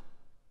走了。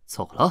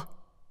走了？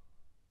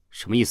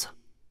什么意思？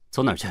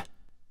走哪儿去？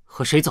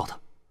和谁走的？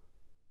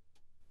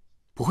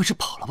不会是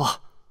跑了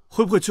吧？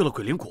会不会去了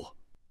鬼灵谷？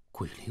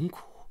鬼灵谷？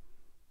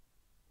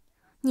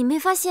你没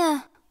发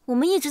现我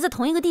们一直在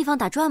同一个地方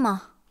打转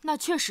吗？那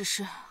确实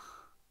是。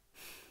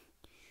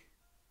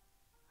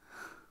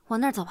往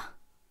那儿走吧。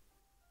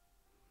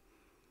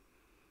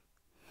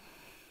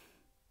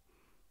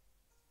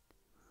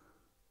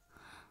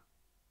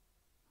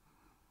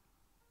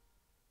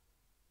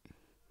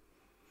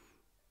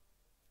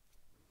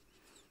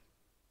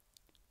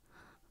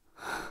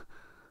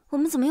我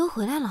们怎么又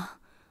回来了？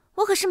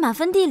我可是满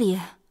分地理。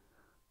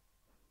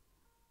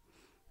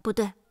不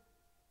对，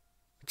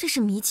这是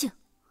迷境，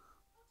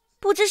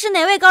不知是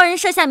哪位高人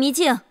设下迷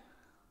境。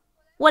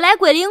我来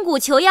鬼灵谷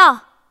求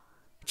药，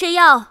这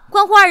药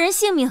关乎2人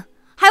性命，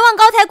还望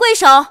高抬贵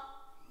手。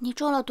你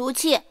中了毒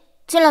气，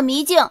进了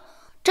迷境，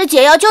这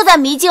解药就在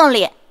迷境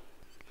里。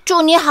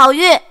祝你好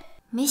运。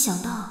没想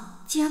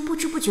到竟然不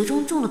知不觉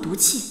中中了毒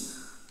气，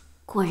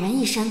果然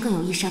一山更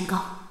有一山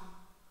高。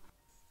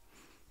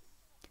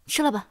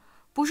吃了吧。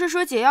不是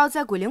说解药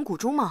在鬼灵谷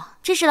中吗？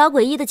这是老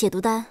鬼医的解毒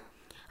丹，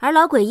而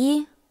老鬼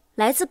医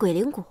来自鬼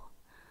灵谷，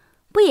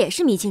不也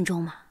是迷境中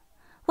吗？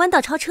弯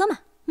道超车嘛。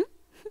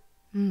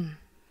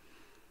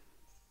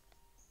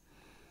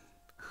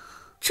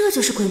这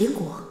就是鬼灵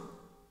谷，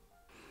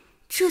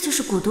这就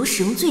是蛊毒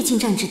使用最近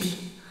战之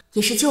地，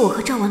也是救我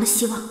和昭王的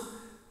希望。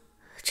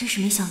真是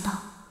没想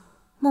到，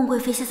孟贵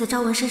妃下在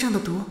昭王身上的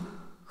毒，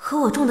和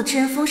我中的致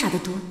人疯傻的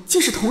毒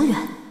竟是同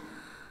源，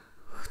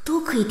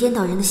都可以颠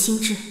倒人的心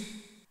智。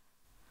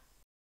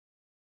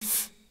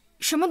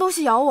什么东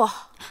西咬我？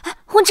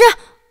红芝，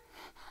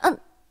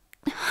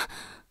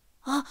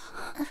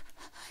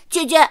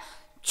姐姐，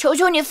求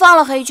求你放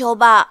了黑球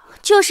吧！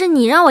就是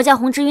你让我叫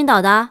红芝晕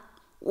倒的。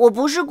我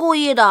不是故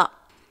意的。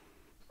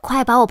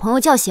快把我朋友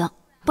叫醒，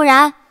不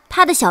然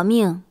他的小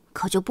命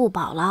可就不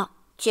保了。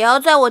解药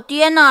在我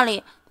爹那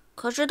里，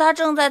可是他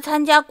正在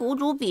参加谷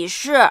主比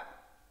试。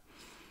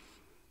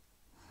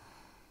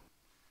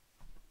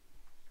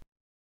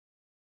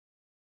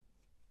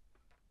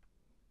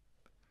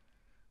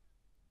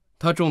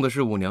他中的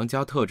是五娘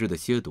家特制的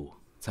蝎毒，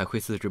才会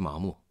四肢麻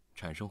木，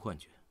产生幻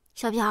觉。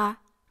小屁孩，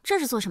这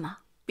是做什么？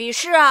比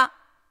试啊，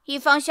一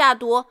方下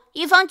毒，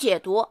一方解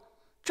毒。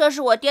这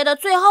是我爹的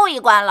最后一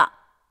关了，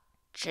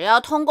只要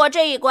通过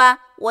这一关，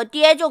我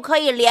爹就可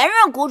以连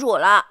任谷主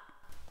了。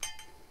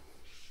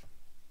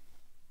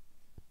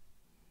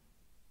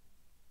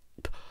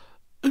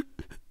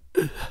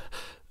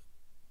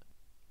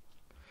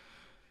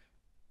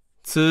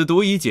此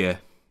毒已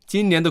解，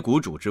今年的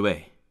谷主之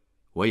位，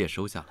我也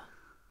收下了。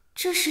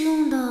这是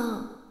用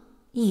的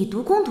以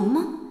毒攻毒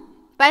吗？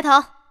白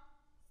头，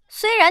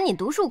虽然你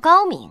毒术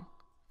高明，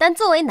但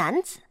作为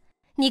男子，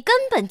你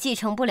根本继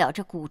承不了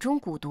这谷中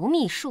蛊毒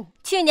秘术。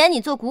去年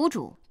你做谷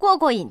主过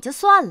过瘾就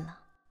算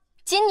了，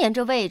今年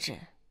这位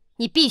置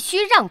你必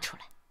须让出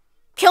来。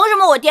凭什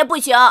么我爹不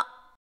行？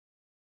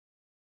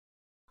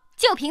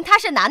就凭他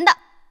是男的。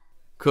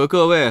可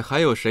各位还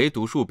有谁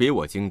毒术比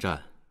我精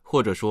湛，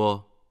或者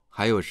说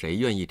还有谁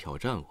愿意挑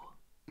战我？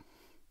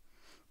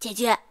姐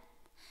姐，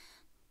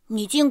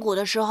你进蛊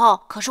的时候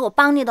可是我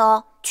帮你的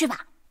哦，去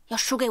吧，要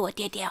输给我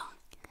爹爹哦。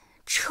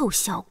臭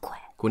小鬼！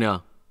姑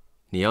娘，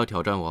你要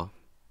挑战我？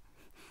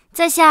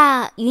在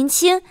下云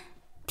清，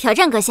挑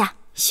战阁下，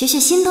学学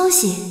新东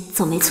西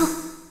总没错。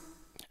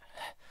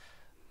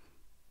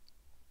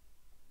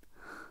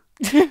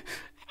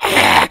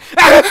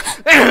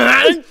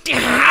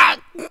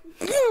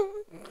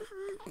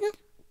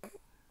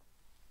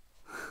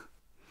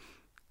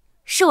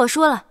是我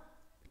说了，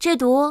这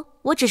毒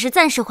我只是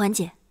暂时缓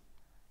解。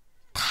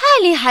太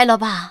厉害了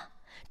吧！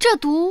这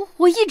毒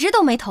我一直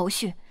都没头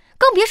绪，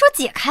更别说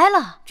解开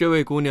了。这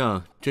位姑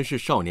娘真是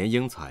少年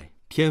英才，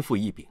天赋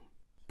异禀，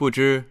不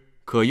知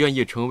可愿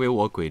意成为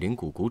我鬼灵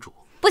谷谷主？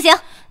不行，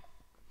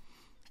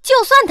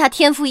就算他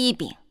天赋异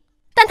禀，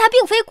但他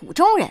并非谷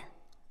中人。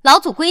老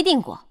祖规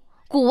定过，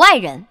谷外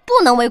人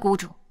不能为谷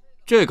主。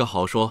这个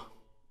好说，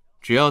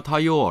只要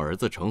他与我儿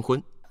子成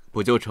婚，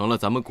不就成了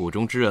咱们谷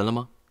中之人了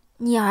吗？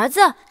你儿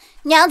子？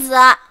娘子，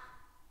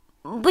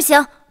不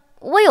行，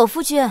我有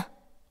夫君。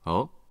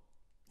哦，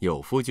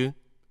有夫君？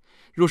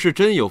若是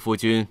真有夫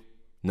君，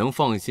能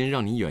放心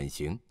让你远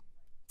行？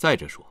再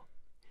者说，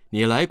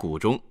你来谷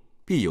中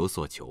必有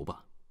所求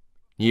吧？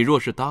你若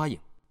是答应，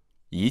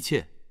一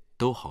切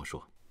都好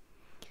说。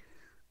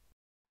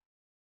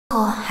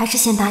我还是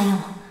先答应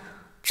了，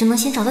只能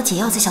先找到解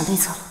药再想对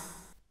策了。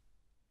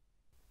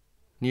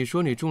你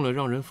说你中了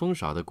让人疯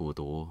傻的蛊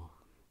毒，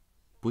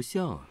不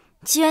像啊。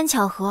机缘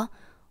巧合，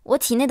我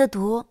体内的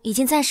毒已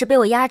经暂时被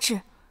我压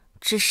制，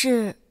只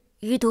是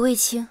余毒未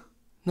清。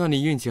那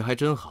你运气还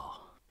真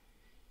好，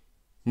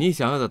你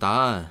想要的答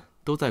案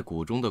都在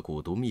谷中的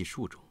蛊毒秘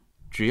术中。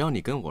只要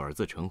你跟我儿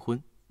子成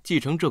婚，继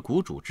承这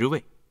谷主之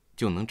位，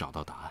就能找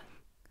到答案。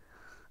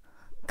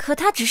可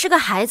他只是个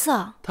孩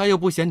子，他又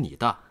不嫌你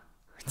大。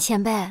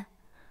前辈，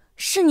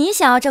是你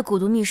想要这蛊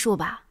毒秘术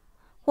吧？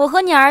我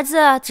和你儿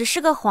子只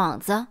是个幌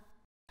子，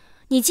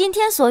你今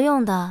天所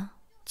用的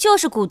就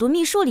是蛊毒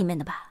秘术里面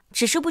的吧？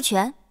只是不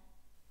全。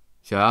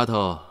小丫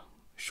头，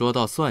说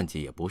到算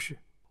计也不是，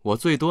我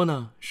最多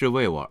呢是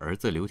为我儿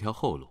子留条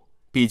后路。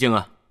毕竟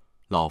啊，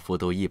老夫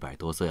都100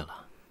多岁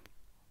了。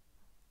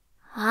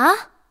啊？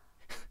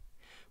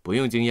不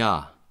用惊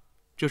讶，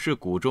这是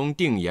蛊中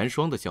定颜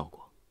霜的效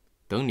果，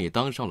等你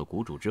当上了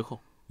谷主之后，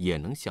也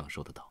能享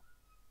受得到。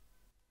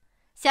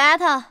小丫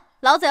头，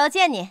老祖要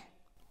见你。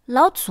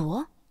老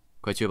祖？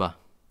快去吧。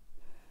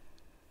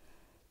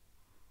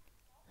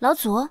老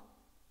祖？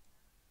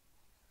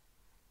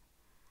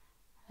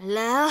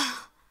来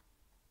啊！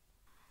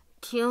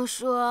听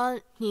说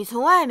你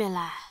从外面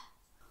来。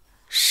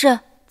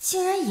是，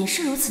竟然也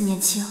是如此年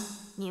轻。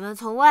你们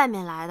从外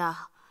面来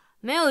的，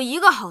没有一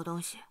个好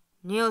东西。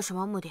你有什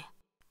么目的？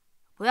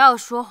不要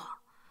说谎，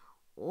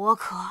我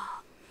可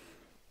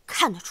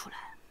看得出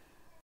来。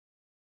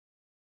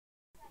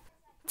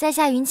在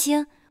下云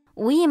清，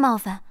无意冒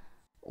犯，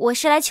我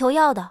是来求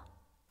药的。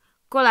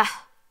过来，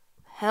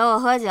陪我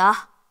喝酒。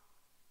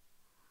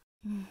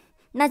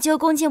那就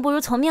恭敬不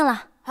如从命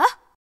了。啊，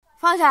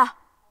放下，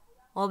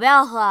我不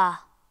要喝。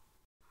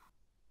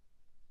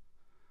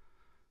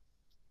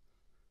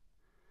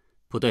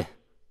不对，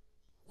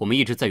我们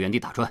一直在原地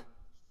打转。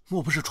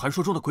莫不是传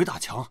说中的鬼打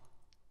墙？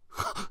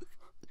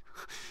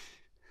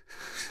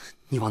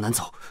你往南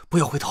走，不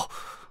要回头。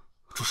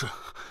主事，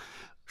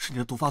是你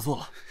的毒发作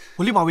了，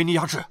我立马为你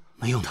压制。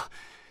没用的，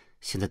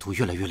现在毒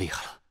越来越厉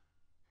害了。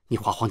你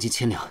花黄金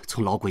1000两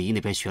从老鬼医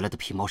那边学来的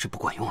皮毛是不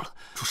管用了。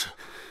主事，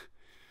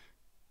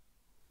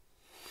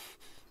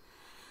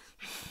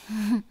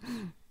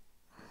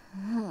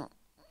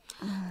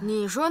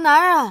你说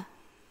男人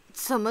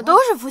怎么都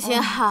是负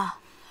心汉？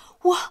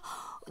我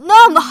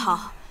那么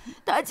好，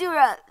他竟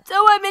然在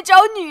外面找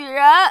女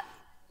人。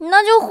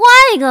那就换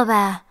一个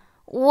呗，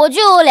我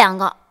就有2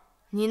个。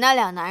你那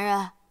2男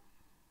人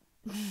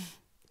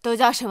都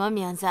叫什么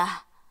名字？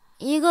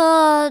一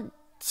个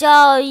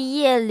叫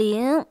叶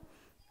灵，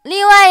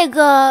另外一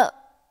个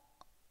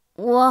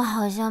我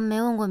好像没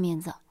问过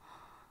名字。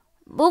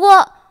不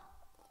过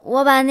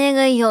我把那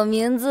个有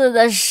名字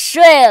的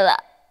睡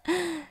了，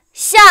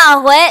下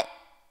回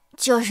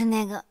就是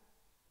那个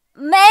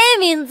没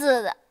名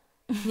字的。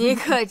你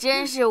可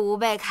真是无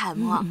辈楷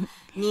模，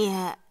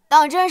你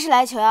当真是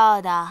来求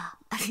药的？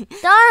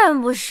当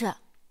然不是，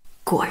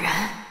果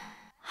然。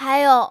还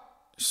有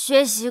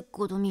学习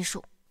蛊毒秘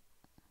术。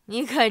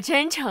你可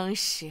真诚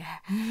实。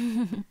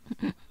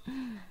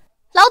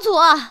老祖，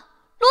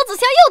罗子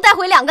香又带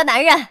回2个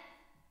男人。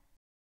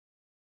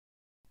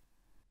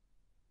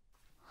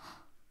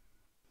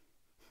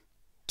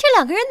这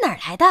2个人哪儿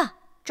来的？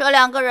这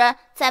2个人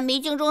在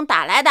迷境中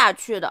打来打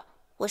去的，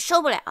我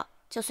受不了，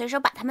就随手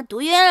把他们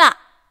毒晕了。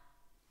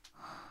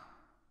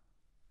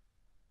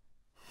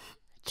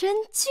真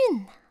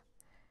俊啊！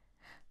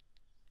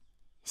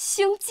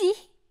胸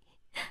肌。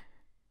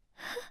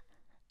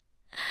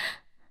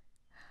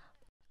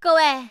各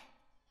位，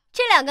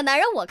这2个男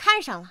人我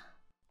看上了，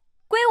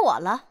归我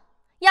了。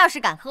要是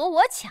敢和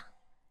我抢，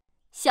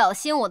小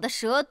心我的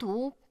蛇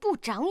毒不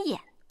长眼。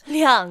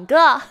2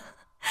个，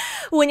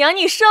舞娘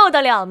你受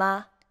得了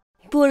吗？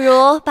不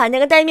如把那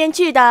个戴面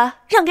具的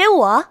让给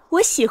我，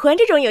我喜欢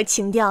这种有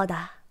情调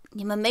的。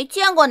你们没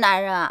见过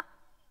男人啊，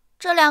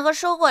这2个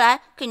收过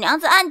来给娘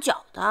子按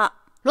脚的。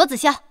罗子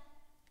潇，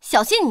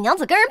小心你娘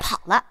子跟人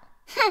跑了。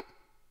哼！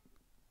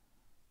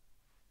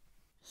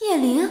叶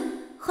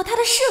灵和他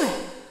的侍卫，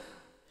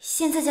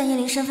现在将叶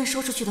灵身份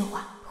说出去的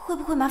话，会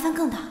不会麻烦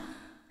更大？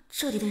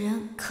这里的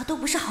人可都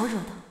不是好惹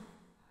的。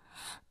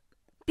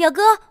表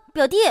哥、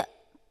表弟，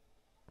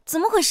怎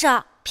么回事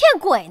啊？骗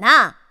鬼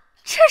呢！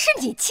这是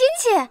你亲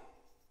戚？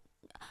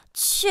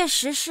确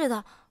实是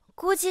的，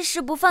估计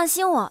是不放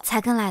心我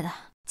才跟来的。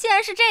既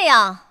然是这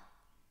样，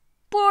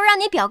不如让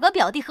你表哥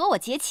表弟和我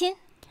结亲，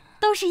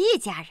都是一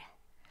家人，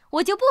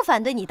我就不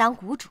反对你当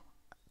谷主。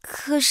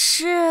可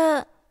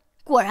是，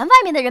果然外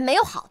面的人没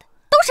有好的，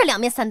都是2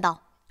面3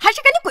刀，还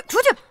是赶紧滚出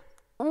去吧。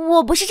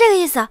我不是这个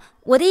意思，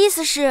我的意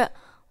思是，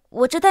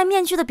我这戴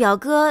面具的表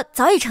哥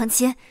早已成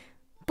亲，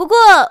不过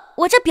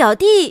我这表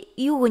弟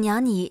与舞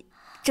娘你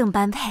正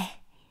般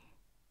配。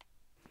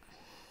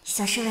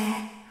小侍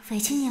卫，委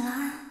屈你了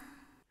啊。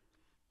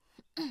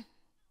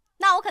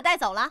那我可带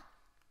走了。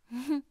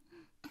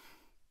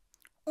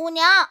舞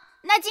娘，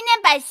那今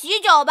天摆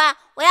喜酒吧，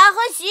我要喝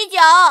喜酒。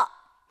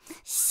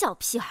小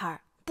屁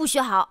孩，不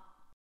学好。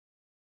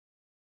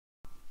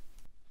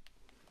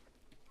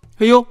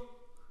哎呦，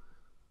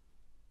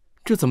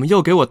这怎么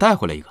又给我带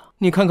回来一个？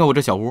你看看我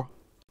这小屋，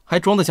还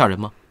装得吓人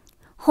吗？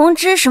红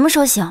芝什么时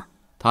候醒？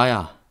他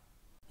呀，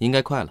应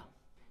该快了。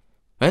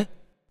哎，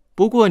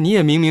不过你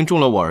也明明中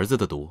了我儿子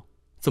的毒，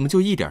怎么就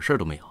一点事儿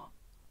都没有？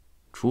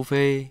除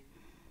非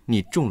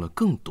你中了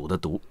更毒的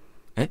毒。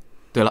哎，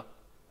对了，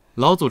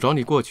老祖找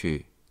你过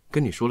去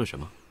跟你说了什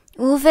么？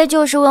无非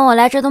就是问我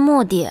来这的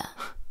目的。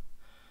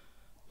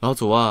老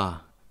祖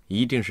啊，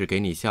一定是给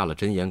你下了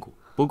真言蛊，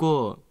不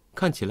过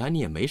看起来你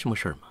也没什么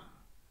事儿嘛。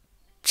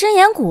真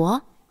言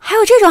蛊？还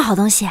有这种好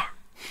东西？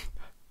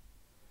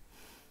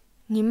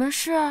你们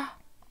是？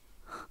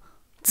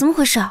怎么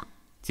回事？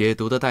解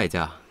毒的代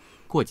价，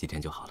过几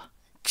天就好了。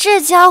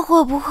这家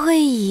伙不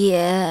会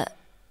也……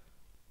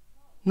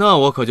那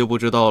我可就不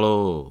知道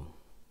喽。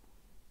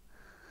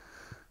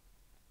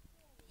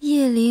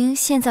叶灵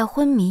现在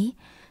昏迷，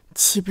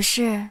岂不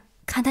是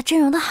看他真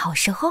容的好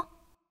时候？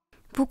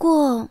不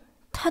过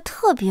他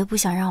特别不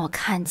想让我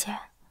看见，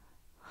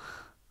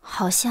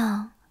好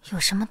像有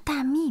什么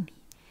大秘密。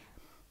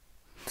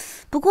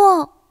不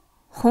过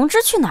红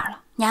芝去哪儿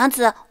了？娘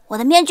子，我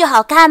的面具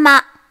好看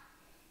吗？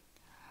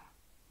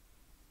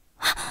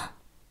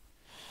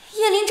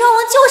叶灵昭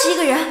王就是一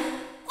个人，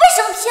为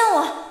什么骗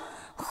我？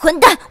混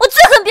蛋！我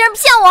最恨别人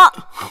骗我。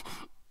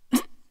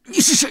你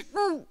是谁？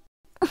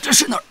这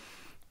是哪儿？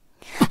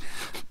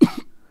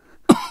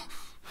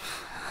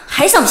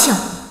还想骗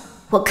我？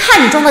我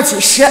看你装到几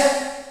时？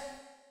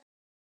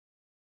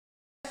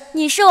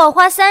你是我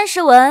花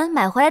30文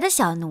买回来的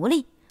小奴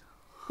隶，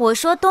我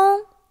说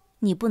东，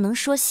你不能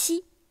说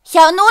西。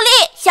小奴隶，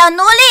小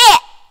奴隶，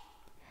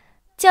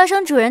叫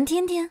声主人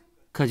听听。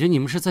感觉你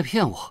们是在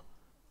骗我，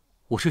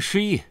我是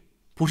失忆，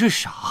不是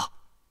傻。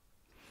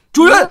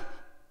主人，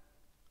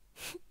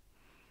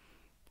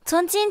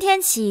从今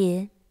天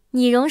起，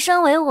你荣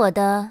升为我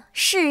的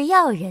试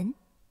药人。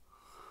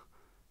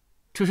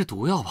这是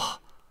毒药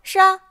吧？是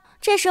啊，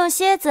这是用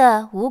蝎子、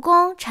蜈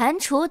蚣、蟾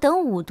蜍等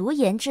5毒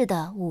研制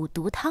的5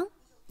毒汤。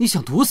你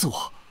想毒死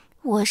我？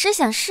我是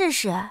想试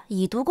试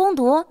以毒攻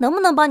毒，能不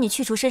能帮你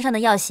去除身上的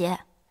药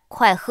邪。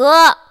快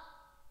喝！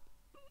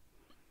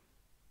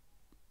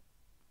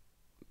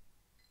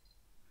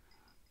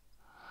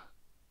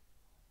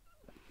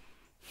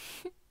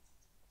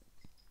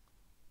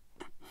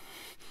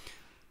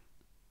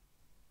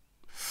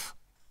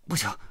不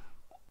行，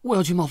我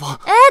要去茅房。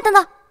哎，等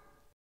等，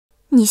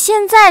你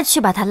现在去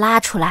把他拉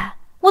出来，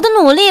我的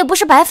努力不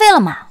是白费了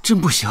吗？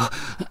真不行。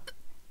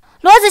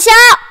罗子潇，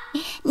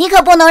你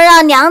可不能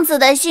让娘子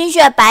的心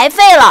血白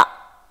费了。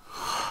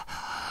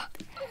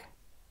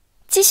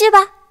继续吧。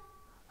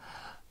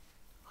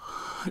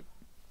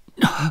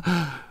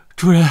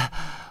主人，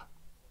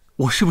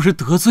我是不是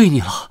得罪你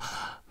了？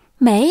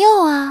没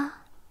有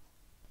啊。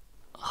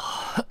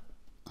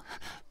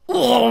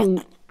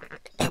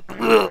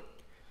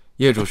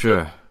叶主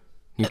事，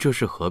你这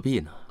是何必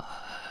呢？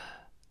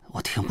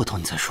我听不懂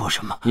你在说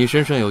什么。你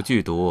身上有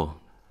剧毒，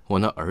我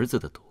那儿子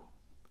的毒，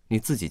你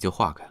自己就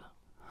化开了。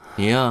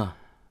你呀，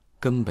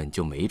根本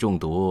就没中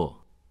毒。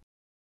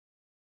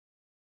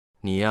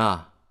你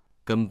呀，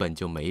根本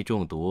就没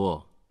中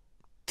毒。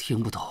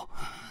听不懂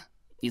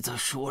你在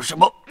说什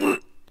么。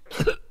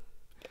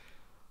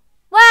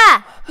喂，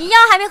你药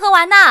还没喝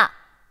完呢。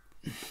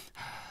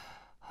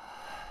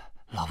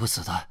老不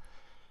死的，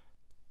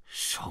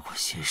受过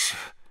些事。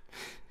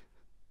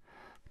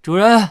主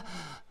人，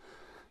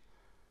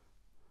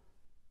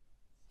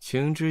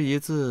情之一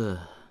字，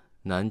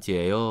难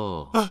解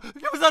哟。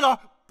你们在哪儿？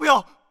不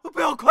要，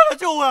快来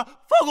救我呀！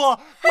放过我，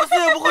我死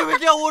也不会被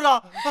玷污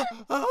的。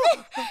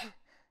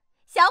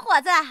小伙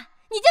子，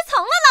你就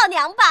从了老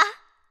娘吧。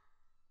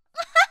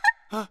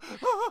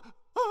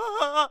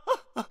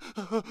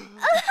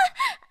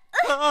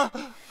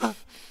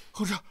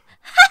红志，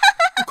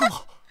快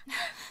跑！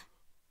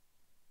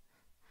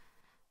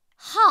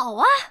好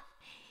啊，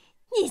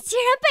你竟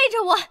然背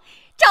着我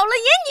找了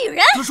野女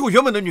人。她是我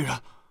原本的女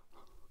人。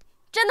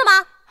真的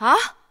吗？啊，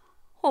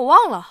我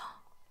忘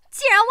了。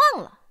既然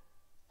忘了，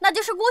那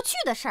就是过去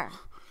的事儿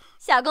了。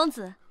小公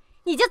子，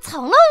你就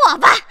从了我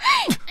吧。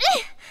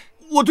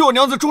我对我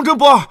娘子忠贞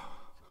不二。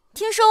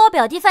听说我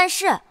表弟犯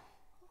事，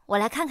我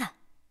来看看。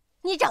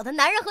你找的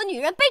男人和女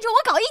人背着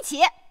我搞一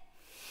起。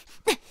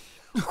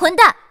混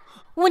蛋！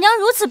我娘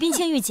如此冰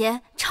清玉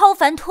洁，超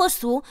凡脱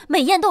俗，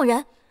美艳动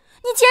人，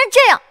你竟然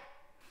这样！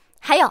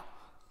还有，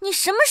你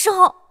什么时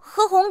候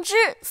和红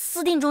芝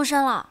私定终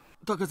身了？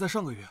大概在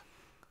上个月。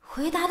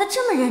回答的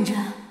这么认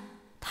真，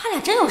他俩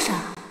真有事儿？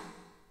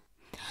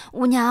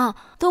五娘，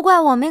都怪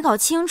我没搞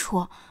清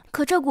楚。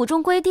可这古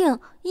中规定，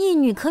一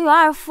女可有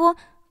二夫，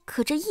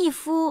可这一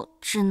夫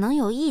只能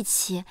有一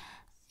妻。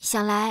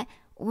想来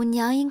五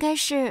娘应该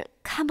是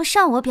看不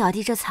上我表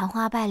弟这残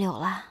花败柳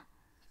了。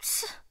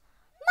是，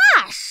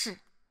那是。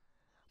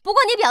不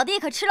过你表弟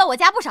可吃了我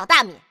家不少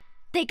大米，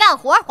得干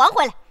活还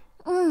回来。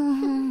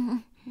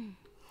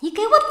你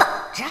给我等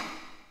着！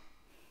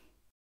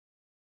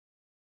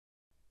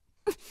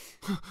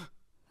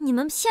你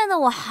们骗得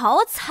我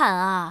好惨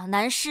啊，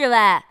男侍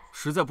卫！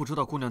实在不知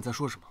道姑娘在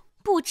说什么。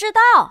不知道。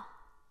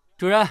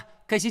主人，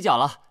该洗脚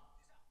了。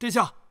殿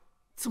下，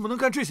怎么能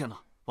干这些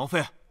呢？王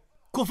妃，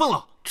过分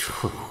了！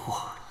蠢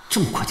货，这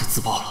么快就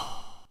自爆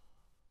了？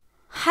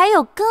还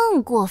有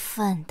更过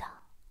分的。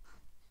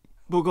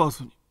不告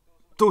诉你，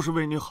都是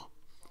为你好。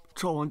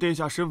赵王殿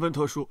下身份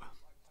特殊，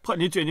怕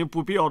你卷进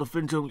不必要的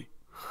纷争里。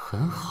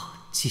很好，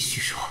继续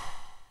说。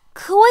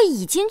可我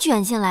已经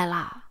卷进来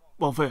了。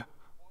王妃，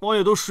王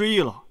爷都失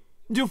忆了，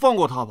你就放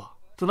过他吧。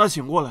等他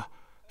醒过来，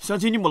想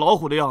起你母老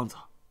虎的样子，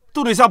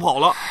都得吓跑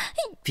了。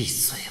闭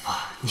嘴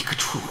吧，你个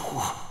蠢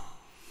货！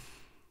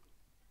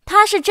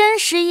他是真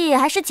失忆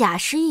还是假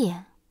失忆，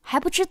还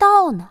不知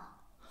道呢。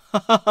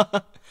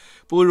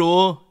不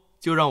如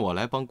就让我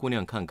来帮姑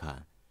娘看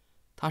看，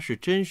他是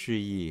真失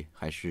忆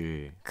还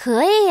是……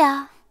可以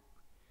呀。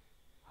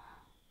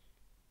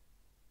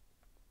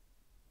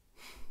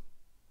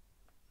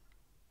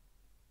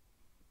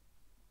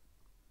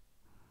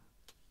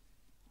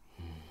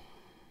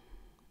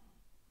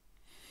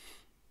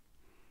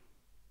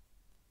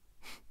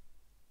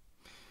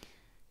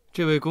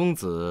这位公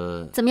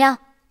子怎么样？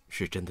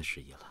是真的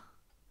失忆了。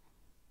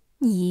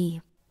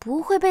你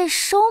不会被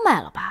收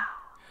买了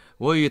吧？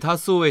我与他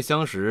素未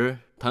相识，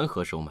谈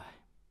何收买？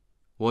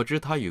我知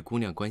他与姑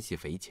娘关系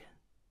匪浅，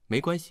没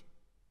关系，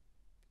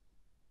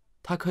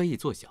他可以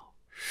做小。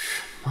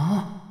什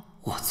么？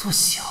我做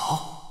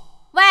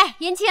小？喂，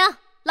银青，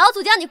老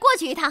祖叫你过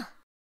去一趟。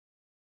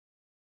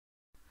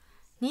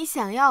你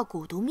想要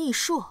蛊毒秘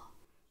术？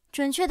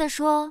准确的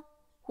说，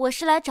我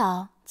是来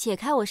找解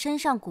开我身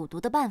上蛊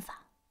毒的办法。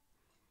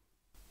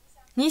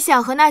你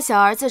想和那小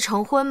儿子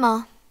成婚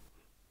吗？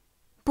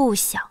不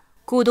想。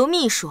蛊毒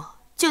秘术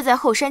就在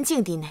后山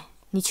禁地内，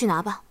你去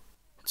拿吧。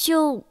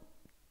就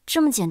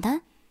这么简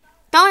单？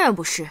当然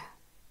不是，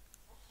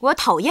我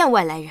讨厌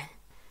外来人。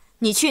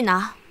你去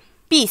拿，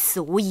必死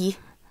无疑。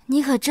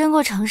你可真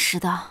够诚实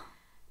的。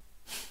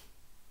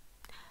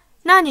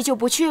那你就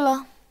不去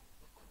了？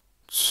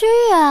去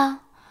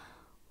啊！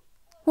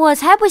我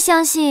才不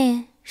相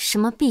信什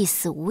么必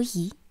死无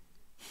疑。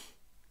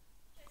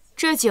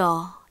这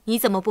酒你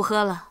怎么不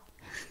喝了？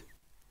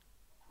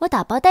我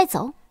打包带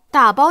走。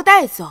打包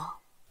带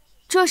走，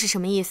这是什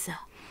么意思？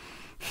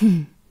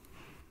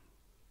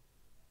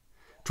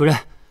主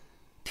人，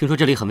听说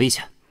这里很危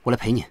险，我来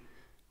陪你。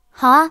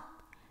好啊，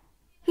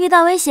遇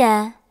到危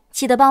险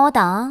记得帮我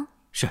挡啊。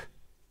是。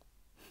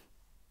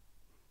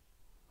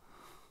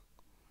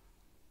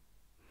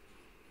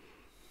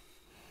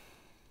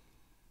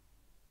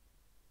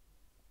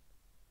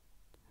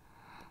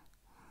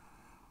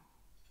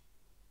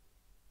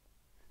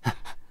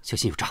小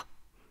心有诈。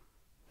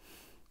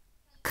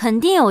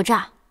肯定有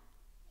诈。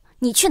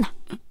你去哪？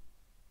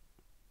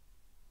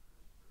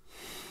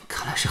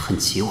看来是很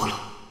急我了。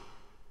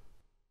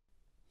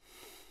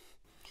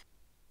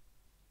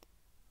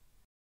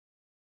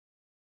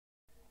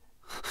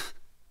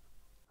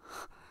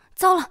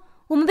糟了，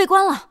我们被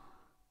关了。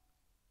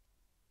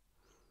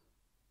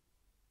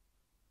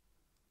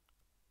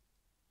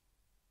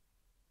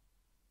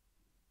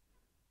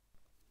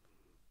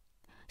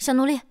小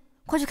奴隶，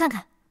快去看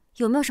看，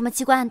有没有什么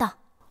机关暗道。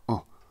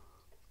哦。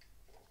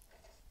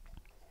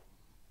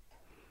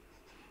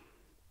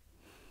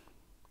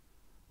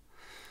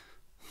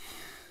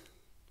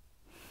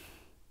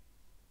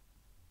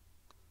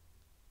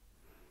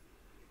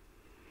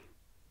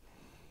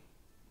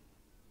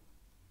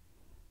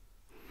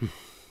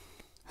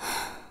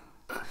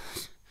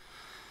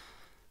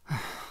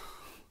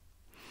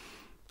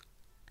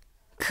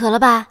渴了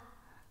吧？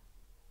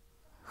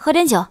喝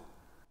点酒。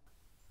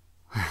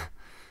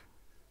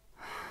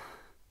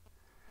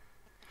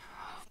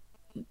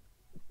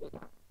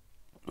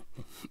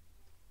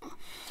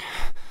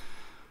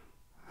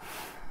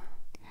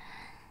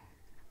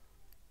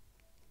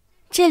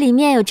这里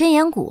面有真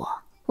言骨，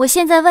我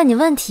现在问你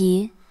问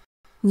题，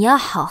你要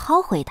好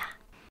好回答。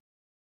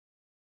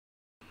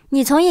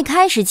你从一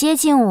开始接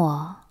近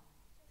我，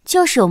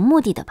就是有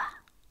目的的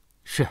吧？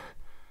是，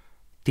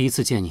第一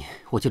次见你，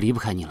我就离不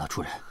开你了，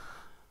主人。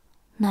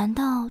难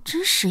道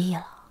真失忆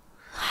了？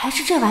还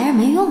是这玩意儿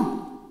没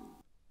用？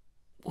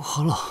我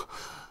好冷。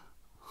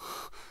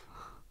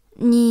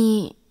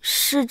你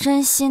是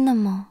真心的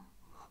吗？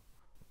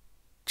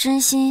真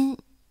心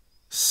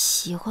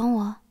喜欢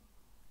我？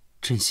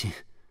真心，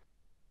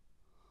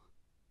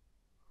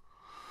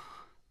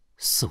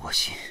似我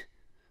心。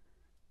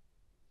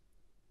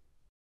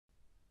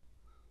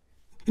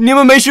你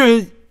们没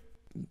事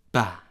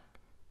吧？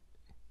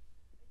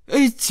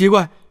哎，奇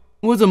怪，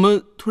我怎么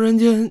突然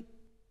间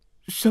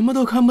什么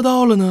都看不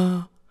到了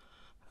呢？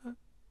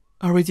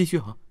二位继续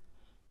哈。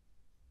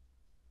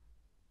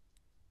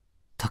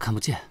他看不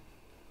见。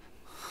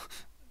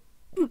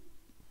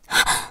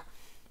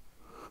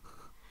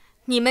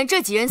你们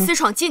这几人私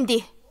闯禁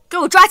地，给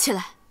我抓起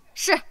来！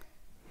是。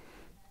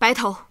白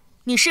头，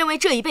你身为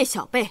这一辈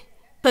小辈，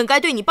本该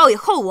对你报以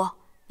厚望，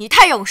你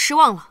太让我失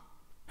望了。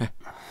哎，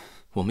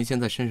我们现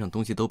在身上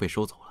东西都被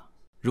收走了，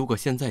如果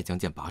现在将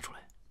剑拔出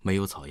来，没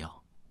有草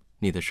药，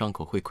你的伤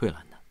口会溃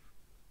烂的。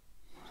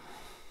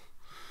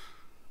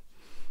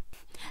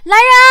来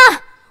人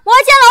啊！我要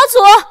见老祖！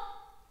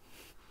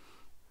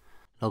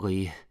老鬼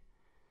医，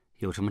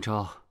有什么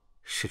招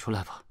使出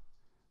来吧。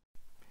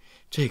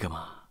这个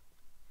嘛，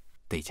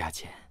得加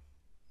钱。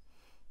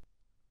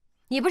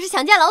你不是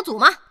想见老祖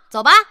吗？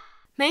走吧。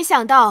没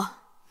想到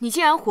你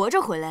竟然活着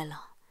回来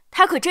了，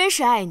他可真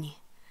是爱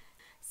你，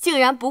竟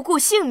然不顾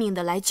性命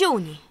的来救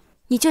你。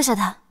你救下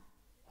他，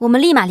我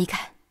们立马离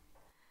开。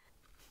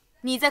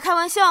你在开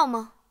玩笑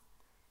吗？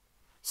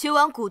学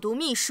完蛊毒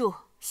秘术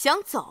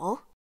想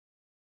走？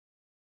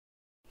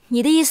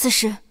你的意思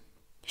是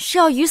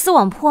要鱼死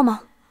网破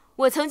吗？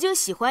我曾经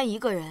喜欢一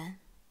个人，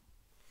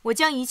我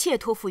将一切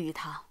托付于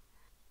他，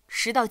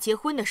直到结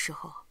婚的时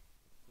候，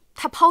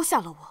他抛下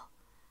了我，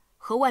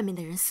和外面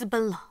的人私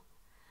奔了。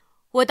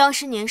我当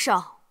时年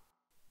少，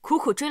苦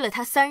苦追了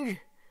他3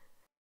日，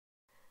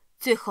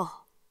最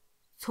后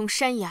从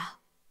山崖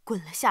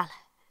滚了下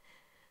来，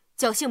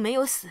侥幸没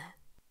有死，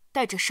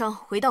带着伤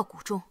回到谷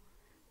中，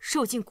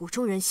受尽谷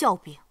中人笑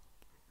柄。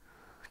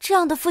这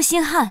样的负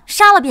心汉，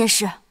杀了便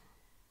是。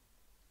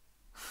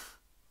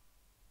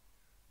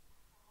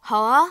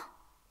好啊，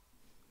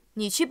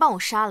你去帮我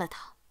杀了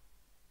他。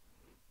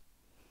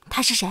他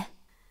是谁？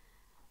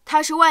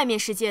他是外面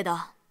世界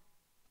的，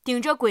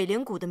顶着鬼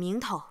灵谷的名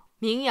头，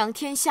名扬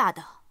天下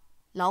的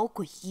老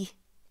鬼医。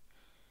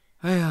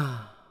哎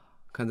呀，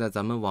看在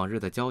咱们往日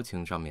的交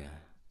情上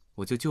面，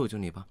我就救救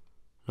你吧。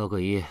老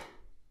鬼医，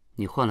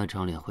你换了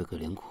张脸回鬼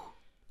灵谷，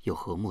有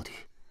何目的？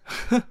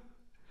哼，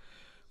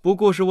不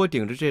过是我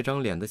顶着这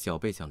张脸的小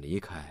辈想离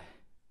开，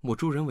我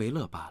助人为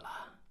乐罢了。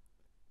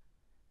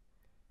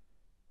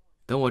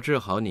等我治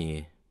好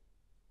你，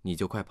你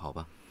就快跑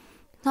吧。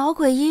老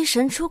鬼医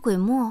神出鬼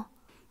没，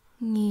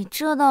你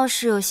这倒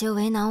是有些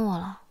为难我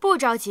了。不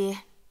着急，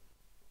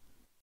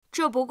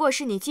这不过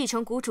是你继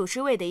承谷主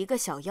之位的一个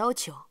小要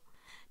求。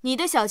你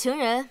的小情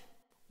人，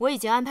我已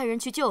经安排人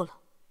去救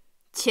了，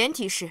前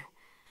提是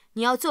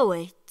你要作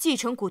为继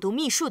承蛊毒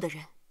秘术的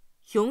人，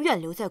永远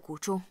留在谷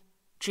中，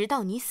直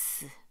到你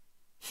死。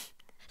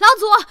老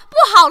祖，不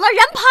好了，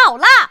人跑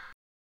了！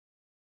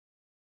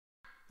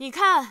你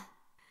看，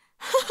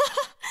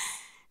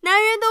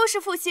男人都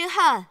是负心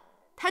汉，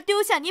他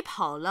丢下你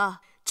跑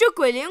了，这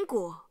鬼灵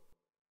谷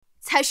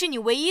才是你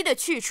唯一的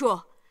去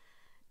处，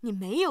你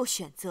没有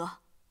选择。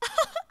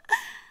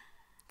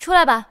出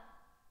来吧。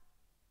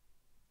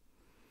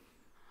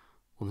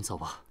我们走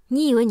吧。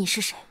你以为你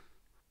是谁？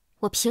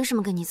我凭什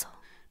么跟你走？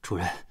主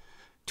人，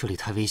这里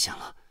太危险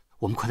了，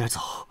我们快点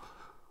走。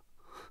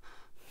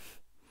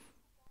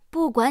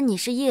不管你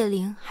是叶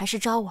灵还是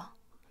昭王，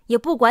也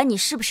不管你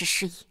是不是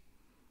失忆，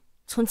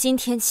从今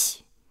天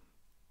起，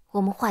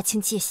我们划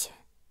清界限。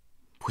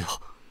不要！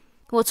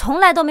我从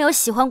来都没有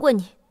喜欢过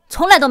你，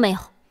从来都没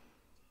有。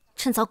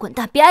趁早滚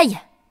蛋，别碍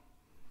眼。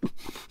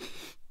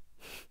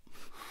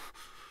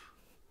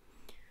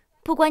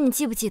不管你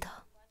记不记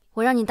得，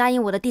我让你答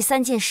应我的第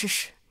3件事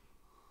是，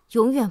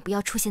永远不要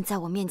出现在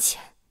我面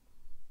前。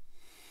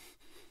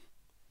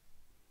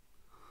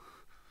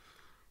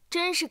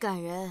真是感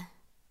人，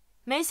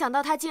没想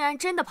到他竟然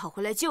真的跑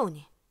回来救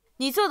你。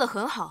你做得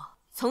很好，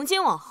从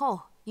今往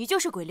后，你就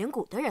是鬼灵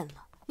谷的人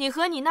了。你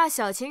和你那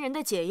小情人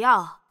的解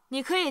药，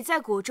你可以在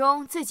谷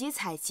中自己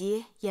采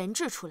集研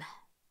制出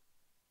来。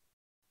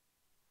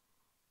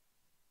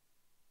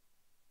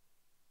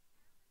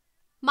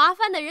麻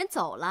烦的人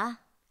走了，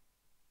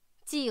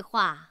计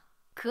划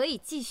可以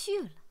继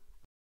续了。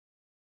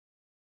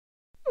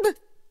老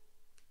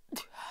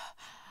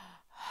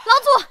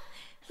祖，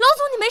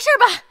你没事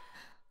吧？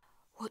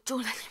我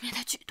中了里面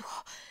的剧毒，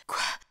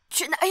快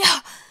是那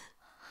样。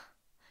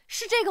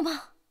是这个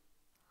吗？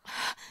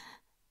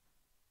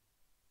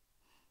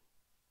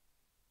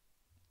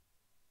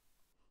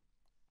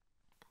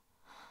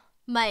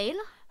没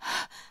了。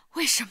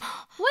为什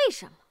么？为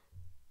什么？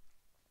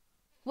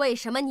为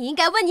什么你应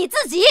该问你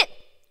自己？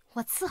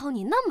我伺候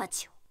你那么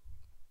久，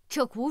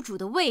这谷主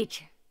的位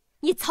置，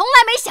你从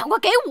来没想过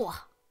给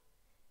我。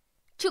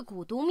这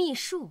蛊毒秘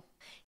术，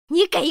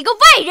你给一个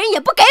外人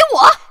也不给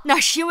我。那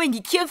是因为你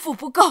天赋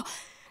不够，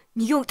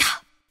你用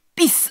它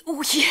必死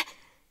无疑。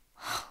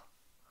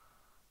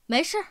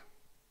没事，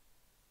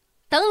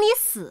等你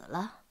死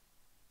了，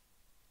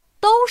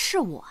都是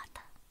我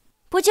的。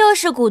不就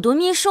是蛊毒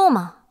秘术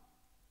吗？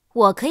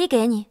我可以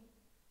给你。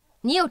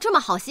你有这么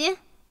好心？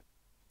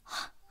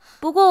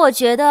不过我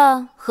觉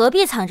得何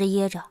必藏着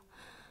掖着？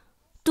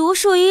毒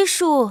术医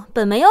术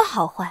本没有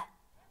好坏，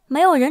没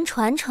有人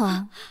传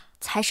承，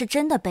才是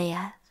真的悲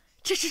哀。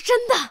这是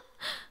真的。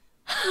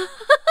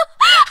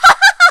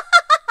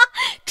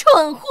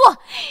蠢货！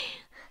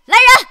来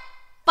人，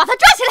把他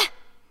抓起来！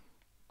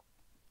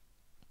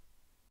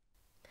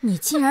你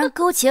竟然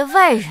勾结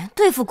外人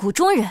对付谷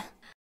中人，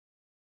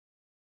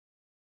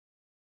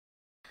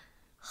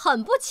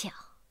很不巧，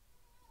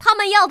他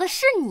们要的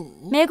是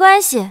你。没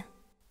关系，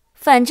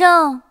反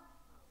正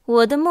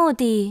我的目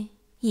的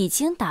已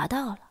经达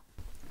到了。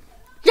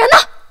人呢？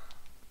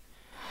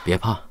别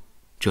怕，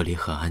这里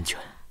很安全。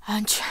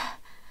安全？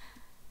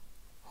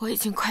我已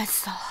经快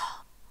死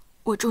了，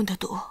我中的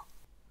毒，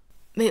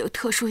没有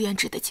特殊研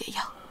制的解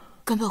药，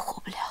根本活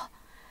不了。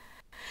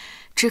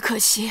只可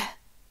惜，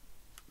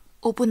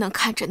我不能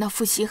看着那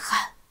负心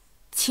汉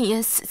亲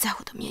眼死在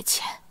我的面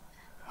前。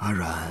阿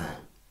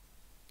然，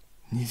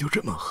你就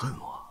这么恨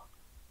我？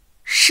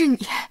是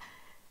你，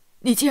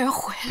你竟然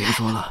回来了！别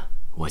说了，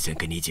我先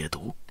给你解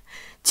毒。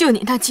就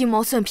你那鸡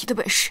毛蒜皮的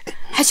本事，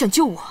还想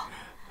救我？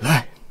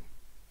来，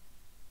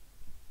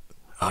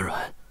阿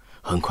软，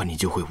很快你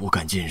就会无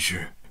感尽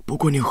失。不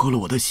过你喝了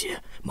我的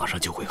血，马上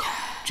就会好。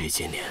这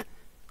些年，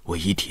我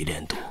一体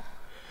炼毒，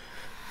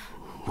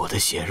我的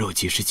血肉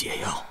即是解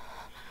药。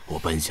我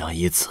本想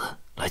以此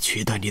来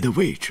取代你的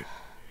位置，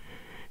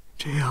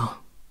这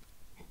样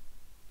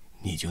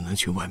你就能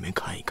去外面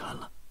看一看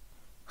了。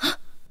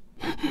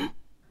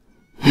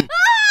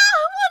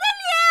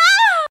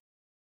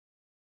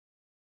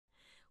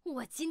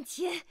我今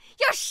天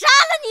要杀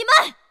了你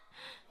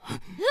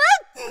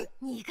们！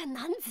你个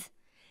男子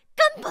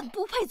根本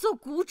不配做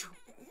谷主，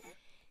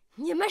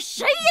你们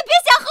谁也别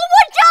想和我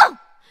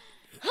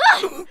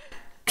争！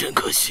真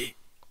可惜，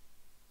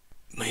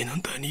没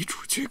能带你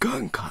出去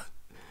看看，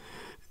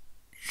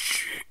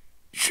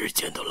时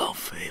间都浪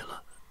费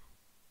了。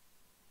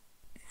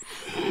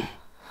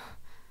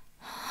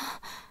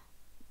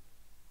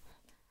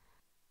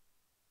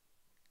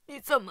你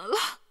怎么了？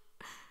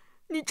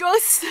你装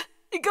死！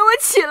你给我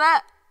起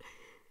来！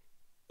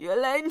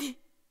原来你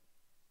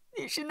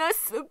是那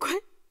死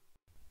鬼！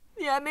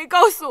你还没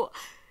告诉我，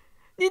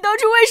你当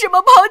初为什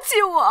么抛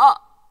弃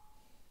我？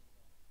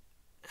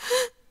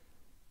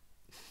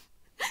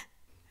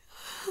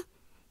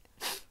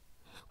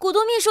蛊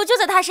毒秘术就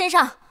在他身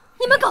上，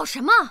你们搞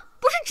什么？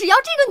不是只要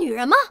这个女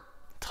人吗？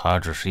她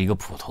只是一个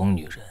普通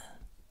女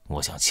人，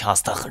我想掐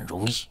死她很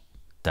容易，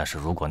但是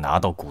如果拿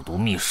到蛊毒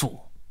秘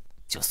术，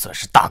就算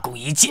是大功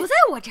一件。不在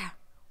我这儿，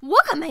我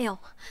可没有。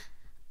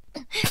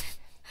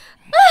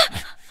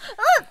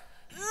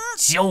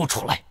交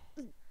出来！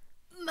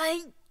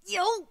没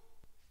有。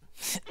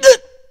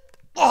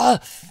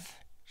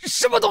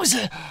什么东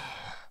西？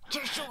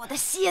这是我的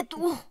蝎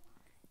毒，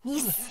你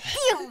死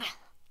定了！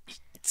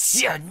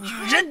贱女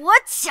人！我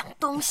抢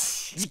东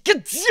西！你个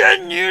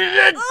贱女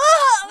人！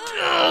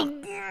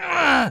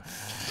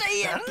谁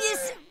也别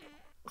想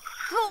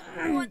和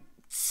我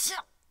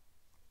抢！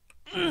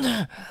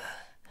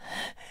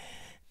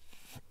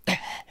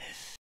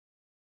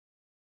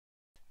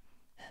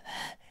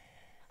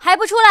还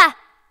不出来！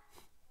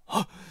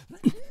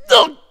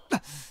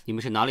你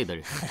们是哪里的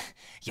人？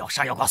要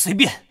杀要剐随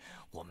便，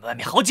我们外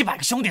面好几百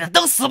个兄弟呢，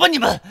等死吧你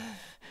们！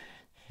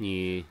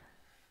你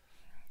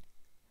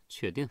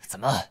确定？怎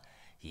么，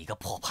一个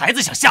破牌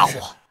子想吓唬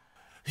我？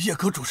叶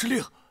哥主事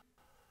令，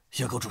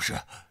叶哥主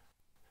事，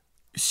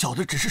小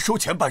的只是收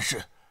钱办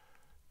事，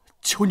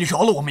求你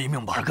饶了我们一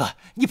命吧。二哥，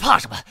你怕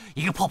什么？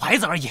一个破牌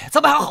子而已，咱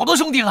们还有好多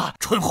兄弟呢。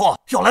蠢货，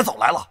要来早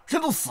来了，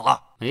人都死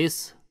了。没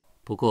死，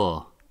不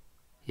过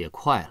也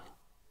快了。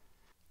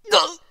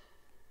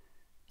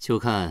就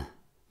看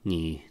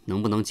你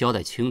能不能交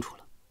代清楚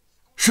了。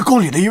是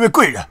宫里的一位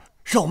贵人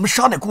让我们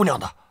杀那姑娘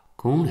的。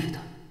宫里的，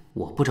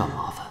我不找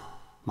麻烦，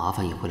麻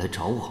烦也会来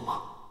找我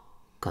吗？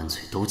干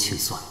脆都清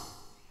算了。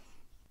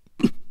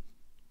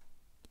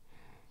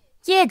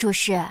叶主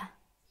事，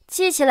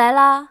记起来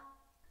啦？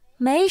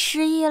没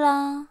失忆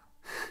啦？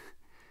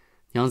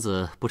娘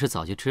子不是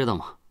早就知道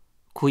吗？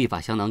故意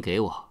把香囊给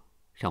我，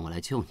让我来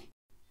救你。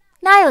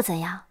那又怎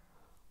样？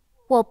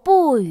我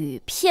不与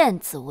骗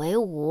子为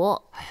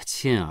伍。哎呀，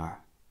沁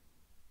儿，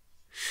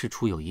事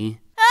出有因。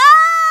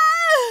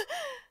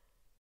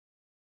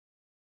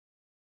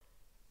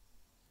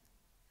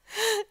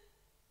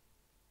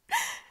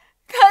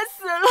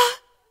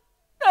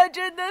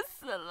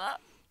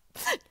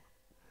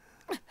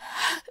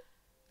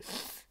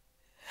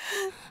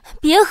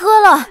别喝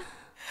了，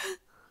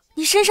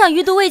你身上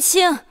余毒未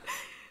清。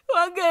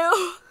还给我！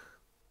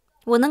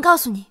我能告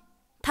诉你，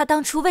他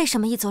当初为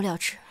什么一走了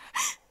之。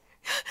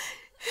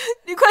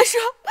你快说，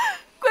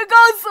快告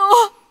诉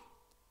我！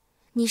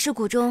你是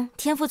谷中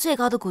天赋最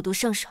高的蛊毒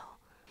圣手，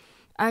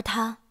而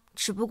他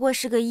只不过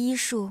是个医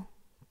术、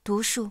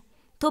毒术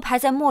都排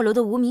在末流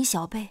的无名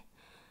小辈。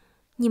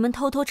你们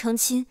偷偷成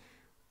亲，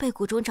被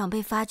谷中长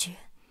辈发觉。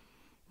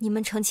你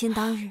们成亲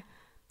当日，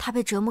他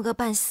被折磨个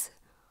半死。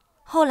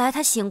后来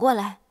他醒过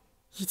来，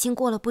已经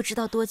过了不知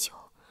道多久。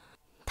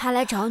他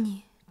来找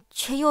你，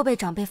却又被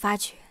长辈发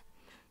觉，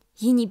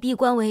以你闭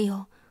关为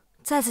由，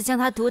再次将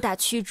他毒打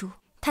驱逐。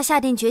他下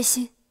定决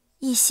心，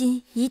一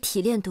心以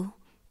体炼毒，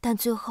但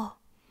最后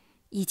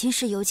已经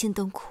是油尽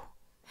灯枯。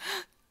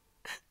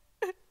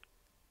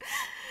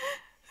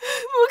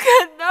不可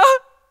能！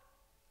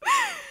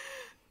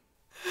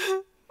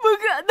不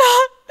可能！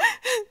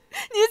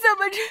你怎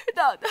么知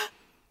道的？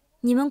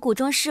你们谷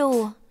中事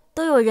务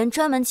都有人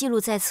专门记录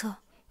在册，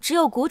只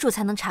有谷主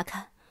才能查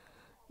看。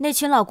那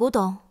群老古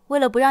董为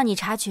了不让你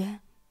察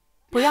觉，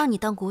不让你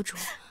当谷主，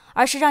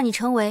而是让你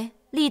成为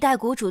历代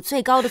谷主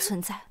最高的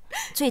存在，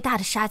最大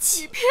的杀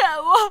器。你骗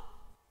我！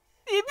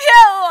你骗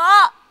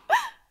我！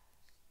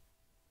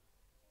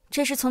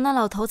这是从那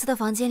老头子的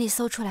房间里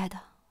搜出来的。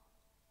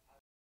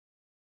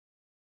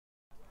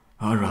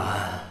阿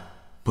软，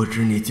不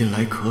知你近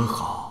来可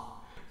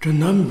好？这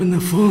南边的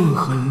风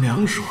很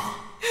凉爽，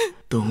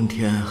冬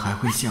天还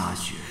会下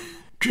雪，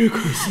只可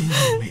惜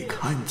你没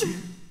看见。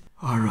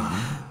阿软，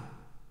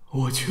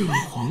我去了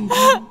皇宫，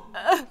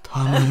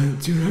他们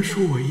竟然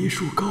说我医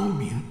术高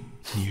明，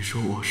你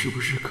说我是不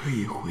是可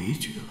以回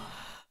去了？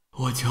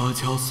我悄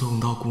悄送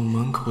到宫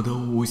门口的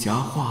武侠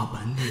画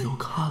本，你都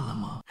看了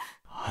吗？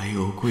还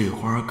有桂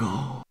花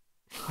糕，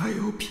还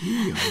有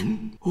皮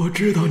影，我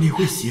知道你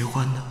会喜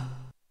欢的。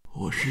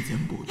我时间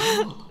不多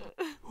了，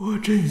我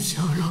真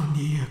想让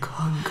你也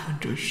看看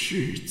这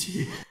世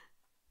界。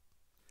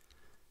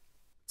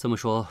这么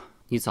说，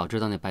你早知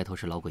道那白头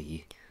是老鬼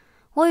医？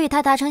我与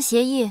他达成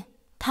协议，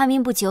他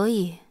命不久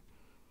矣，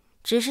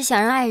只是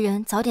想让爱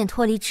人早点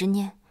脱离执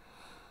念。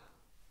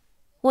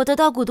我得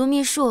到蛊毒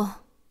秘术，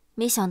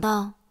没想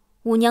到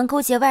五娘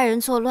勾结外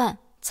人作乱，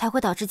才会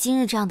导致今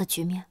日这样的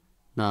局面。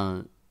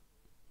那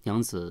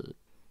娘子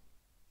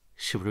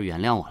是不是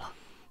原谅我了？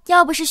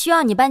要不是需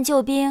要你搬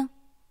救兵，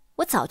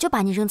我早就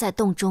把你扔在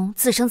洞中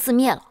自生自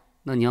灭了。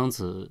那娘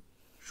子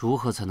如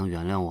何才能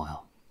原谅我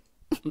呀？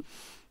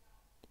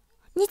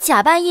你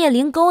假扮叶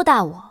灵勾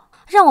搭我，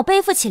让我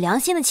背负起良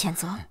心的谴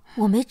责。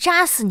我没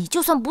扎死你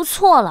就算不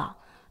错了。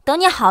等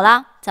你好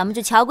了，咱们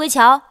就桥归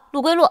桥，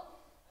路归路。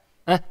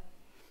哎，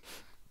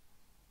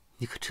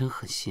你可真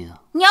狠心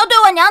啊！你要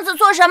对我娘子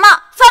做什么？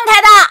放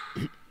开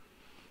她！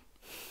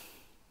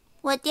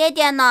我爹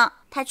爹呢？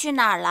他去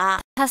哪儿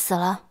了？他死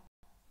了。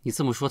你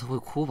这么说他会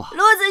哭吧？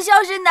骡子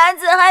笑是男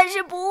子汉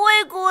是不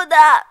会哭的。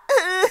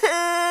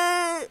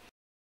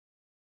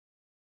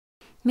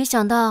没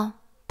想到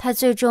他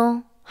最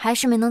终还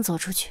是没能走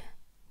出去。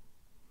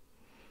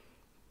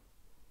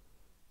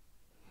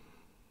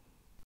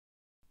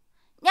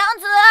娘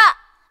子，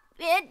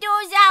别丢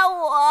下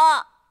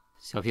我！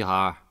小屁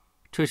孩，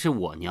这是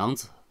我娘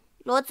子。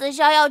罗子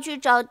潇要去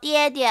找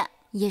爹爹。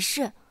也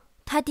是，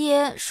他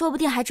爹说不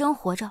定还真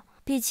活着，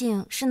毕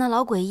竟是那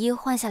老鬼医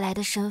换下来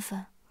的身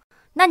份。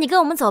那你跟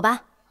我们走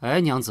吧。哎，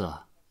娘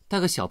子，带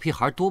个小屁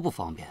孩多不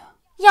方便啊！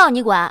要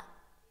你管，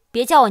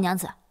别叫我娘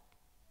子。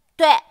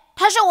对，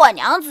她是我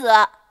娘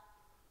子。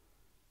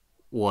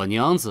我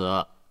娘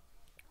子。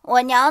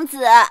我娘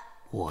子。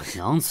我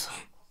娘子。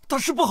大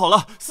事不好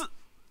了，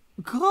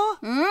哥，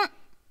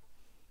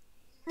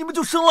你们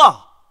就生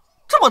了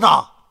这么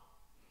大？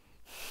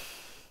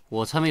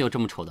我才没有这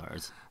么丑的儿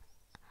子。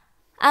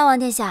安王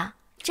殿下，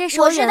这是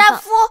我是他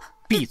夫。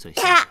闭嘴！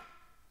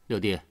六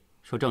弟，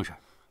说正事。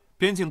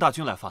边境大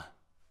军来犯，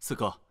四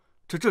哥，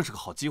这正是个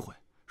好机会。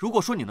如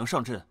果说你能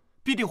上阵，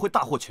必定会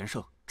大获全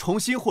胜，重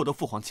新获得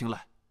父皇青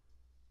睐。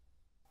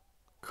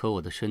可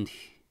我的身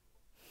体……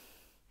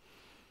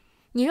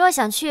你若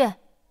想去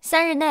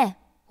，3日内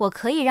我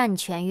可以让你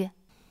痊愈。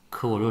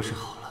可我若是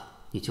好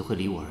了，你就会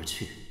离我而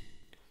去。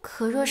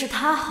可若是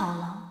他好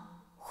了，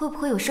会不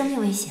会有生命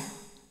危险？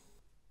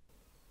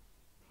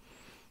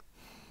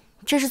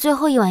这是最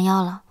后一碗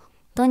药了，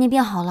等你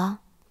变好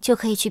了，就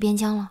可以去边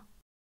疆了。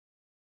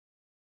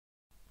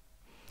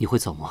你会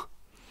走吗？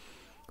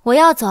我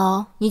要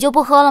走，你就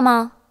不喝了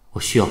吗？我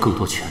需要更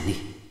多权力，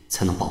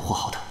才能保护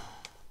好他。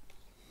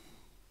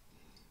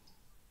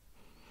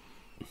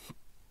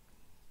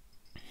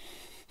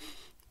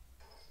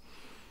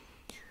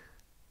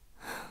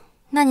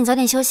那你早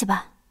点休息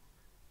吧。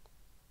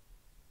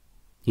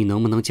你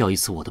能不能叫一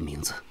次我的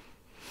名字？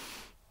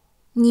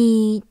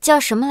你叫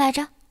什么来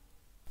着？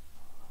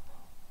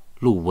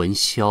陆文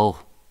潇。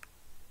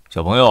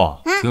小朋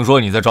友，听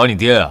说你在找你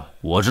爹呀？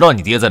我知道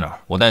你爹在哪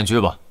儿，我带你去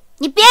吧。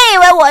你别以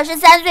为我是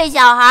3岁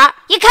小孩，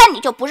一看你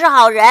就不是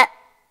好人。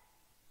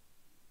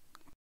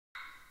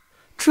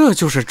这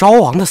就是昭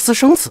王的私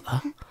生子，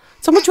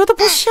怎么觉得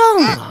不像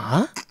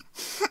啊？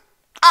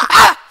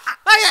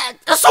哎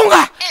呀，松松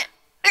开！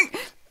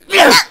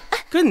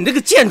跟你那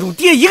个贱种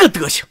爹一个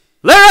德行！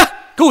来人，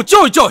给我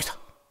教育教育他，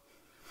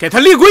给他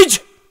立规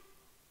矩。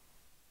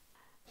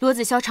罗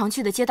子潇常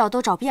去的街道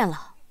都找遍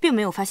了，并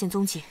没有发现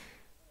踪迹。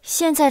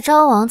现在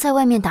昭王在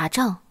外面打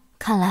仗，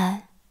看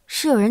来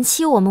是有人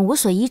欺我们无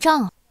所依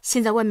仗啊。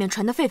现在外面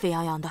传得沸沸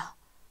扬扬的，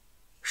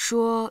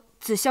说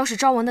子潇是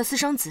昭王的私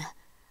生子，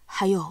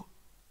还有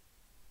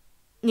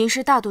您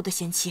是大都的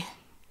贤妻。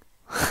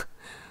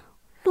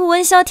陆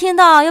文潇听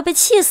到要被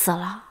气死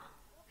了。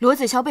罗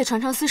子潇被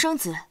传成私生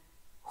子，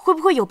会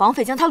不会有绑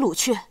匪将他掳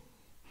去？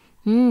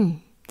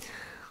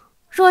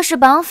若是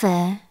绑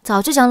匪，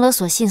早就将勒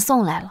索信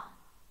送来了。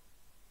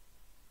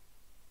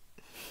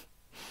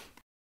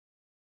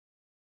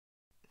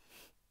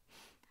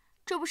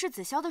这不是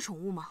子潇的宠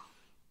物吗？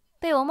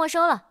被我没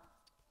收了，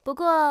不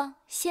过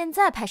现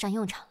在派上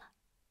用场了。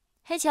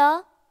黑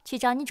球，去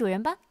找你主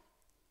人吧。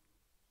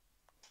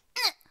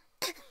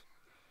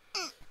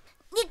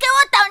你给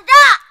我等着！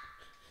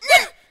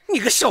你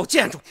个小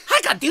贱种，还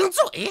敢顶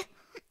嘴！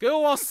给我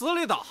往死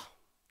里打，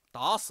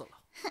打死了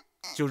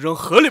就扔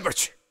河里边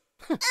去！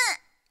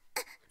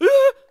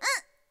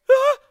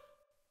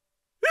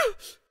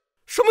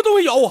什么东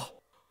西咬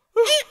我？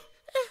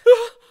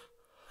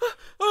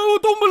我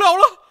动不了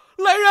了！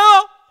来人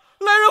啊！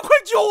来人，快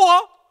救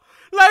我！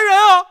来人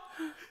啊！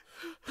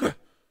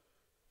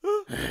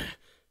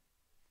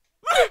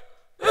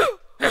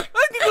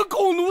你个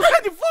狗奴才，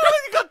你疯了！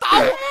你敢打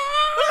我！来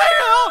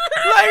人啊！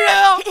来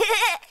人啊！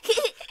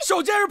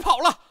小贱人跑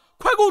了，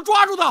快给我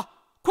抓住他！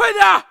快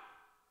点！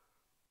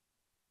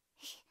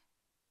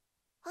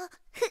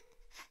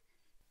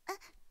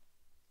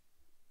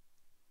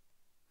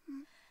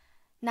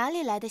哪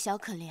里来的小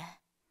可怜，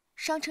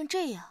伤成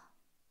这样？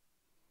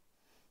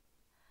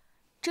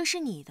这是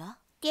你的？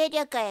爹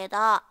爹给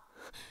的。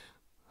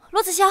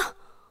罗子潇，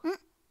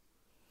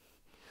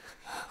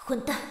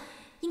混蛋，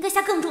应该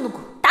下更重的蛊，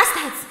打死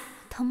太子。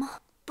疼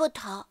吗？不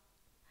疼。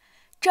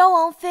昭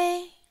王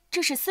妃，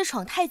这是私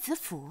闯太子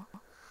府。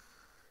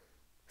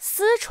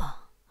私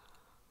闯？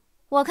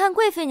我看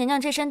贵妃娘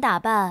娘这身打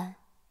扮，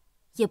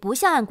也不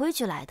像按规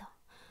矩来的。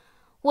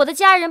我的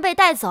家人被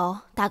带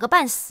走，打个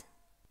半死，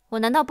我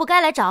难道不该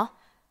来找？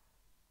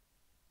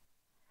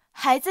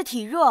孩子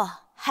体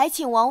弱，还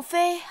请王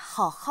妃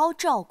好好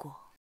照顾。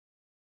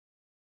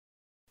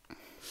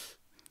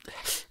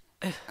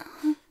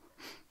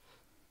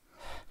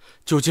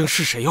究竟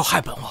是谁要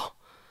害本王？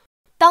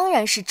当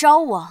然是昭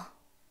王。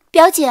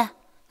表姐，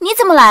你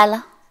怎么来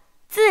了？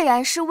自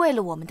然是为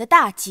了我们的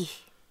大计。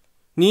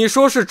你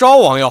说是昭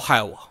王要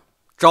害我，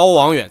昭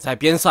王远在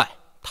边塞，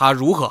他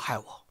如何害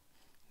我？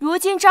如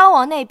今昭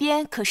王那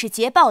边可是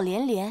捷报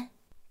连连，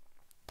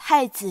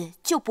太子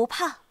就不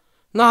怕？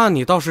那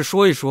你倒是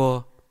说一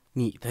说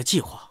你的计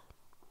划。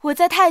我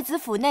在太子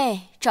府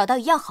内找到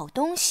一样好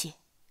东西，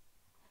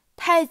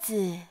太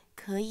子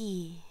可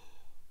以。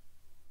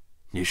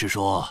你是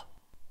说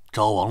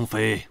昭王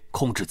妃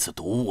控制此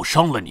毒物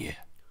伤了你？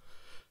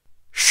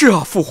是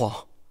啊，父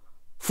皇，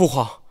父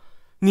皇，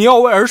你要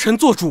为儿臣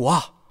做主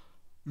啊！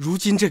如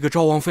今这个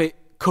昭王妃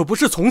可不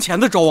是从前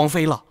的昭王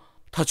妃了，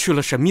她去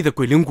了神秘的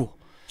鬼灵谷，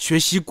学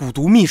习蛊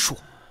毒秘术，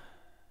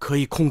可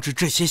以控制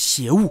这些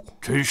邪物。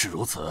真是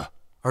如此？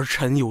儿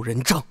臣有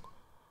人证。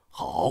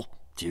好，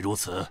既如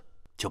此，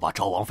就把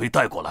昭王妃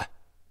带过来，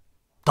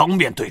当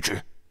面对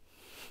质。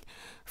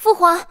父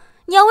皇，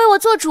你要为我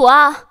做主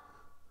啊！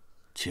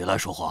起来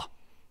说话。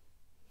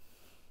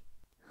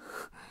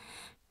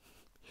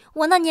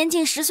我那年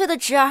仅10岁的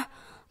侄儿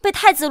被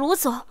太子掳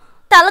走，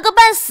打了个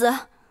半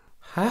死。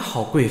还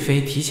好贵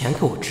妃提前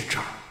给我支招。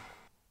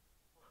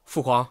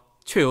父皇，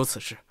确有此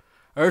事。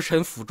儿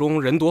臣府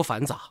中人多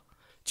繁杂，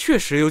确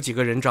实有几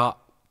个人渣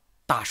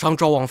打伤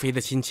昭王妃的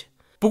亲戚。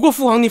不过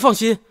父皇你放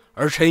心，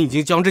儿臣已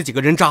经将这几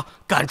个人渣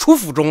赶出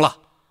府中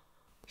了。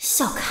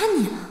小看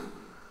你了。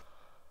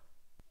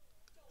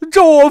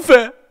昭王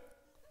妃，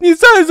你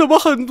再怎么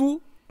狠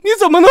毒，你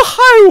怎么能害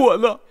我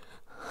呢？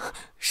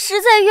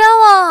实在冤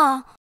枉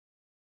啊！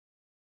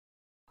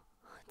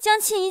将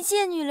亲一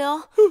介女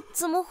流，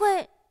怎么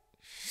会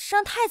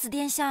伤太子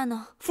殿下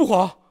呢？父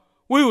皇，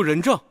我有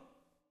人证，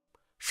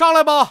上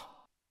来吧。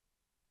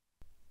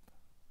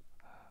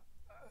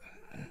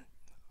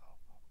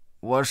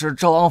我是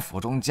赵王府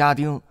中家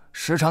丁，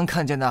时常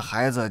看见那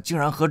孩子竟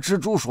然和蜘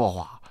蛛说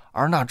话，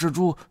而那蜘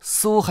蛛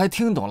似乎还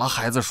听懂了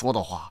孩子说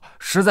的话，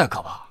实在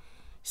可怕。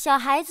小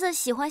孩子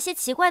喜欢些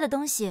奇怪的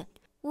东西，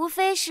无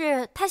非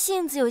是他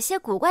性子有些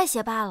古怪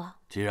些罢了。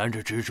既然这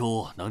蜘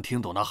蛛能听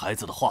懂那孩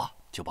子的话，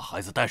就把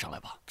孩子带上来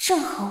吧。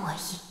正合我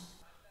意。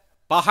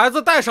把孩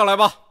子带上来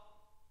吧。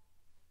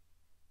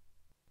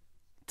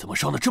怎么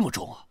伤得这么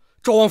重啊？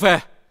赵王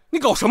妃，你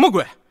搞什么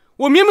鬼？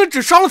我明明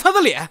只伤了他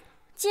的脸。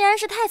既然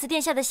是太子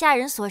殿下的下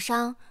人所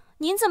伤，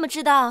您怎么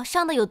知道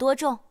伤得有多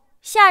重？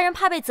下人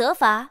怕被责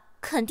罚，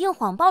肯定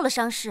谎报了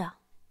伤势啊。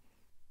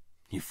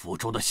你府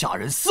中的下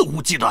人肆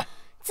无忌惮。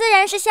自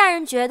然是下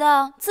人觉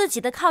得自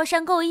己的靠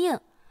山够硬，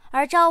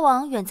而昭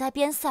王远在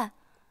边塞，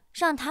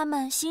让他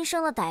们心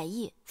生了歹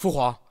意。父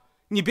皇，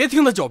你别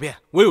听他狡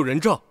辩，我有人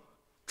证。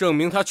证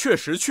明他确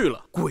实去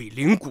了鬼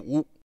灵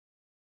谷。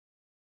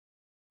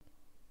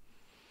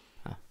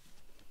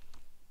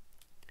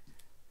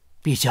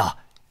陛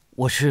下，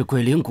我是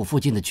鬼灵谷附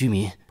近的居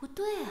民。不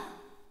对啊，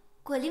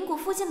鬼灵谷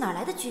附近哪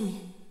来的居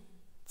民？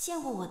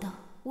见过我的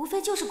无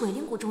非就是鬼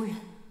灵谷中人，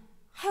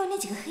还有那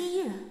几个黑衣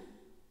人。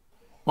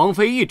王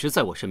妃一直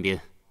在我身边，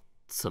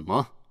怎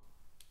么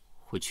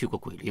会去过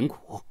鬼灵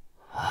谷？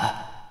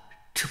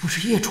这不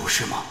是叶主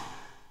事吗？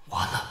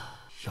完了，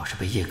要是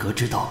被叶格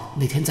知道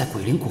那天在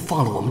鬼灵谷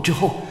放了我们之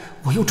后，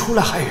我又出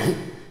来害人，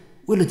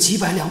为了几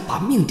百两把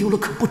命丢了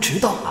可不值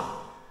当啊！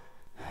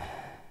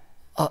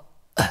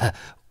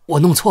我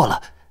弄错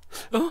了。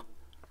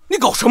你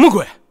搞什么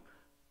鬼？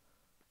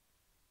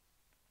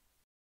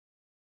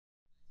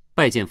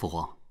拜见父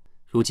皇。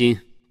如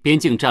今边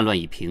境战乱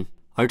已平，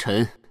儿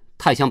臣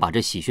太想把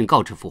这喜讯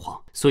告知父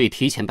皇，所以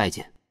提前拜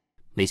见。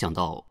没想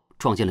到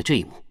撞见了这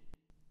一幕。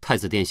太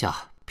子殿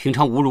下平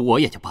常侮辱我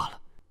也就罢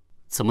了，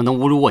怎么能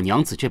侮辱我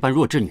娘子这般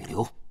弱智女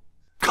流？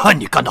看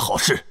你干的好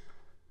事！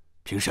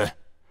平身。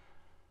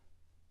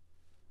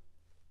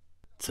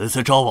此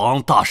次昭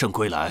王大胜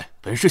归来，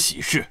本是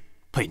喜事，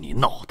被你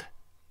闹的，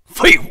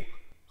废物！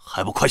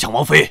还不快向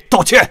王妃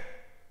道歉！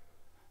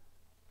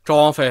昭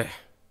王妃，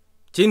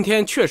今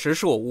天确实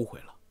是我误会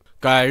了，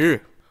改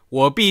日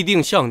我必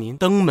定向您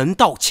登门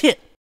道歉。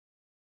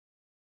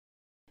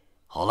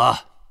好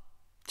了，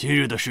今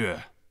日的事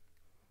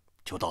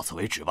就到此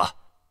为止吧。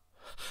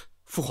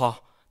父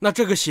皇，那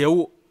这个邪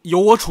物由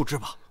我处置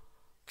吧。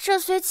这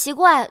虽奇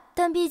怪，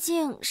但毕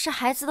竟是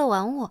孩子的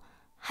玩物，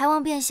还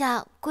望殿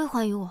下归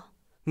还于我。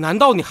难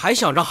道你还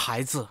想让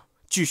孩子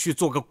继续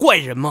做个怪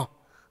人吗？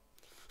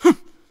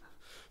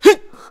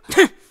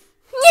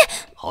你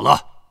好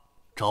了，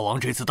昭王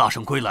这次大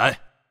胜归来，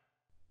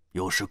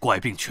又是怪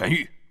病痊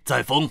愈，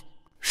再封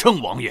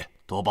圣王爷，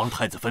多帮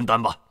太子分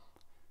担吧。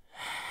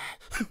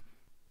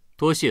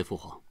多谢父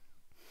皇。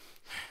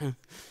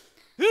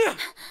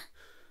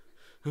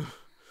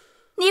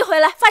你一回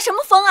来发什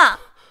么疯啊？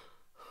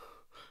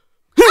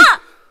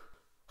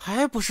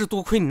还不是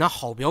多亏你那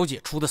好表姐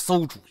出的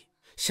馊主意。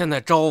现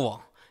在昭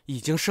王已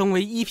经升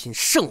为一品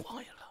圣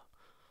王爷了，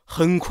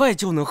很快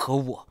就能和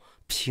我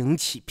平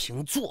起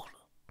平坐了。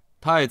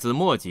太子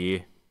莫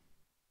急，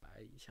来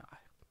一下呀！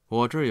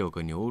我这儿有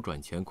个扭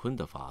转乾坤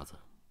的法子。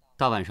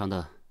大晚上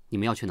的，你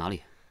们要去哪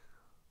里？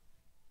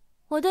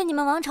我对你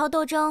们王朝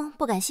斗争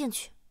不感兴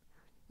趣，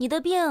你的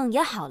病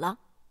也好了，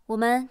我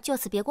们就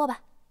此别过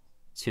吧。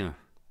庆儿，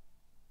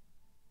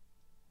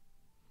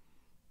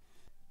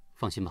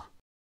放心吧，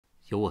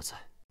有我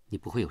在，你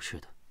不会有事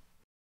的。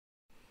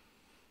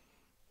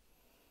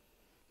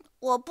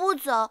我不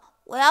走，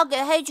我要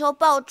给黑球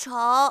报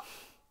仇。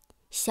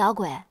小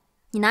鬼，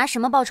你拿什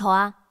么报仇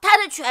啊？他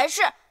的权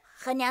势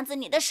和娘子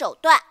你的手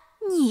段。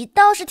你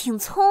倒是挺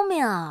聪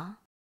明啊。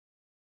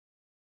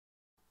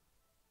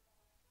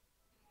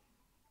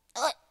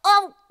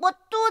我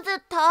肚子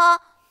疼，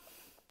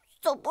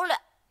走不了。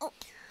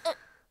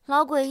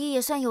老诡异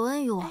也算有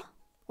恩于我。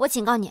我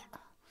警告你，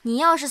你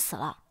要是死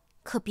了，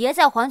可别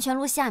在黄泉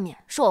路下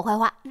面说我坏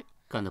话。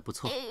干得不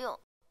错。哎呦，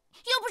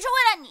又不是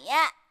为了你。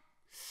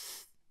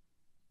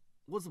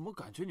我怎么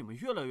感觉你们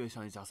越来越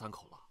像一家三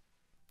口了？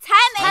才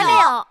没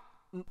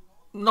有。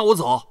那我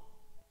走。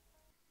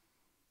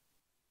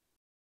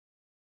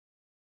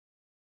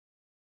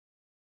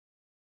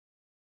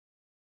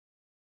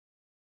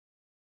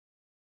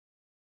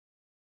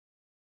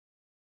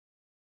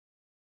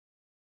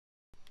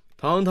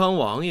堂堂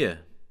王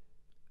爷，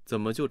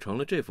怎么就成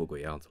了这副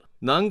鬼样子了？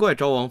难怪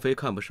昭王妃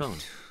看不上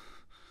你。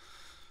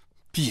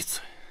闭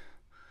嘴！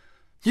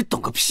你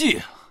懂个屁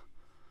呀！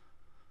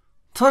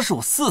她是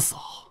我四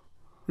嫂。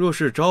若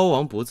是昭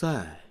王不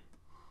在，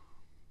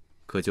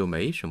可就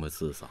没什么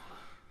四嫂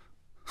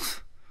了。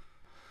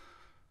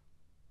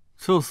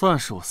就算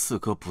是我四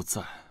哥不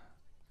在，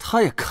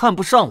他也看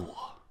不上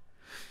我。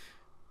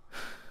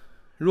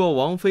若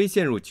王妃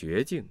陷入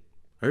绝境，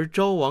而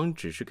昭王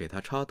只是给她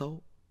插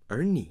刀，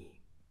而你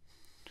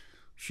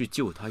是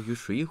救她于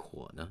水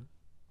火呢？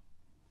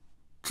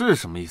这是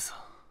什么意思？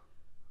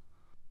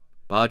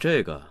把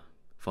这个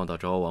放到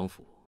昭王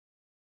府。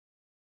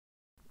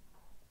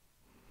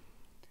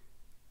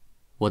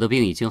我的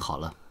病已经好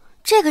了。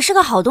这可是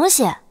个好东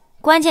西，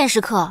关键时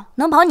刻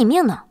能保你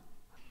命呢。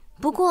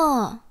不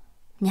过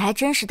你还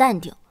真是淡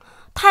定，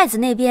太子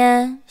那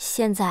边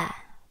现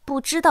在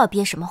不知道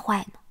憋什么坏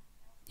呢。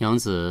娘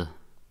子，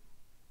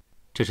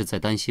这是在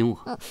担心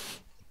我。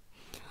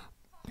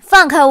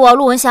放开我，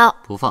陆文霄！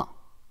不放，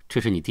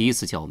这是你第一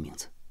次叫我名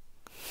字。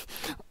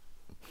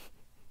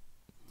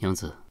娘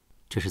子，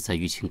这是在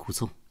欲擒故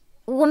纵。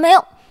我没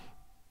有。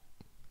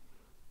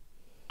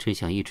真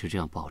想一直这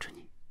样抱着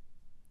你。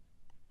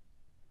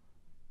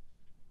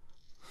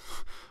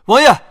王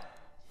爷，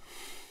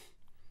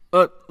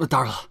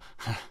打扰了。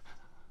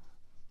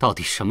到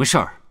底什么事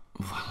儿？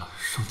完了，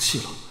生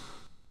气了。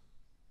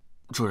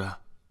主人，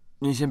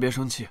您先别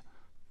生气，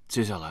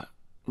接下来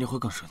你会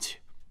更生气。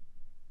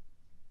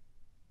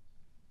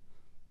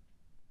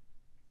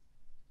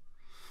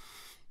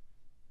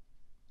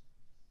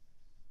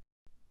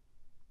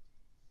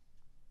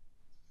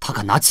他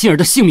敢拿妻儿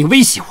的性命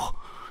威胁我。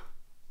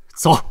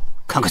走，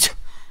看看去。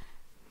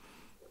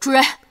主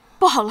人，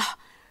不好了，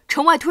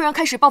城外突然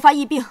开始爆发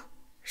疫病。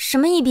什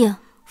么疫病？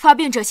发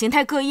病者形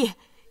态各异，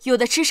有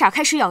的痴傻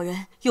开始咬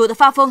人，有的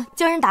发疯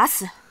将人打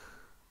死。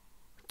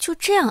就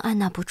这样按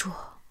捺不住。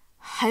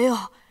还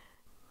有，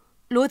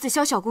罗子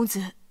潇小公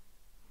子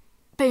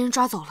被人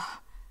抓走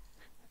了。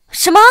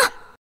什么？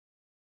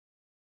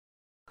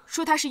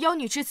说他是妖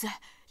女之子，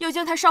要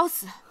将他烧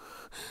死。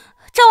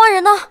赵王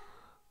人呢？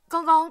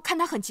刚刚看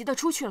他很急的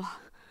出去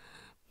了。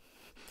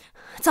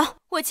走，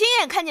我亲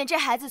眼看见这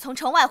孩子从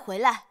城外回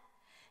来，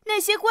那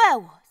些怪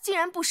物竟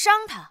然不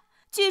伤他。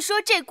据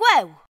说这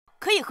怪物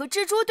可以和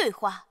蜘蛛对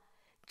话，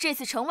这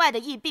次城外的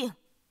疫病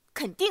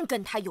肯定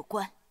跟他有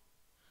关。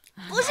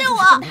不是我，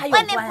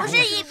外面不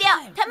是疫病，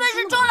他们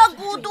是中了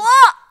蛊毒。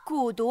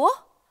蛊毒？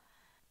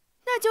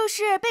那就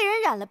是被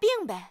人染了病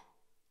呗，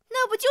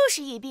那不就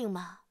是疫病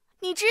吗？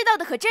你知道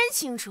的可真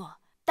清楚。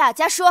大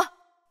家说，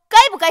该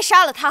不该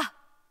杀了他？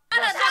杀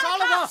了他！杀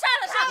了他！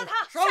杀了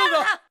他！杀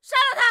了他！杀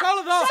了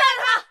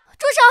他！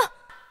住手！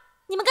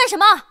你们干什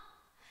么？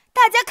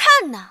大家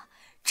看呐，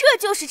这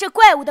就是这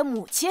怪物的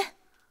母亲。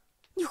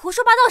你胡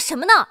说八道什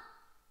么呢？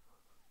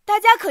大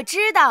家可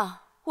知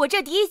道，我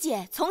这嫡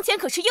姐从前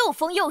可是又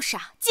疯又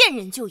傻，见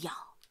人就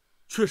咬。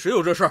确实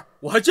有这事儿，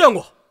我还见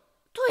过。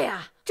对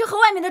啊，这和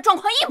外面的状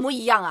况一模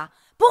一样啊，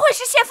不会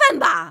是泄愤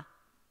吧？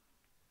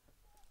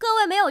各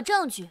位没有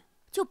证据，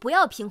就不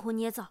要凭空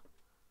捏造。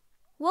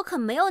我可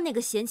没有那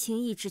个闲情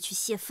逸致去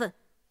泄愤。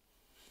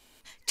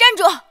站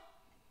住！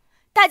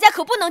大家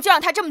可不能就让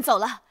他这么走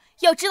了。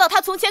要知道他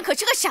从前可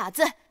是个傻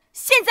子，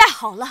现在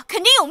好了，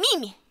肯定有秘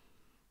密。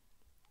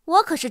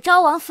我可是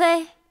昭王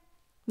妃，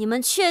你们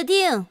确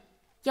定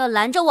要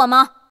拦着我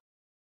吗？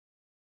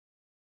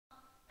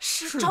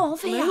是昭王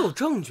妃呀！没有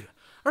证据，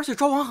而且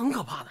昭王很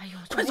可怕的。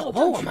快走吧，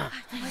我们。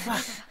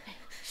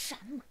闪！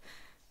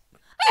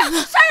哎呀，杀人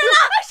了！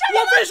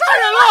王妃杀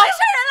人了！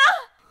杀人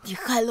了！你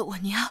害了我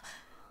娘，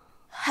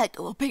害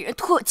得我被人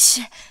唾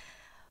弃。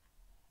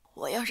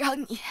我要让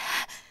你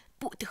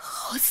不得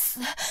好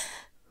死。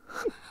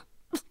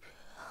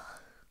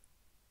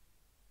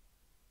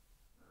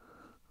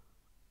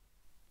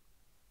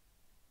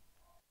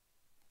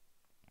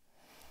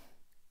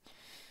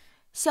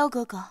萧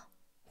哥哥，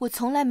我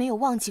从来没有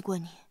忘记过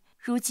你。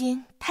如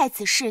今太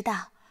子势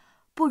大，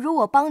不如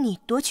我帮你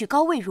夺取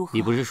高位如何？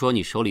你不是说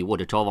你手里握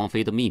着昭王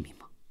妃的秘密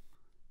吗？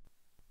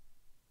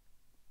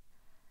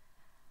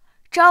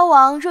昭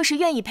王若是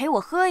愿意陪我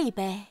喝一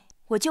杯，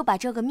我就把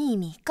这个秘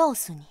密告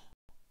诉你。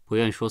不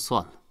愿说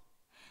算了。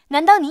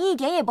难道你一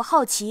点也不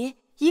好奇，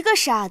一个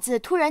傻子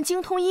突然精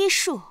通医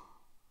术？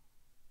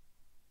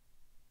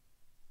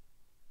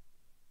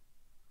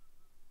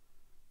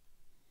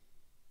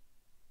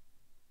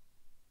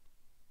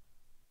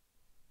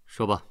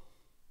说吧。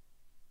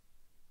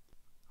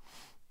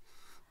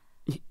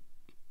你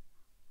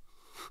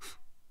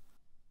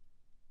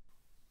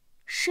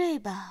睡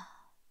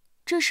吧，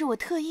这是我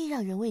特意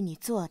让人为你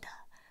做的，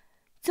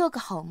做个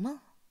好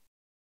梦。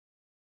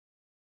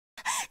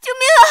救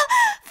命啊！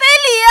非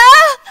礼啊！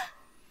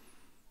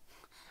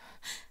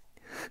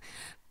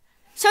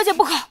小姐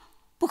不可，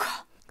不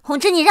可！红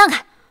芝，你让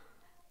开！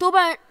多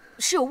半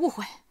是有误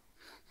会。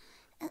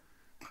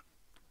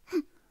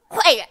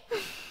坏人！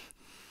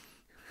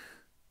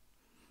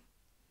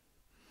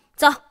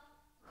走，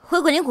回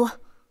鬼灵谷。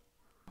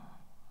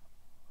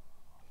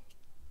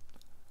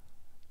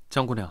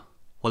江姑娘，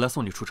我来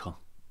送你出城。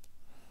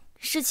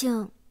事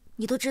情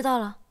你都知道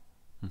了？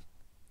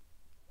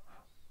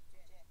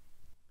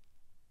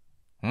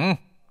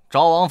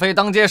昭王妃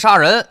当街杀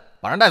人，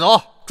把人带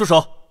走。住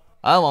手！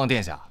安王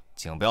殿下，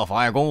请不要妨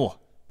碍公务。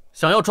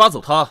想要抓走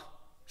他，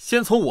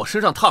先从我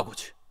身上踏过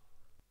去。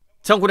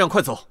江姑娘，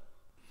快走！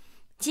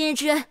今日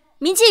之恩，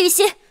铭记于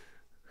心。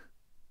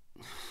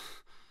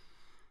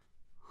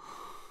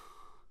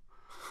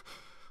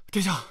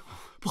殿下，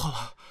不好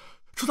了，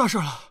出大事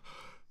了！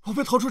王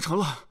妃逃出城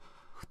了。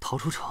逃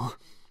出城？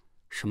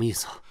什么意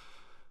思啊？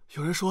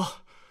有人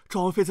说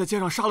赵王妃在街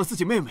上杀了自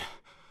己妹妹。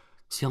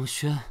江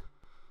轩？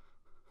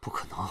不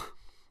可能，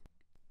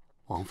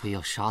王妃要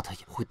杀他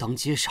也不会当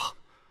街杀。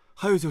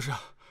还有就是，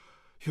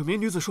有名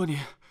女子说你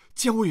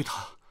奸污于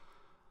她。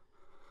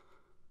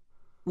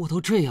我都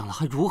这样了，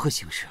还如何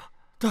行事啊？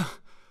但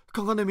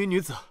刚刚那名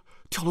女子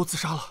跳楼自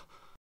杀了。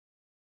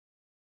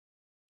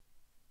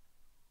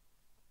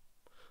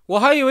我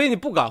还以为你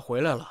不敢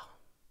回来了。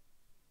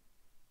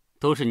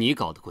都是你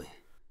搞的鬼。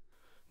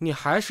你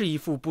还是一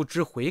副不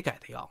知悔改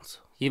的样子。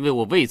因为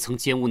我未曾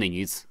奸污那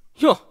女子。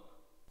哟，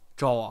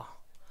昭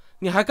王，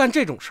你还干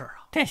这种事儿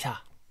啊？殿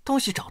下，东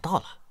西找到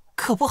了，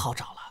可不好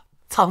找了，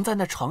藏在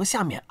那床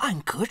下面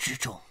暗格之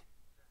中。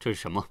这是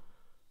什么？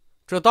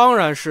这当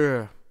然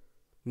是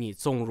你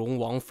纵容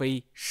王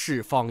妃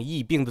释放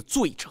疫病的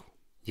罪证。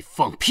你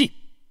放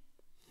屁！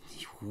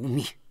你污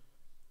蔑！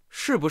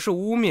是不是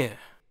污蔑？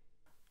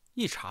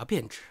一查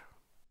便知。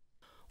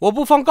我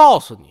不妨告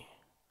诉你，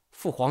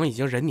父皇已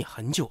经忍你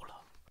很久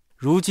了。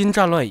如今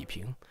战乱已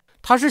平，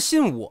他是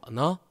信我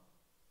呢，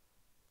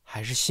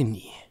还是信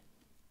你？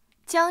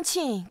江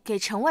庆给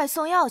城外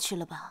送药去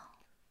了吧？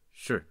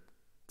是，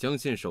江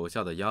信手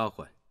下的丫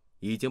鬟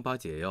已经把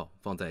解药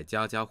放在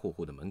家家户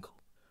户的门口，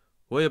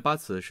我也把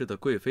此事的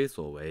贵妃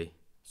所为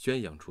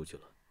宣扬出去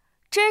了。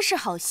真是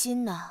好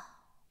心呐，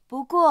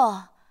不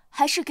过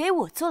还是给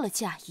我做了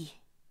嫁衣。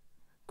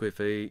贵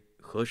妃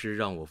何时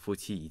让我夫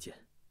妻一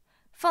见？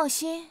放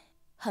心，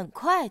很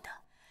快的。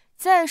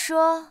再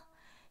说，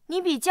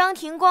你比江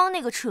庭光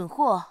那个蠢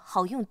货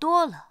好用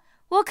多了，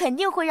我肯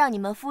定会让你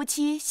们夫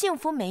妻幸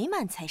福美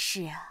满才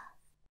是啊。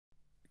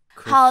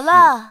好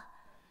了，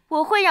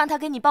我会让他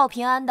给你报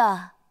平安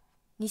的，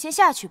你先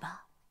下去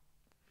吧。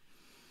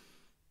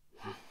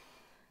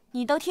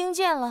你都听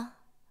见了，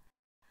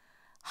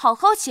好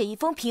好写一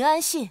封平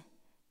安信，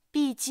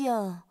毕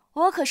竟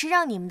我可是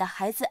让你们的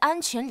孩子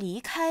安全离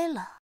开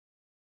了。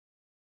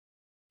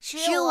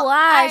15、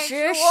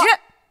20、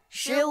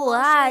10，15、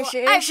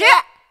20、10。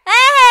哎，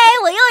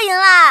我又赢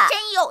了，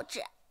真幼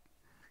稚。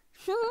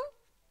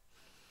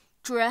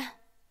主人，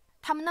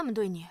他们那么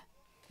对你，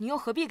你又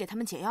何必给他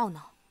们解药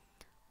呢？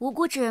无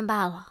辜之人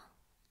罢了。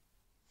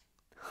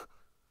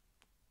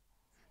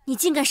你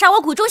竟敢杀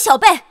我谷中小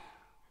辈！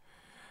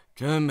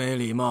真没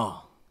礼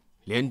貌，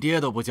连爹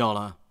都不叫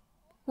了。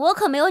我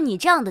可没有你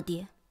这样的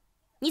爹。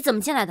你怎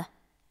么进来的？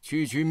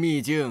区区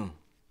秘境，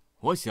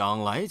我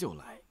想来就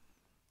来。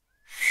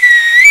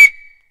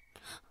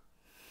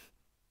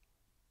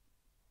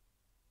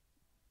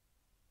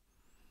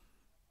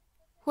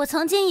我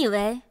曾经以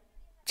为，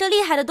这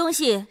厉害的东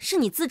西是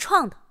你自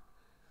创的，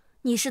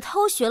你是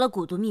偷学了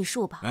蛊毒秘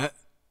术吧？哎，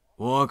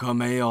我可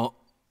没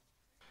有，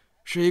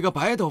是一个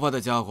白头发的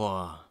家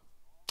伙，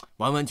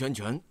完完全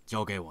全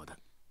交给我的。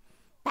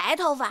白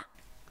头发，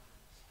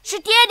是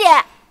爹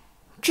爹。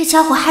这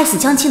家伙害死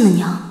江庆的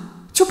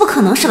娘，就不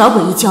可能是老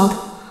鬼一教的，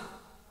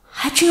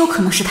还真有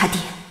可能是他爹。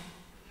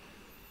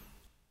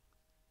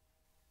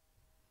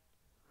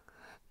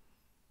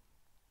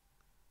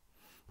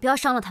不要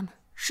伤了他们。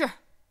是。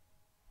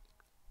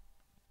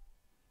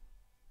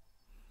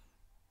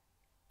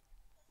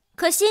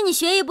可惜你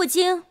学艺不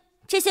精，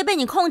这些被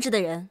你控制的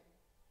人，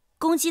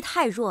攻击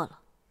太弱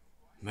了。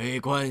没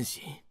关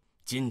系，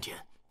今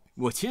天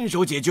我亲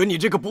手解决你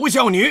这个不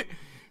孝女。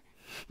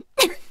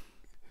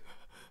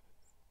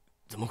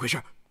怎么回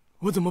事？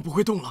我怎么不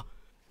会动了？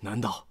难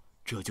道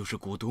这就是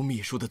蛊毒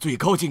秘术的最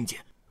高境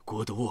界？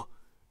蛊毒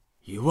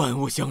与万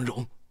物相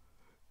融，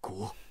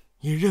蛊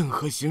以任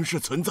何形式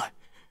存在，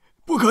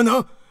不可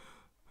能！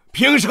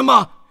凭什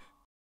么？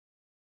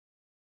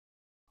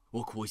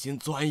我苦心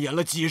钻研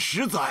了几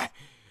十载，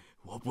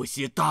我不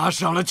惜搭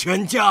上了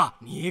全家，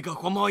你一个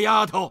黄毛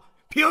丫头，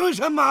凭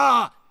什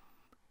么？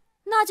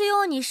那就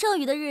用你剩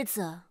余的日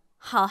子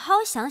好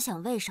好想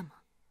想为什么，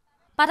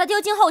把他丢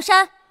进后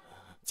山，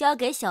交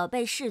给小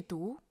辈试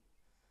毒。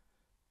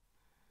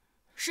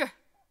是。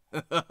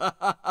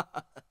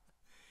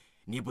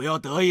你不要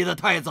得意的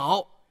太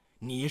早，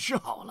你是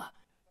好了，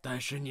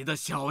但是你的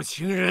小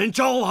情人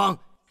昭王，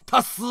他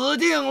死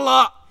定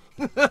了。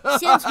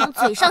先从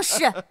嘴上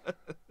试。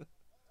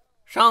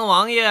商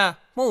王爷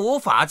目无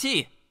法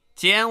纪，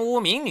奸污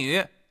民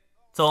女，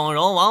纵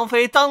容王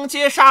妃当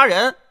街杀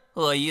人，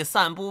恶意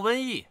散布瘟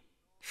疫，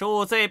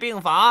数罪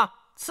并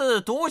罚，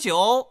赐毒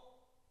酒。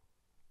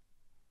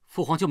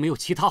父皇就没有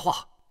其他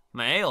话？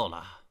没有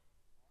了。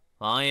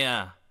王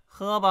爷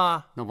喝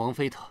吧。那王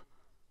妃她……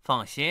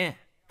放心，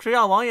只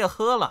要王爷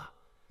喝了，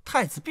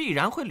太子必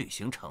然会履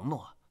行承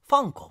诺，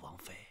放过王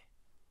妃。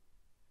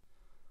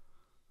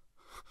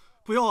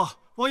不要啊，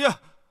王爷！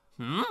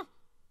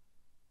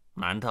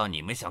难道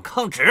你们想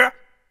抗旨？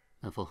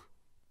南风，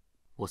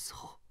我死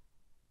后，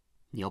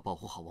你要保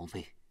护好王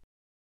妃。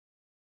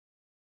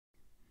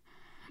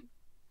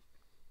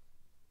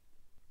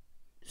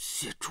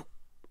谢主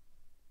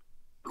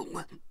隆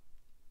恩。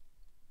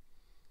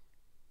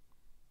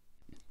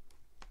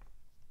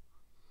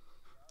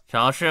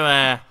小侍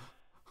卫，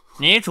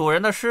你主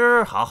人的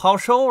尸好好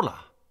收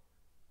了。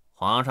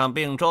皇上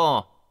病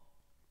重，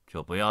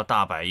就不要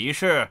大摆仪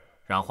式，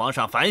让皇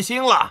上烦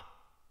心了。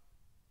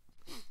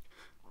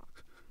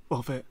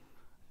王妃，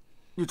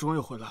你终于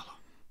回来了。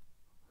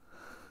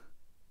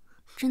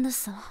真的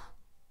死了？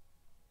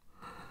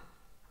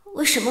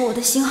为什么我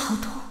的心好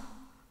痛？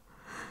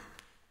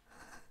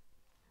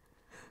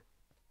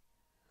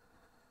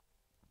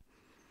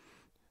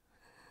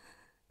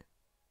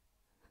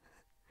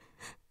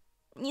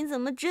你怎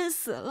么真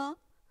死了？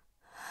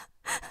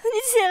你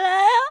起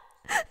来啊！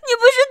你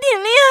不是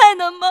挺厉害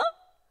的吗？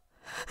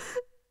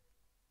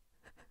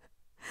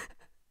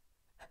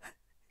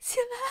起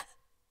来！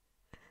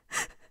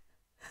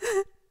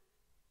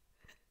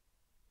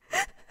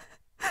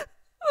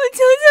我求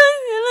求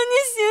你了，你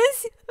醒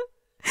醒！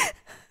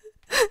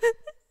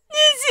你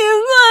醒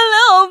过来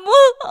好不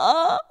好？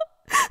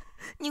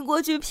你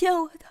过去骗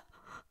我的，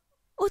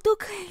我都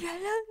可以原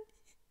谅你。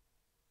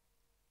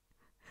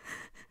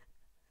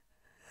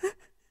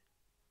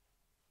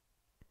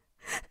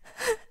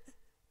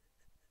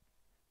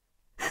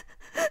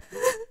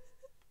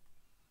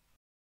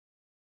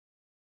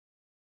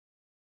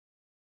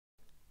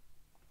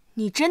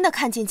你真的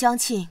看见江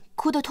庆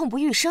哭得痛不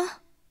欲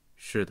生？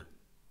是的。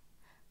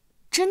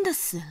真的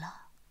死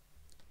了？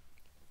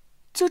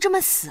就这么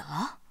死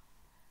了？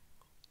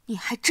你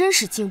还真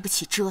是经不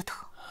起折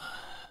腾。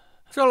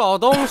这老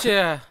东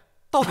西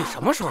到底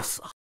什么时候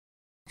死啊？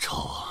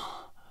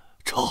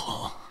赵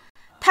王，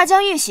他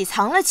将玉玺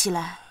藏了起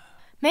来，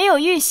没有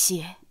玉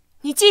玺，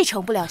你继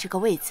承不了这个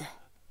位子。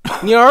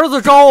你儿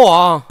子昭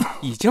王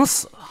已经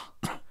死了，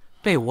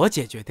被我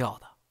解决掉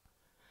的，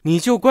你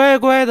就乖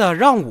乖的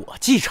让我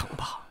继承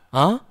吧。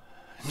啊，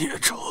孽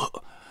者，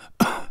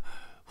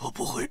我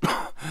不会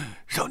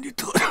让你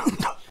得逞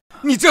的。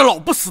你这老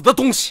不死的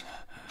东西，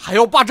还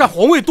要霸占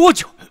皇位多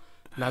久？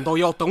难道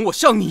要等我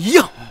像你一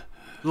样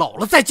老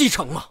了再继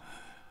承吗？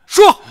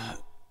说，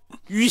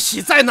玉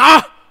玺在哪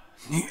儿？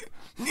你，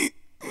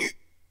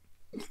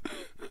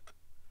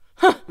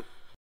哼，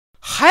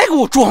还给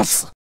我装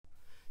死！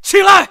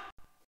起来！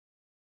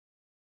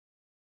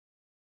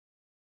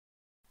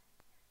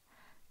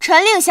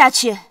传令下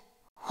去，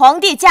皇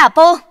帝驾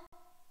崩。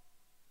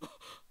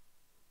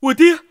我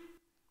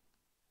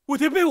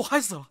爹被我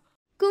害死了。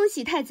恭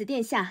喜太子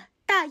殿下，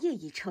大业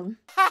已成。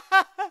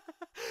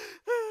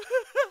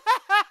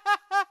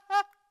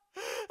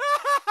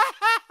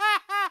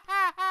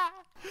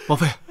王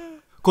妃，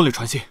宫里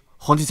传信，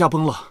皇帝驾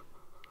崩了。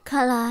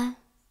看来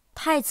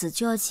太子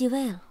就要继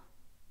位了。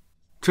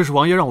这是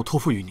王爷让我托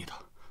付于你的。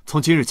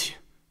从今日起，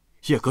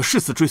叶阁誓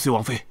死追随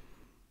王妃。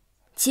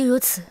既如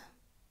此，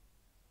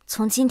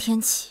从今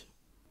天起，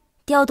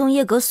调动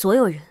叶阁所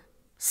有人，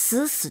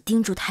死死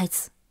盯住太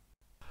子。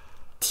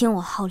听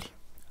我号令。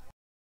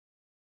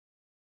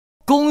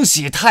恭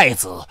喜太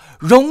子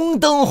荣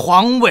登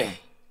皇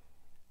位。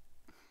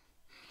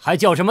还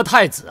叫什么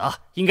太子啊？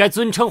应该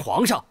尊称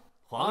皇上。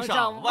皇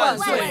上万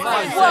岁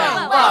万岁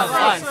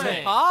万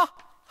岁！好，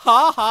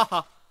好，好，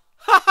好，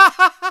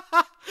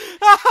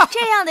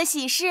这样的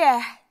喜事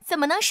怎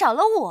么能少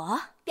了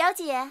我？表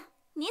姐，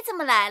你怎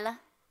么来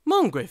了？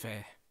孟贵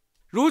妃，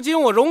如今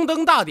我荣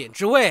登大典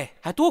之位，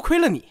还多亏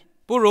了你，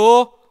不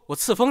如我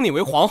赐封你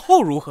为皇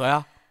后如何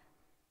呀？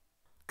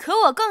可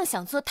我更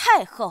想做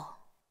太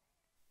后。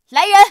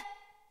来人，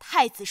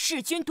太子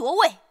弑君夺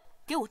位，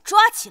给我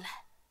抓起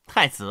来！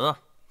太子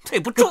对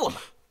不住了。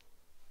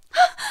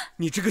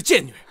你这个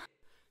贱女人，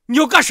你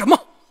要干什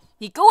么？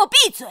你给我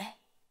闭嘴！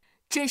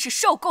真是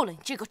受够了你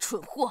这个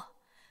蠢货！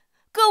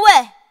各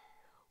位，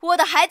我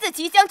的孩子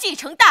即将继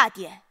承大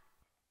典，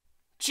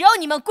只要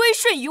你们归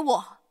顺于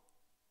我，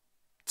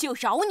就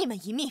饶你们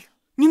一命。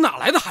你哪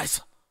来的孩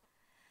子？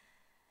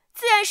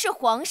自然是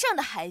皇上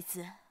的孩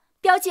子。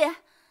表姐，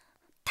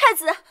太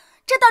子，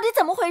这到底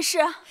怎么回事？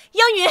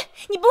央允，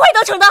你不会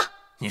得逞的！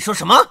你说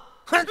什么？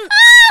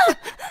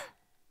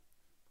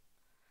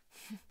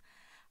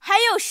还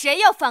有谁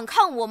要反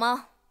抗我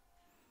吗？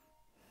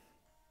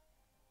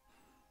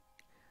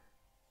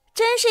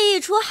真是一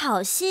出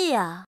好戏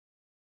呀！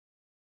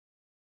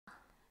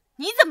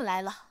你怎么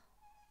来了？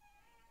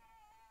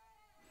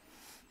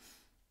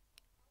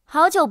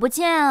好久不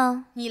见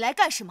啊！你来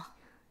干什么？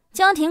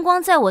江庭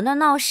光在我那儿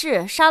闹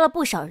事，杀了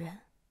不少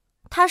人。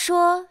他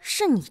说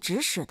是你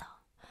指使的。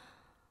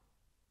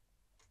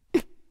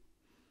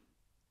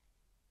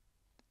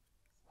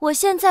我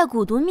现在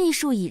蛊毒秘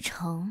术已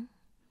成，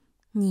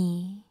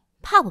你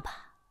怕不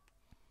怕？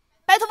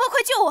白头发，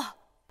快救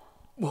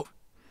我！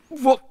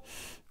我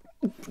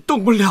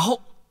动不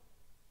了。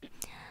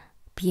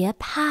别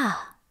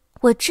怕，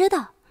我知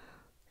道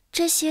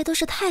这些都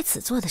是太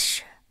子做的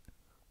事。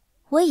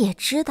我也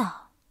知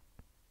道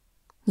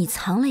你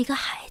藏了一个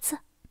孩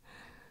子，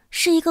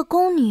是一个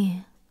宫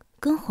女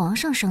跟皇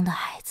上生的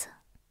孩子。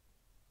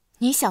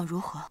你想如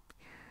何？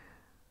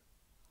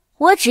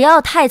我只要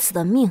太子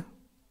的命，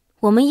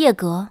我们叶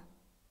阁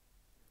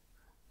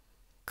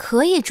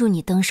可以助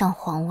你登上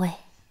皇位。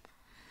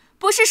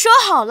不是说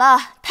好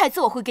了太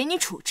子我会给你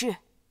处置，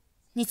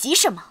你急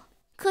什么？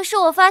可是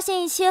我发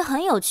现一些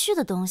很有趣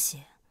的东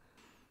西，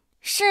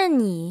是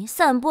你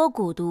散播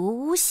蛊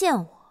毒诬陷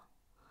我，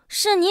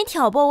是你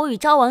挑拨我与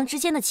昭王之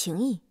间的情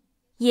谊，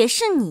也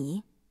是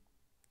你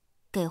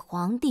给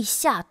皇帝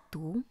下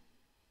毒。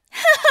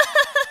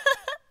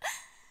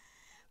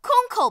空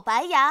口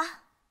白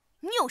牙，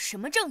你有什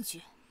么证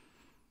据？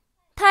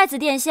太子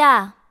殿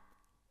下，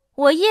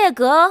我叶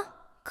阁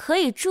可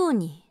以助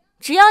你，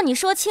只要你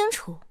说清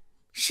楚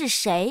是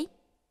谁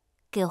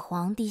给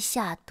皇帝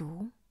下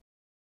毒。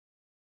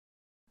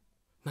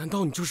难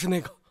道你就是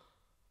那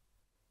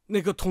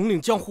个统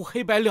领江湖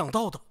黑白两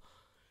道的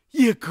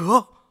叶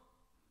阁？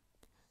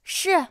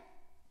是。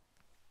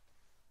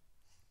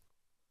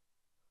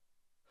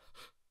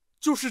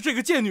就是这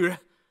个贱女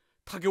人，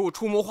她给我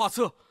出谋划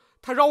策，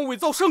她让我伪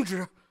造圣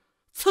旨，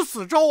赐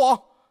死昭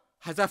王，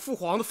还在父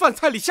皇的饭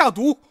菜里下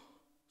毒，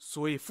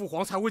所以父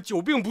皇才会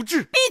久病不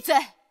治。闭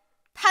嘴！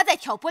他在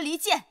挑拨离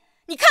间，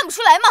你看不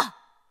出来吗？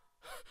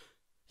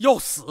要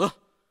死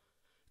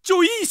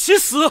就一起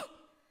死。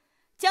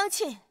江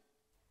沁，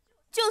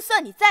就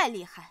算你再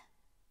厉害，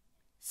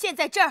现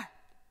在这儿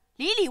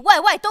里里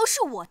外外都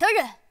是我的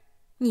人。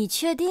你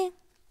确定？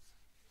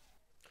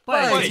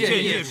拜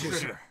见叶主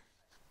事。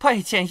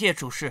拜见叶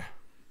主事。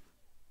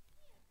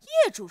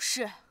叶主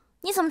事，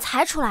你怎么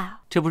才出来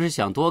啊？这不是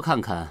想多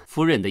看看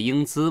夫人的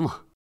英姿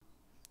吗？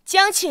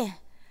江沁，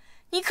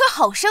你可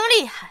好生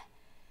厉害，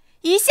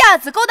一下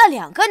子勾搭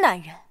2个男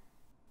人，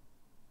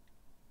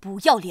不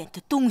要脸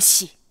的东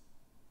西！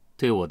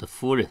对我的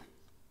夫人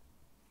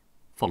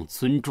放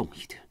尊重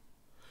一点。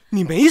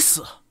你没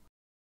死，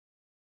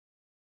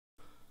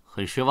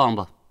很失望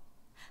吧？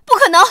不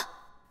可能！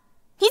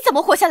你怎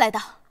么活下来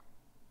的？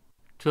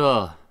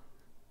这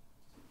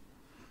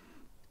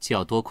就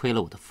要多亏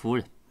了我的夫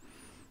人。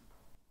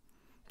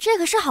这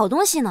可是好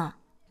东西呢，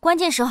关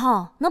键时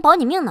候能保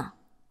你命呢。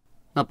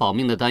那保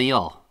命的丹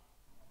药，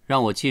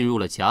让我进入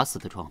了假死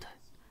的状态。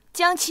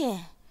江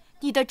沁，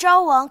你的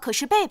昭王可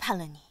是背叛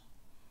了你。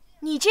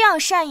你这样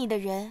善意的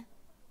人，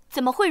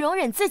怎么会容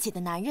忍自己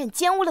的男人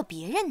奸污了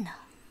别人呢？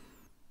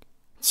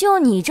就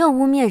你这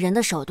污蔑人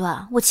的手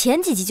段，我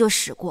前几集就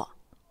使过，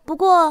不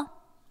过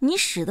你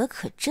使的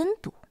可真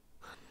毒，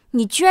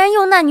你居然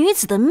用那女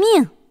子的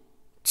命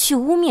去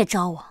污蔑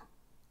昭王。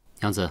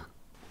娘子，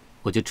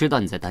我就知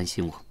道你在担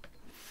心我。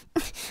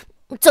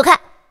走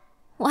开，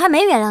我还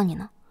没原谅你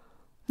呢。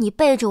你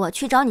背着我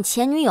去找你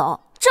前女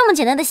友，这么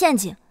简单的陷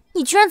阱，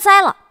你居然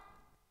栽了。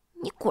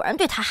你果然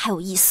对她还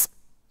有意思。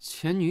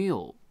前女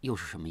友又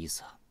是什么意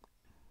思啊？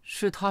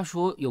是他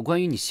说有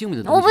关于你性命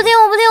的东西。我不听，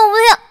我不听，我不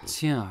听。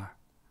沁儿，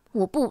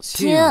我不听，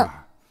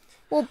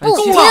我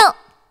不听。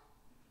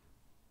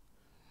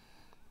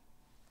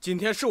今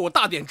天是我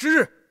大典之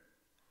日，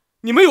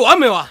你们有完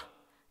没完？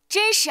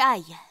真是碍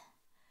眼！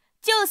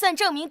就算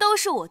证明都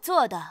是我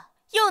做的，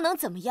又能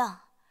怎么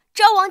样？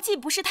昭王既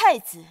不是太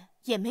子，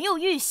也没有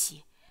玉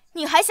玺，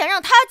你还想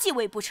让他继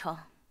位不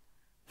成？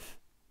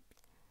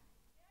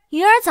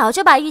云儿早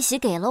就把玉玺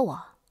给了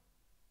我，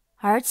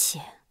而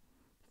且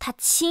她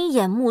亲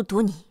眼目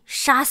睹你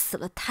杀死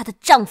了她的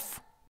丈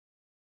夫。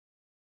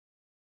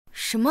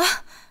什么？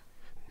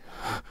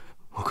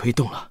我可以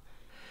动了。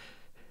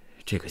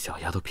这个小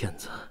丫头片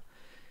子，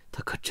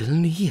她可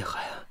真厉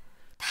害啊！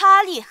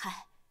她厉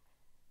害，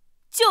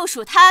就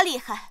属她厉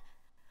害。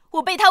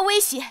我被她威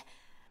胁，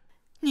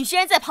你居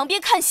然在旁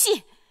边看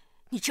戏，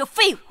你这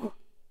废物！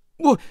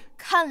我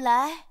看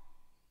来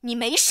你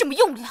没什么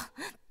用了。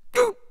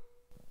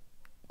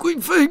贵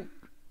妃，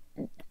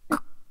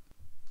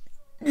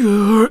云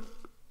儿，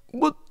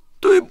我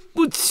对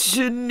不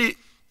起你。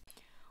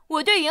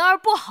我对云儿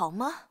不好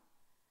吗？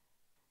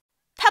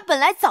她本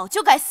来早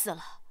就该死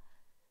了，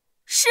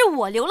是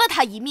我留了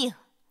她一命。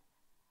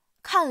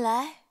看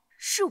来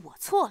是我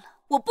错了，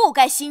我不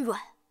该心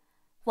软。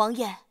王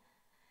爷，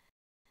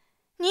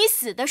你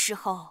死的时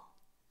候，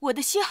我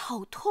的心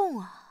好痛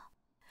啊！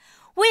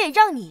我也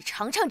让你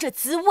尝尝这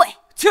滋味。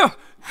沁儿，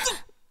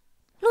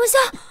陆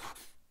湘，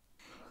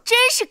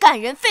真是感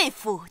人肺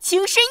腑，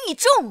情深意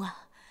重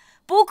啊！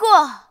不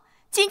过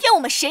今天我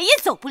们谁也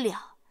走不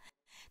了，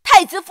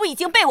太子府已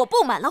经被我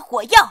布满了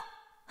火药。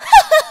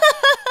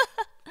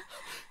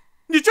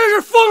你真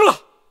是疯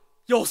了！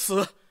要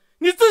死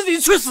你自己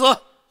去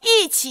死，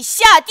一起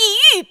下地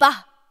狱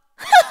吧！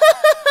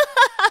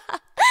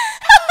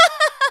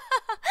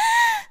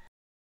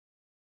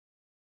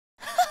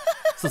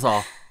四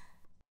嫂，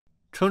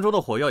城中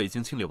的火药已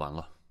经清理完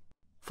了，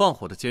放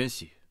火的奸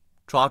细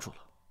抓住了。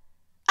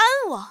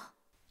安王，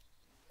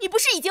你不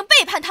是已经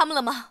背叛他们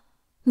了吗？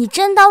你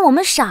真当我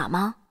们傻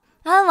吗？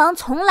安王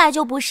从来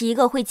就不是一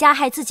个会加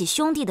害自己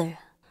兄弟的人，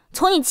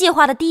从你计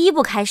划的第一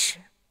步开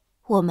始，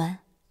我们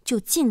就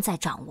尽在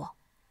掌握。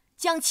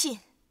江沁，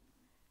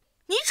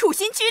你处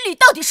心积虑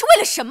到底是为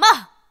了什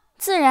么？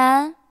自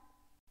然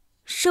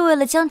是为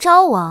了将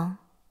昭王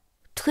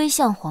推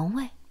向皇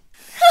位。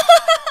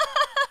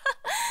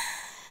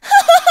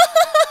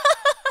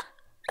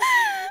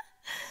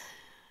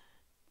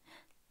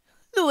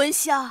陆文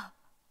香，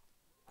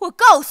我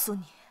告诉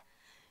你，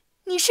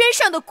你身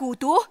上的蛊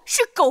毒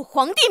是狗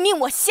皇帝命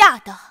我下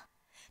的，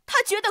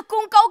他觉得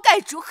功高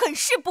盖主，很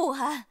是不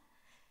安。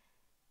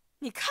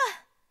你看，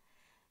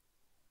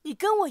你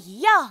跟我一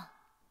样，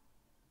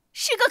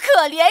是个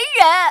可怜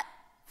人。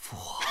父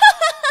皇，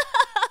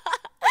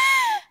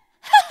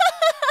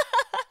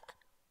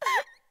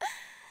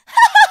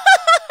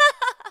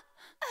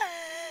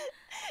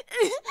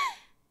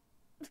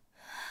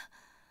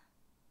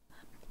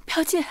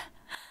表姐，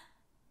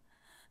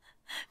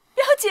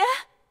表姐。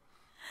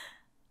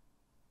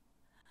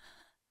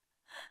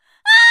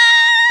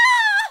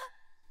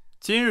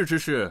今日之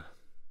事，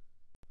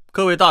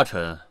各位大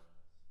臣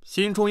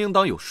心中应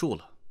当有数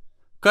了，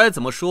该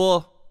怎么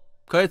说，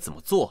该怎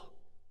么做，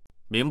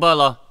明白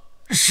了？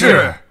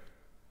是。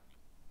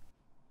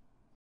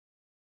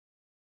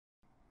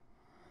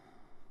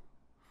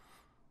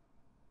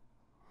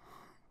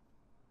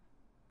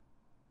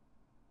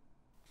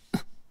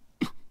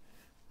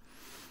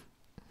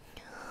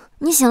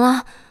你醒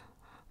了，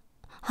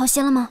好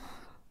些了吗？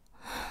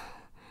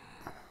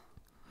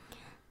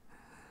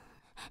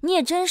你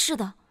也真是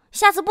的，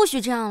下次不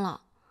许这样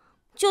了。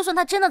就算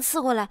他真的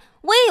刺过来，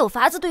我也有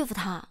法子对付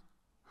他。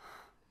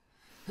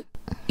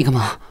你干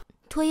嘛？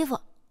脱衣服，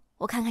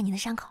我看看你的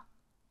伤口。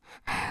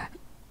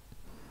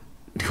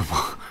流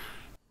氓！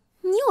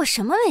你有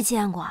什么没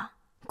见过？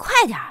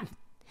快点儿！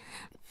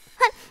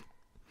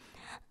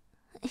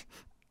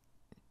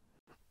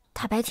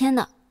大白天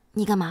的，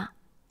你干嘛？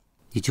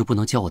你就不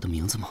能叫我的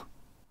名字吗？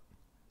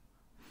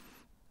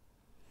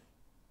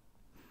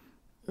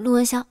陆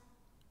文潇。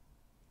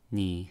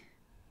你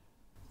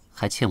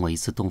还欠我一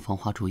次洞房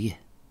花烛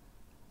夜，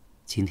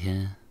今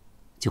天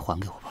就还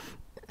给我吧。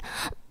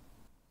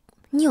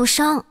你有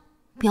伤，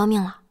不要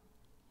命了？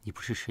你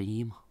不是神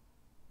医吗？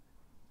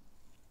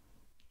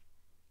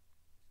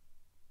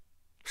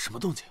什么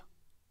动静？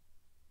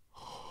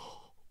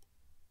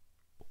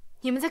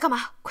你们在干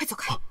嘛？快走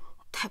开！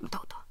太不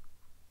道德。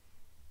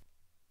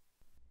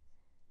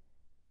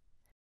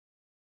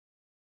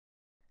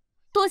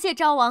多谢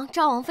昭王、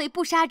昭王妃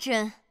不杀之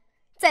恩，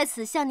在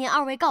此向您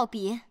二位告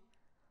别。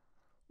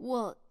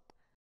我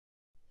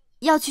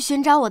要去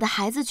寻找我的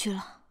孩子去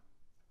了。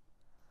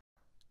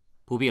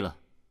不必了。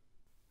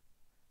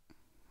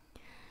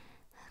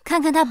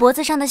看看他脖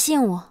子上的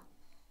信物。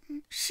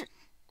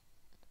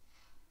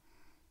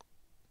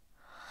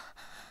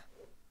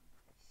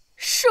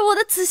是我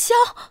的子霄。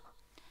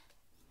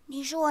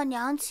你是我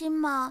娘亲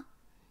吗？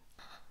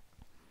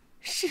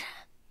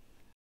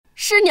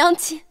是娘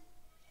亲。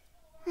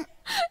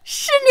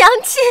是娘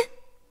亲，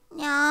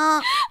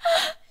娘，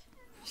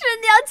是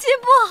娘亲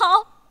不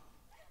好，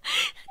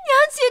娘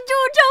亲助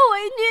纣为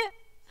虐，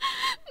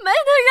没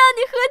能让你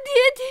和爹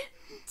爹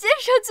见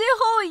上最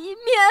后一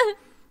面。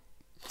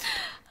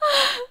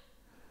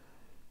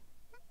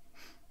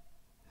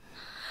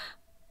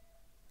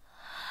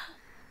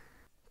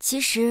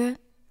其实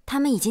他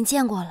们已经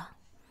见过了，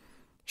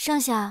剩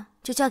下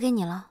就交给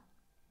你了。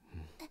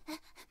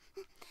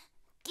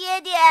爹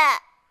爹。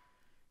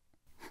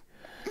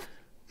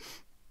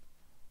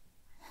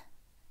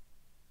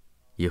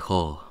以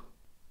后，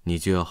你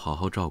就要好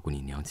好照顾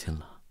你娘亲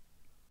了。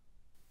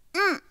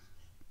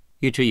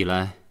一直以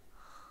来，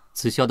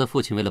子霄的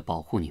父亲为了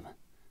保护你们，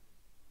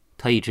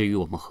他一直与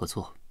我们合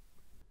作，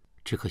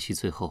只可惜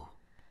最后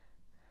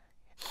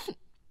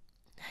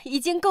已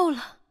经够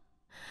了。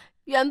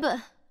原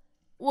本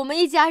我们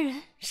一家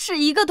人是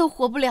一个都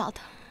活不了的。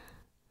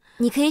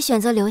你可以选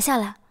择留下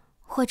来，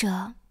或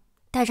者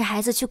带着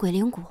孩子去鬼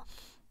灵谷，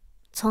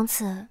从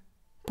此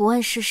不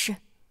问世事。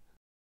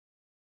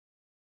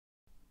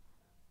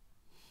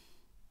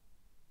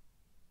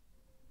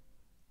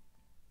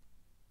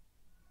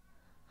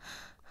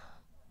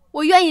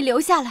我愿意留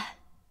下来，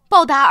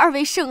报答二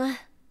位圣恩。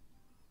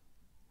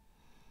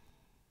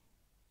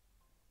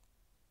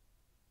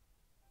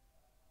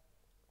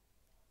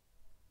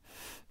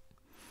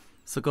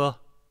四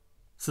哥，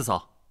四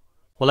嫂，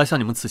我来向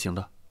你们辞行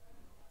的。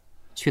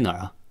去哪儿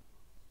啊？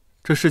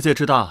这世界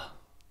之大，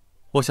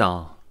我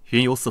想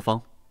云游四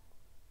方，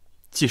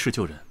济世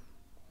救人。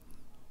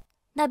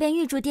那便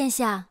预祝殿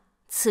下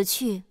此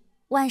去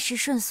万事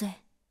顺遂。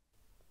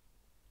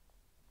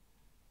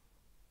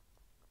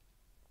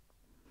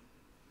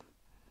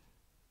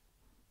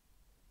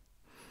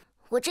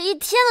我这一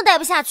天都待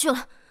不下去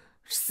了，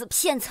死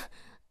骗子！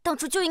当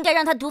初就应该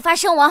让他毒发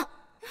身亡。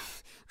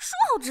说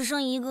好只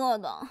生一个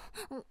的。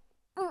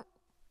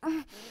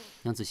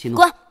娘子息怒。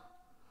滚！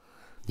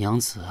娘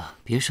子，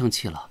别生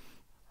气了，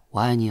我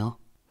爱你哦。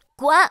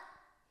滚！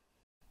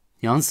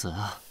娘子，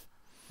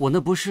我那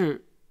不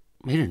是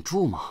没忍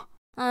住吗？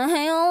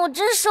哎呦，我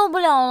真受不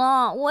了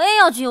了，我也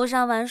要去游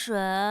山玩水。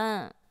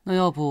那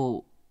要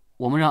不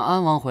我们让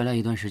安王回来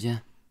一段时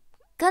间？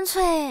干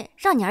脆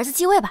让你儿子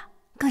继位吧，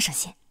更省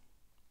心。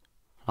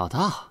老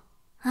大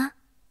啊？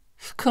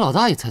可老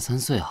大也才3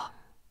岁啊。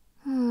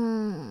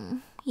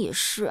也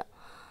是。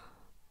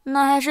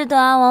那还是等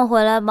安王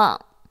回来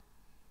吧。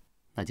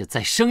那就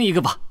再生一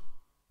个吧。